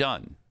have to be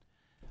done.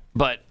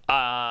 But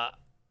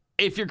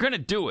if you're going to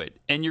do it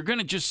and you're going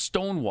to just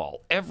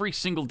stonewall every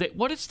single day,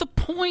 what is the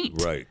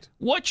point? Right.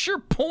 What's your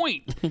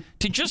point?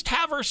 To just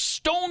have her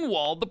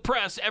stonewall the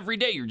press every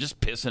day? You're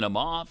just pissing them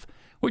off.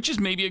 Which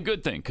is maybe a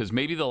good thing, because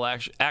maybe they'll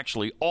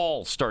actually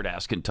all start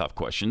asking tough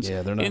questions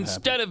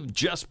instead of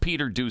just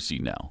Peter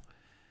Doocy now.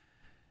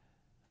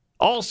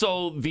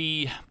 Also,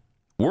 the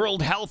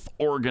World Health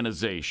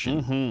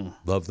Organization.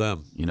 Love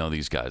them. You know,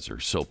 these guys are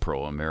so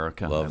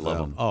pro-America. Love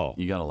them. Oh.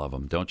 You got to love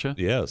them, don't you?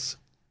 Yes.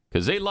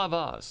 Because they love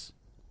us.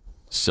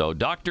 So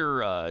Dr.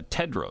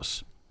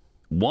 Tedros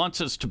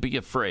wants us to be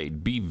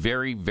afraid, be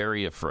very,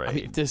 very afraid. I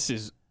mean, this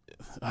is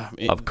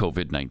of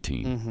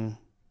COVID-19. Mm-hmm.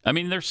 I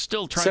mean, they're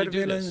still trying to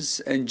do this. Surveillance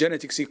and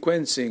genetic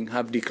sequencing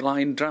have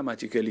declined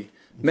dramatically,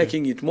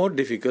 making it more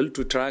difficult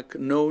to track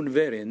known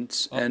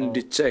variants and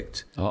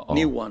detect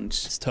new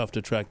ones. It's tough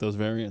to track those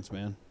variants,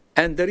 man.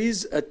 And there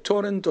is a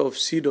torrent of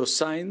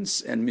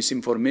pseudoscience and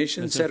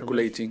misinformation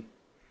circulating.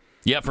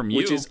 Yeah, from you.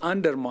 Which is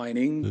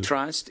undermining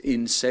trust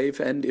in safe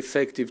and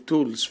effective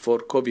tools for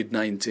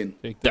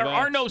COVID-19. There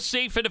are no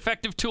safe and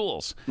effective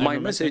tools. My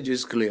message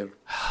is clear.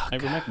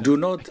 Do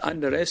not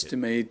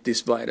underestimate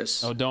this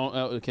virus.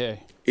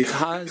 Okay. It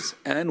has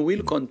and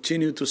will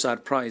continue to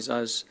surprise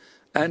us,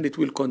 and it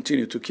will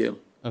continue to kill.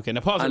 Okay, now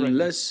pause it right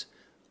unless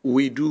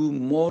we do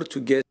more to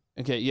get.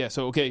 Okay, yeah,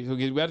 so we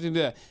have to do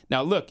that.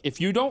 Now, look,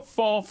 if you don't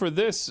fall for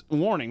this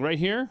warning right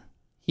here,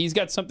 he's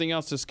got something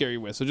else to scare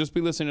you with. So just be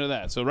listening to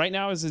that. So right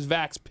now is his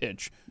vax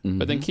pitch,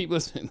 but then keep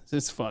listening.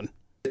 It's fun.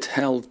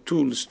 Health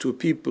tools to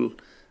people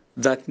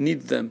that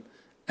need them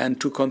and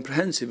to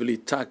comprehensively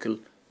tackle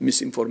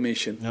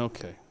misinformation.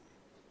 Okay.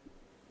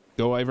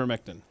 Go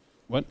ivermectin.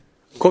 What?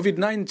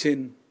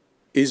 COVID-19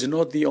 is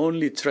not the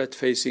only threat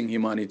facing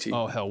humanity.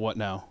 Oh, hell, what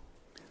now?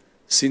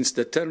 Since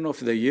the turn of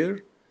the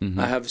year,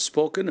 I have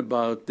spoken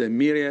about the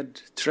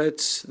myriad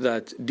threats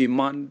that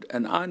demand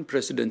an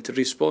unprecedented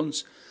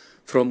response,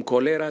 from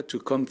cholera to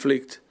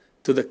conflict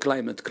to the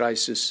climate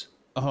crisis.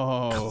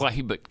 Oh,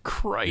 climate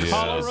crisis.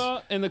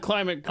 Cholera and the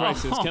climate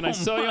crisis. Can I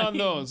sell you on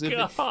those?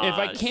 If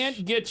I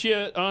can't get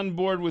you on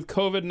board with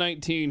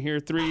COVID-19 here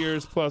 3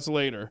 years plus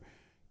later,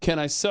 can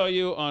I sell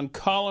you on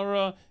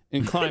cholera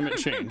and climate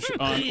change,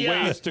 on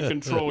ways to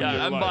control your life?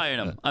 I'm buying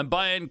them. I'm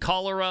buying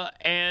cholera,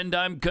 and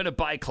I'm going to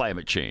buy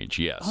climate change,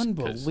 yes.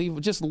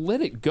 Unbelievable. Just let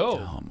it go.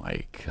 Oh,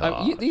 my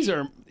God. These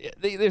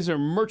are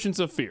merchants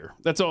of fear.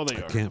 That's all they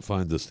are. I can't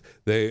find this.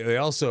 They've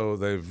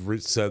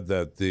said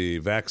that the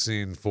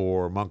vaccine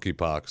for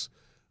monkeypox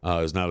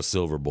is not a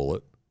silver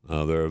bullet.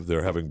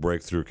 They're having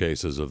breakthrough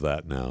cases of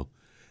that now.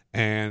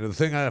 And the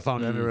thing I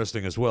found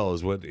interesting as well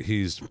is what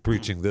he's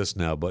preaching this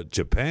now, but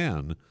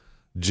Japan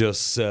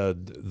just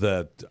said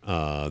that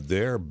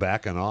they're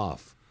backing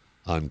off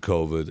on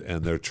COVID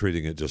and they're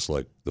treating it just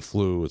like the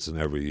flu. It's an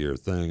every year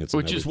thing.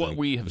 Which is what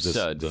we have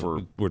said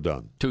for we're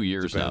done. 2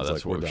 years Japan's now.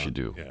 That's what we should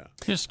do. Yeah.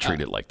 Just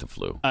treat it like the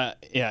flu.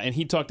 And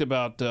he talked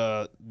about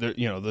the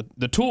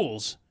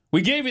tools.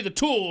 We gave you the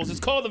tools.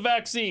 It's called the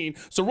vaccine.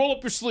 So roll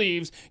up your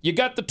sleeves. You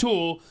got the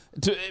tool.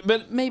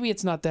 But maybe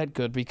it's not that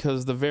good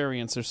because the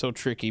variants are so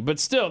tricky. But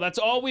still, that's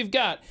all we've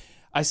got.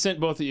 I sent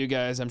both of you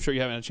guys. I'm sure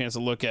you haven't had a chance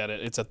to look at it.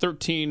 It's a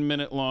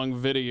 13-minute long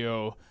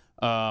video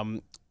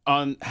on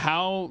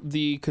how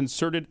the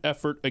concerted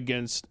effort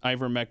against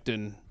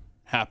ivermectin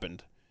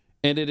happened.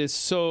 And it is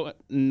so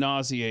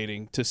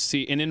nauseating to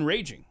see, and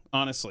enraging,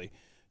 honestly,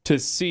 to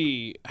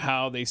see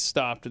how they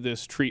stopped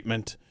this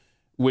treatment,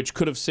 which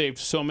could have saved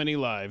so many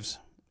lives.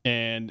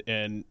 And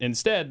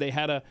instead, they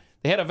had a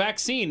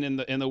vaccine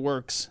in the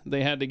works.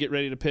 They had to get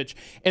ready to pitch.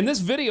 And this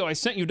video I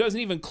sent you doesn't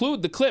even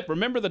include the clip.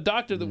 Remember the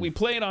doctor that we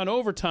played on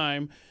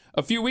Overtime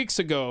a few weeks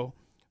ago,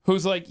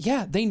 who's like,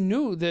 yeah, they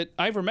knew that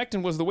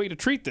ivermectin was the way to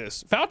treat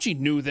this. Fauci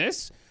knew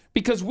this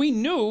because we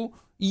knew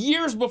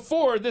years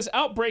before this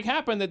outbreak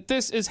happened that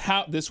this is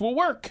how this will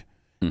work.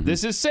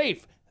 This is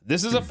safe.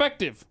 This is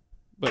effective.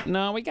 But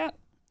no, we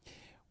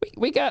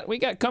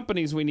got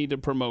companies we need to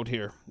promote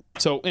here.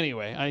 So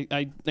anyway,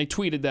 I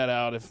tweeted that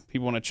out if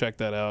people want to check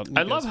that out.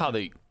 I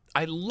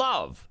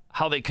love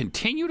how they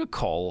continue to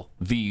call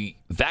the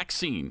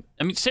vaccine.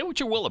 I mean, say what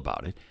you will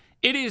about it.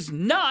 It is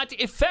not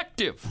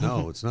effective.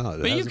 No, it's not.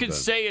 But you can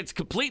say it's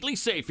completely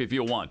safe if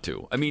you want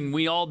to. I mean,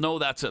 we all know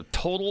that's a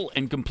total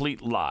and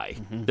complete lie.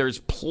 There's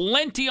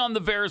plenty on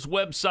the VAERS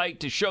website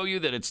to show you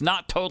that it's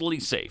not totally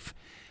safe.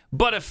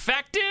 But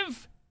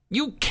effective?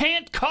 You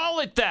can't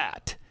call it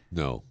that.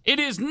 No. It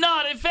is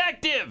not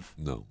effective.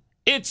 No.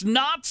 It's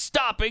not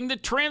stopping the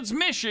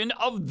transmission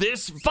of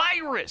this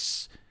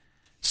virus.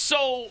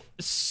 So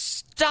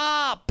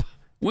stop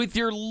with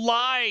your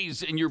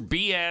lies and your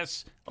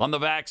BS on the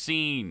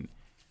vaccine.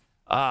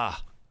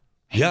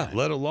 Yeah,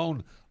 let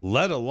alone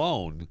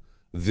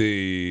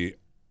the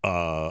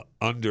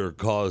under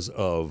cause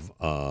of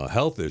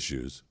health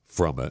issues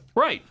from it.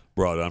 Right.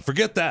 Brought on.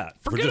 Forget that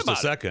for Forget just a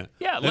about second. it.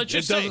 Yeah, let's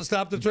just say. It doesn't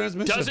stop the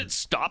transmission. Does it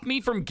stop me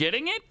from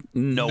getting it?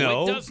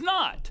 No, it does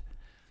not.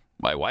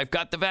 My wife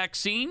got the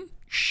vaccine.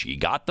 She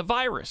got the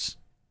virus.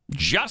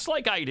 Just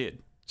like I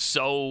did.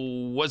 So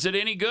was it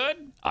any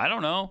good? I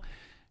don't know.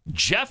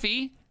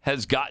 Jeffy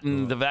has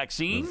gotten the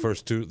vaccine. The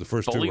first two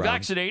fully rounds.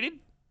 Vaccinated,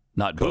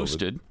 not COVID.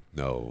 boosted.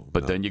 No.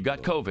 But then you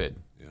got COVID.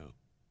 Yeah.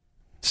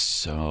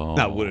 So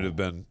now, would it have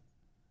been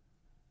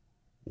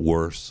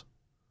worse,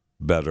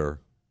 better,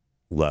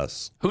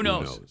 less? Who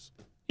knows?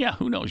 Yeah,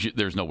 who knows?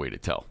 There's no way to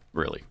tell,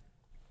 really.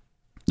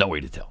 No way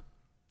to tell.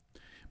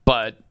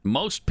 But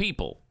most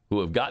people who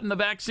have gotten the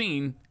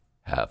vaccine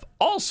have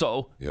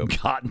also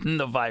gotten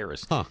the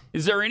virus. Huh.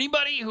 Is there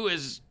anybody who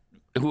is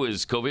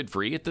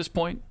COVID-free at this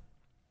point?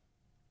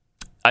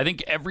 I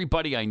think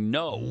everybody I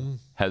know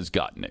has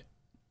gotten it.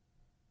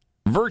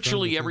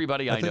 Virtually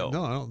everybody I know.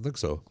 No, I don't think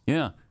so.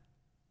 Yeah.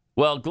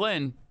 Well,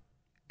 Glenn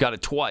got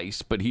it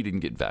twice, but he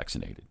didn't get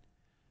vaccinated.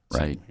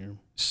 Right?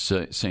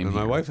 Same and here.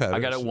 my wife had it. I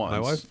got it once. My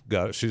wife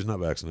got it. She's not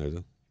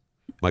vaccinated.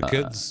 My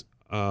kids,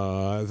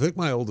 I think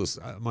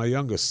my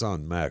youngest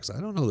son, Max, I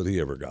don't know that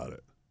he ever got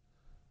it.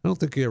 I don't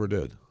think he ever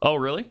did. Oh,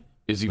 really?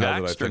 Is he Now that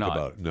I vaxxed or think not?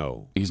 about it,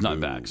 no. He's not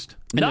vaxxed.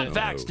 Not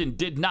vaxxed and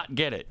did not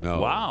get it. No.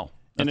 Wow.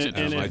 That's And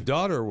interesting.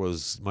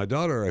 my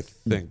daughter, I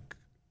think,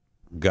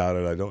 got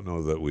it. I don't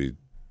know that we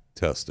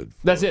tested.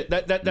 That's it.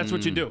 That's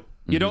what you do.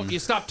 You don't. You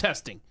stop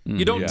testing.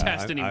 You don't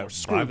test anymore.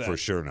 Screw I'm that. for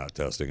sure not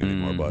testing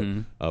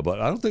anymore. But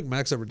I don't think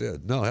Max ever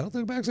did. No, I don't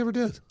think Max ever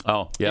did.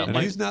 Oh, yeah. And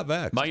he's not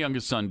vaxxed. My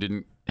youngest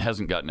son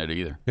hasn't gotten it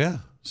either. Yeah.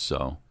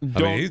 So,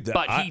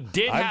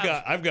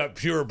 I've got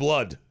pure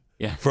blood.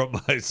 Yeah. From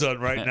my son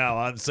right now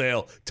on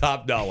sale,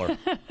 top dollar.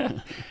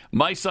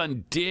 My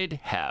son did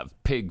have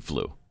pig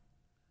flu,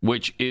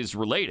 which is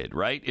related,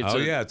 right? It's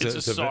a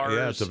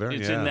SARS.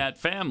 It's in that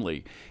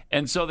family.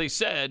 And so they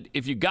said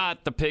if you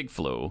got the pig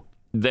flu,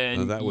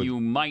 then you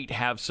might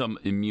have some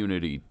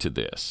immunity to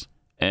this.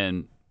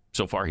 And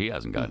so far he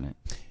hasn't gotten it.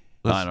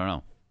 I don't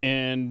know.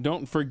 And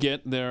don't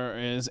forget there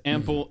is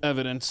ample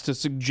evidence to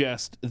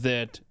suggest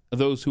that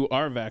those who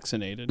are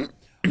vaccinated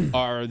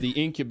are the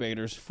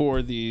incubators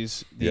for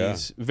these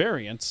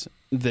variants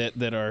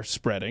that are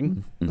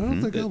spreading. I don't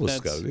think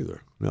Elvis got it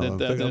either. No, I'm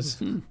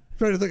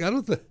trying to think. I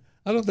don't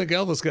think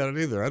Elvis got it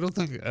either. I don't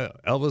think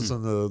Elvis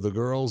and the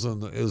girls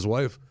and his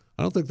wife.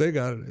 I don't think they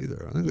got it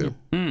either. I think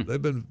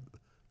they've been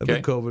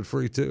COVID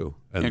free too,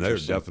 and they're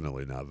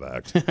definitely not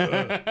vaxxed.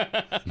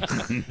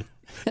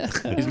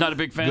 He's not a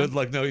big fan. Good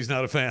luck. No, he's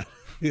not a fan.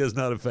 He is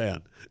not a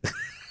fan.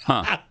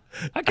 Huh.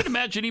 I can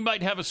imagine he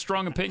might have a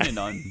strong opinion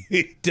on.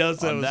 He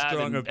does have a that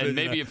strong opinion, and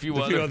maybe a few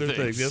other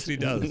things. Yes, he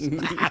does.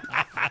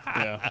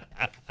 Yeah.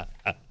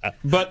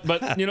 But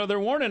they're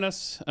warning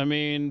us. I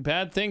mean,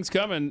 bad things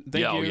coming.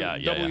 Thank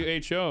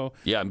you, WHO.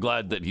 Yeah, I'm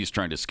glad that he's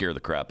trying to scare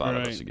the crap out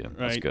of us again.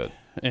 That's good.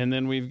 And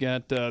then we've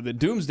got the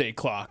Doomsday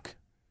Clock.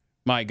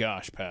 My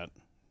gosh, Pat.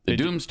 The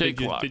Doomsday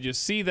Clock. Did you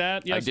see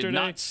that yesterday? I did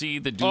not see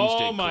the Doomsday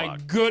Clock. Oh, my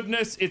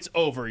goodness. It's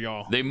over,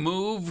 y'all. They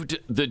moved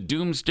the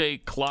Doomsday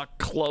Clock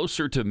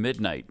closer to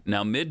midnight.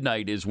 Now,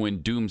 midnight is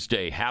when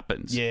Doomsday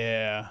happens.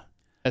 Yeah.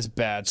 That's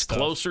bad stuff.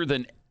 Closer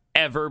than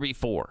ever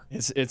before.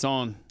 It's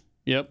on.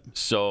 Yep.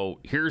 So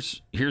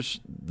here's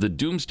the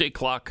Doomsday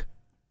Clock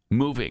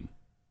moving.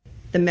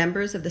 The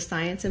members of the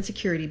Science and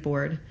Security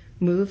Board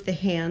moved the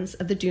hands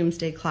of the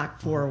Doomsday Clock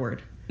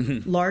forward.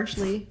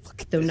 Largely,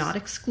 though not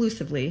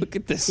exclusively,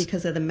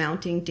 because of the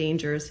mounting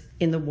dangers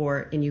in the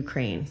war in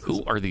Ukraine.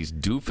 Who are these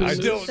doofuses? I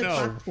don't the know.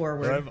 Clock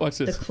forward,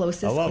 the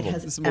closest it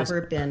has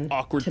ever been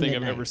awkward to thing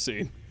midnight. I've ever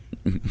seen.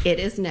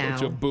 It is now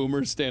Bunch of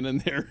boomers standing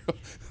there.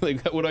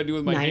 Like, what do I do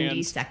with my 90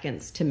 hands?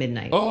 seconds to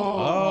midnight.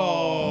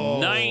 Oh,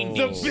 90.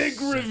 The big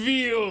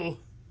reveal.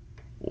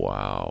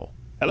 Wow.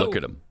 Hello. Look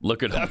at them.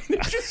 Look at them. They're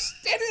just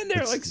standing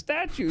there like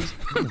statues.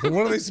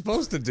 What are they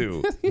supposed to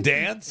do?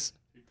 Dance?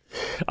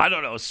 I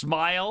don't know.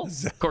 Smile?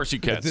 Of course you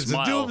can't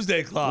smile. It's a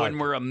Doomsday Clock. When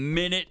we're a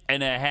minute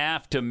and a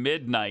half to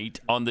midnight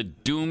on the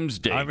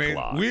Doomsday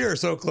Clock. We are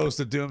so close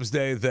to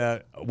Doomsday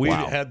that we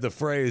had the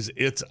phrase,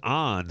 it's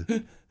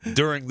on,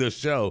 during the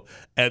show,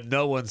 and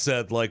no one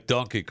said, like,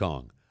 Donkey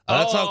Kong.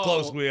 That's how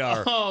close we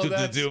are to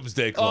the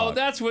Doomsday Clock. Oh,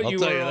 that's what I'll you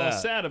tell were all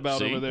that. sad about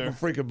See? over there. I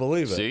freaking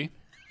believe it. See?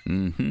 I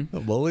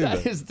believe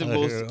it. That is the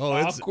most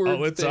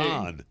awkward it's thing.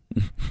 on.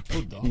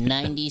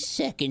 90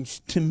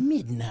 seconds to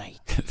midnight.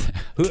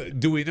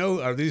 Do we know,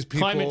 are these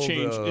people... Climate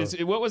change.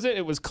 What was it?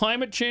 It was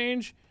climate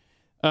change.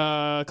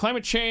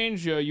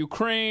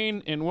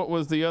 Ukraine, and what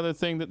was the other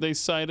thing that they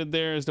cited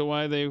there as to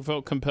why they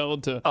felt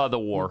compelled to... The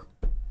war.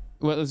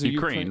 What was it?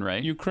 Ukraine,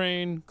 right?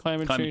 Ukraine,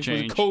 climate change.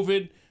 Was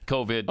it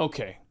COVID.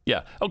 Okay.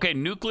 Yeah. Okay,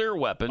 nuclear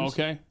weapons.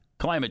 Okay.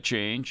 Climate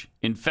change.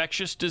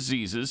 Infectious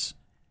diseases.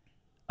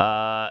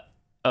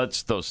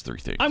 It's those three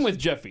things. I'm with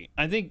Jeffy.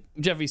 I think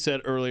Jeffy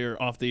said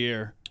earlier off the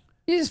air,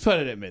 you just put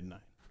it at midnight.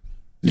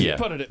 Yeah,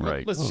 put it at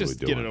right. Let's just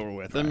get it over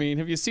with. Right. I mean,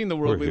 have you seen the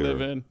world we live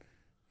in?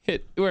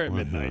 We're at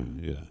midnight.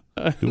 Yeah.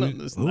 Who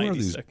are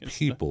these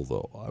people,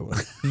 though? I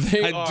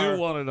do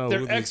want to know. They're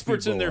who these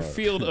experts in their people are.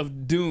 field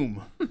of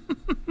doom.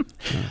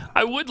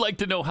 I would like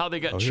to know how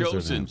they got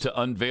chosen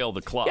to unveil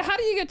the clock. Yeah, how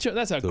do you get chosen?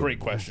 That's a great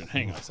question.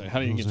 Hang on a second.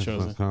 How do you get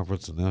chosen?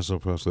 Conference and National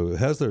Press. It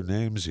has their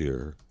names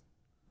here.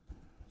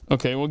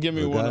 Okay, well, give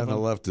me one The guy of on them.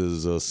 the left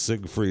is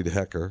Siegfried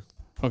Hecker.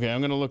 Okay,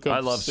 I'm going to look up. I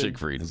love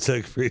Siegfried.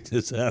 Siegfried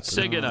is happening.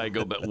 Sig and I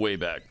go way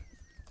back.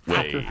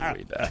 Way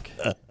back.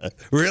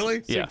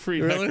 Really? Yeah.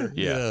 Siegfried Really? Hecker.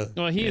 Yeah.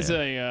 Well, he's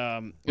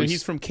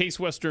he's from Case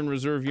Western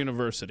Reserve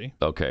University.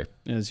 Okay.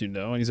 As you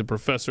know, and he's a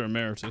professor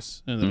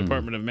emeritus in the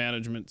Department of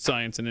Management,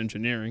 Science, and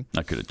Engineering.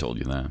 I could have told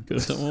you that. Could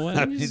have told, well, why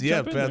don't you just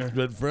jump in Pat's there?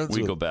 been friends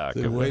We with go back.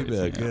 way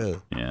back, yeah.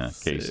 Yeah,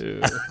 Case. So,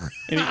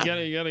 and you got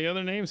any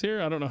other names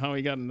here? I don't know how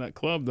he got in that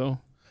club, though.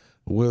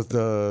 With,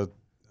 Daniel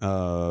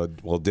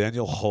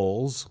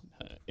Holz.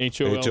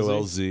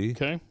 HOLZ.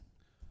 Okay.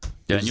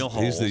 Daniel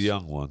Holz. He's the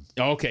young one.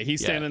 Okay,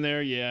 he's standing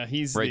there. Yeah,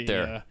 he's right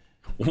there.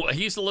 Well,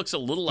 he looks a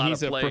little out of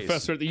place. He's a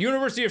professor at the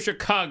University of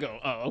Chicago.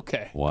 Oh,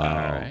 okay. Wow.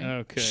 All right.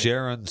 Okay.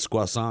 Sharon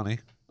Squassani.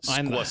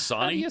 How do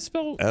Squassani? you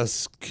spell?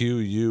 Squassani.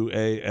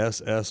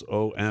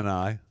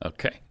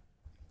 Okay.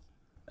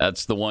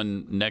 That's the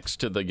one next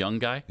to the young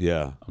guy?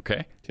 Yeah.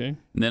 Okay. Okay.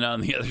 And then on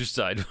the other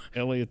side,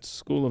 Elliott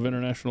School of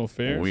International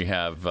Affairs. we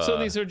have so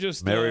these are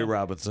just Mary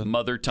Robinson.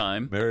 Mother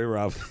Time. Mary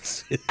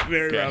Robinson.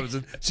 Mary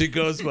Robinson. She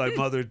goes by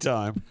Mother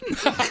Time.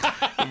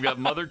 We've got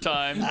Mother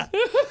Time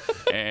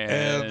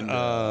and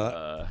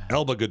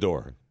Elba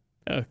Gador.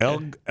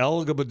 Okay.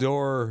 Elga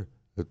Gador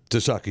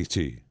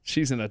Tasaki.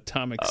 She's an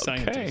atomic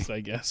scientist, I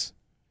guess.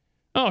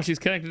 Oh, she's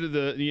connected to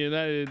the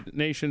United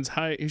Nations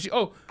High.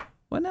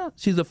 What now?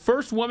 She's the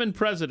first woman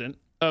president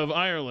of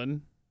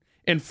Ireland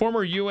and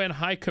former UN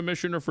High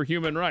Commissioner for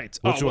Human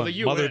Rights. Which one? The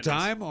UN Mother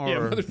Time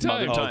or Mother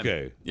Time? Mother Time.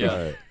 Okay. Yeah. All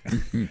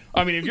right.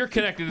 I mean, if you're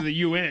connected to the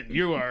UN,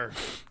 you are.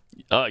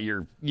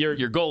 You're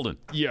golden.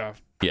 Yeah.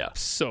 Yeah.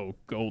 So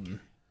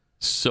golden.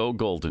 So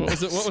golden. What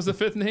was the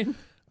fifth name?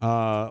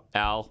 Al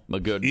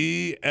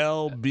Magud.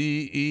 ELBEGDORJ.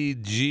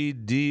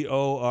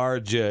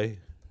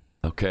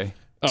 Okay.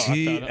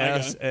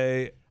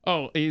 TSA.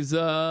 Oh, he's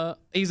a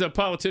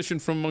politician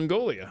from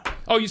Mongolia.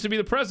 Oh, used to be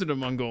the president of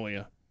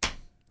Mongolia.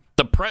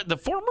 The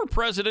former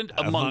president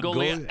of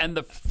Mongolia and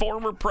the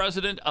former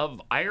president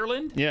of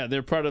Ireland? Yeah,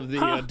 they're part of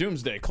the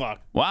Doomsday Clock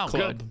Wow,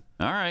 Club. good.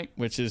 All right.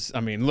 Which is,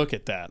 I mean, look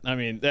at that. I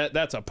mean,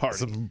 that's a party.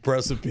 Some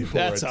impressive people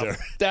there.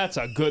 That's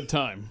a good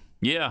time.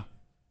 Yeah.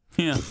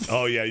 Yeah.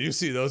 Oh, yeah. You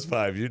see those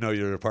five, you know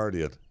you're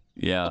partying.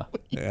 Yeah.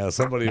 Yeah,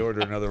 somebody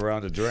order another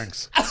round of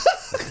drinks.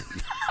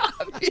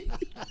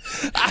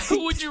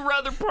 Who would you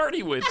rather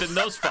party with than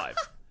those five?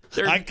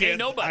 Ain't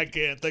nobody. I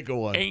can't think of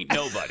one. Ain't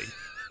nobody.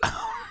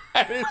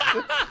 That is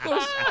the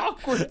most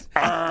awkward.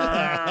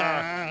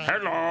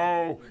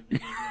 Hello.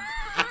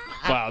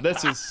 Wow,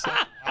 this is.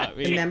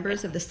 The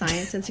members of the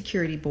Science and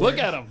Security Board. Look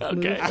at him.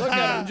 Okay. Look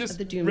at him, just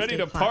ready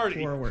to party.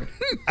 Forward.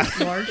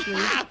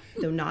 Largely,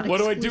 though not what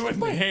do I do with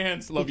my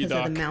hands? Love you,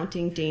 Doc. Because of the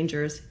mounting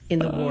dangers in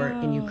the war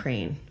in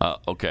Ukraine.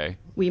 Okay.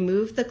 We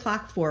moved the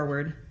clock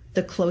forward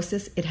the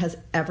closest it has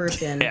ever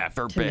been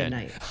to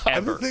midnight.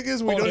 And the thing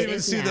is, we don't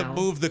even see them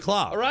move the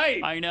clock.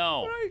 Right. I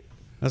know. Right.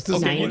 That's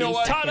just you know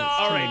what? Ta-da!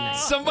 All right,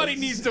 somebody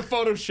needs to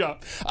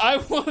Photoshop. I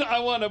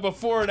want a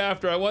before and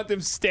after. I want them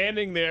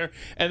standing there,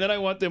 and then I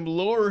want them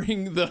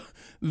lowering the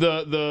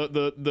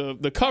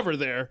cover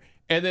there,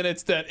 and then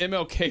it's that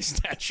MLK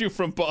statue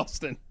from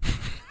Boston.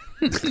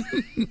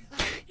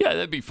 Yeah,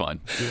 that'd be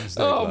fun.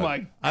 Oh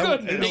my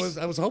goodness!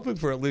 I was hoping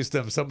for at least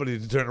somebody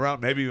to turn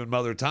around, maybe even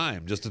Mother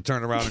Time, just to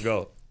turn around and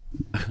go.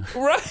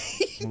 Right.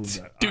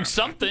 Do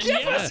something.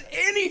 Give us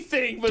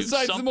anything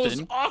besides the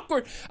most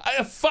awkward. I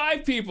have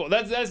 5 people.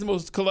 That's the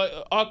most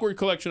awkward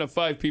collection of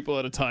 5 people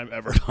at a time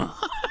ever.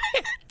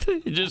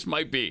 It just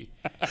might be.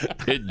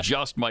 It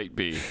just might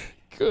be.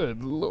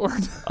 Good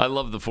Lord. I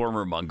love the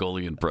former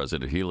Mongolian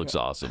president. He looks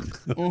awesome.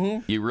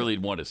 Mm-hmm. You really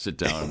want to sit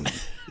down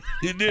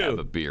and have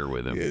a beer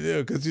with him. You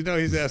do, because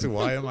he's asking,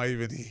 why am I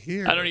even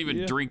here? I don't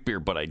even drink beer,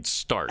 but I'd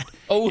start.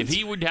 If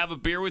he would have a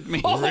beer with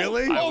me.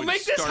 Really?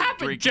 Make this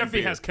happen.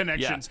 Jeffy has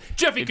connections. Yeah.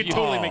 Jeffy could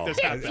totally make this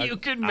happen. If you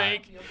could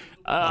make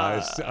I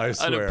swear,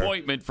 an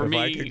appointment for me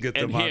I could get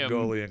the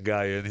Mongolian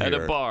guy in here at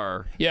a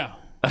bar. Yeah.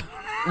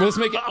 Let's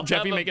make it.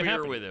 Jeffy, make it beer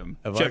happen with him.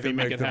 If Jeffy, I can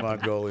make the happen.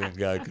 Mongolian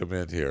guy come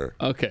in here.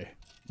 Okay.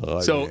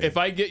 So if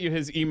I get you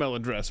his email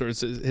address or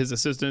his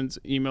assistant's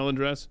email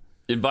address,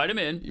 invite him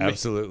in.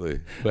 Absolutely.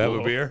 We'll have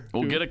a beer.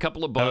 We'll get a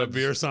couple of buds. Have a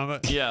beer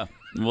summit. Yeah,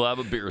 we'll have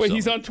a beer. Wait, summit.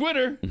 he's on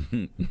Twitter.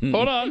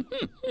 Hold on.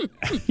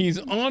 He's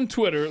on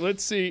Twitter.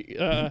 Let's see. His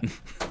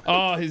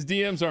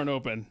DMs aren't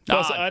open.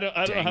 Plus, I don't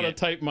know how to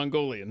type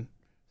Mongolian.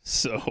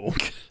 So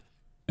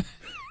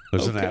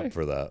there's an app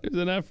for that. There's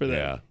an app for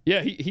that.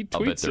 Yeah. He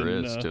tweets. I bet there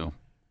is too.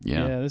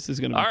 Yeah, this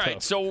is going to be all tough.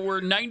 right. So we're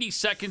 90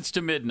 seconds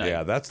to midnight.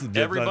 Yeah, that's the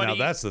everybody. Now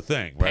that's the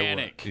thing, right?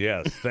 Panic.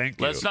 Yes, thank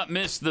you. Let's not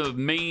miss the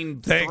main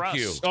thank thrust.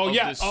 you. Oh of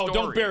yeah. this Oh, story.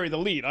 don't bury the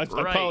lead. I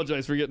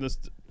apologize for getting this.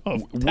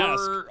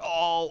 We're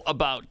all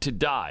about to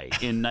die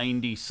in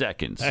 90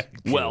 seconds.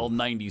 Well,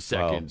 90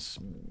 seconds.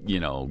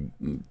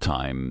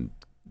 Time,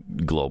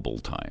 global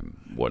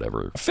time,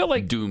 whatever. I feel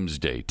like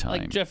doomsday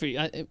time. Like Jeffy,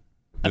 I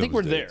think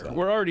we're there.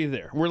 We're already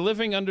there. We're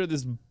living under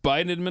this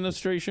Biden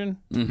administration.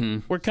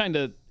 Mm-hmm. We're kind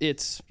of.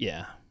 It's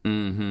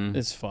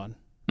It's fun.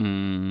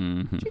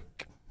 Mm-hmm.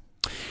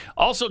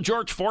 Also,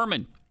 George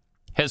Foreman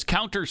has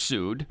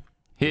countersued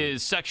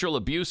his sexual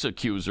abuse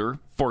accuser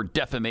for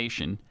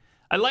defamation.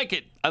 I like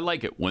it.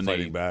 When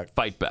they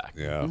fight back.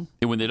 Yeah.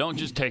 And when they don't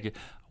just take it,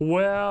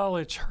 well,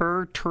 it's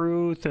her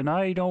truth, and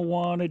I don't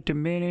want to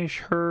diminish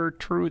her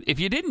truth. If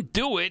you didn't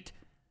do it,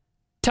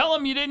 tell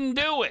him you didn't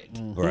do it.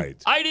 Right.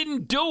 I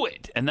didn't do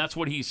it. And that's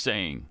what he's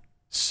saying.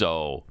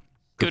 So,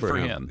 good for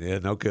him. Yeah,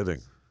 no kidding.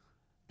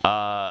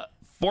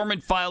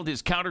 Foreman filed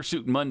his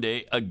countersuit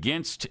Monday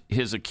against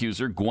his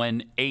accuser,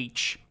 Gwen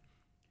H.,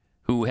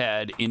 who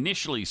had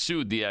initially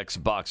sued the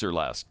ex-boxer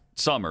last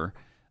summer.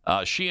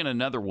 She and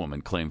another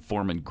woman claimed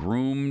Foreman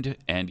groomed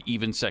and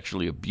even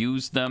sexually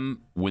abused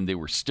them when they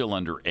were still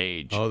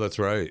underage. Oh, that's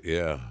right.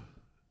 Yeah.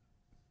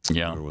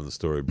 Yeah. Remember when the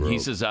story broke? He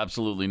says,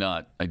 absolutely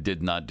not. I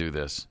did not do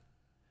this.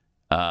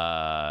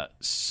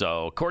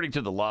 So, according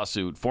to the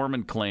lawsuit,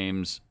 Foreman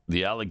claims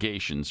the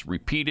allegations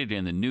repeated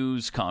in the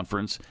news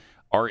conference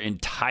are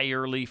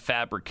entirely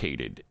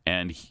fabricated,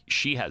 and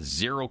she has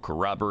zero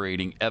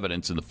corroborating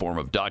evidence in the form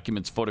of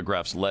documents,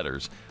 photographs,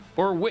 letters,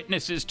 or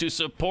witnesses to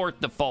support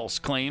the false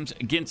claims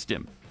against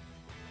him.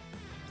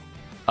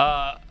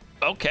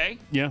 Okay.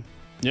 Yeah.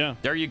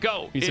 There you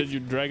go. He said, you're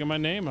dragging my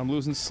name. I'm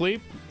losing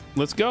sleep.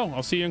 Let's go.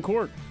 I'll see you in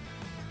court.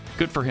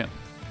 Good for him.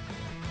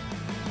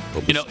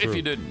 Hope you know, it's if true.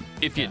 you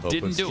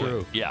didn't do true.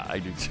 it. Yeah, I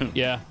do too.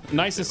 Yeah.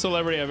 Nicest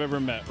celebrity I've ever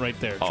met right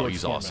there. Oh, George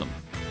he's Foreman. awesome.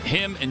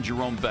 Him and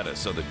Jerome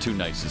Bettis are the two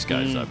nicest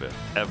guys I've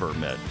ever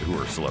met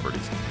who are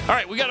celebrities. All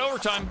right, we got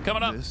overtime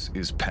coming up. This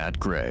is Pat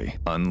Gray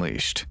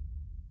Unleashed.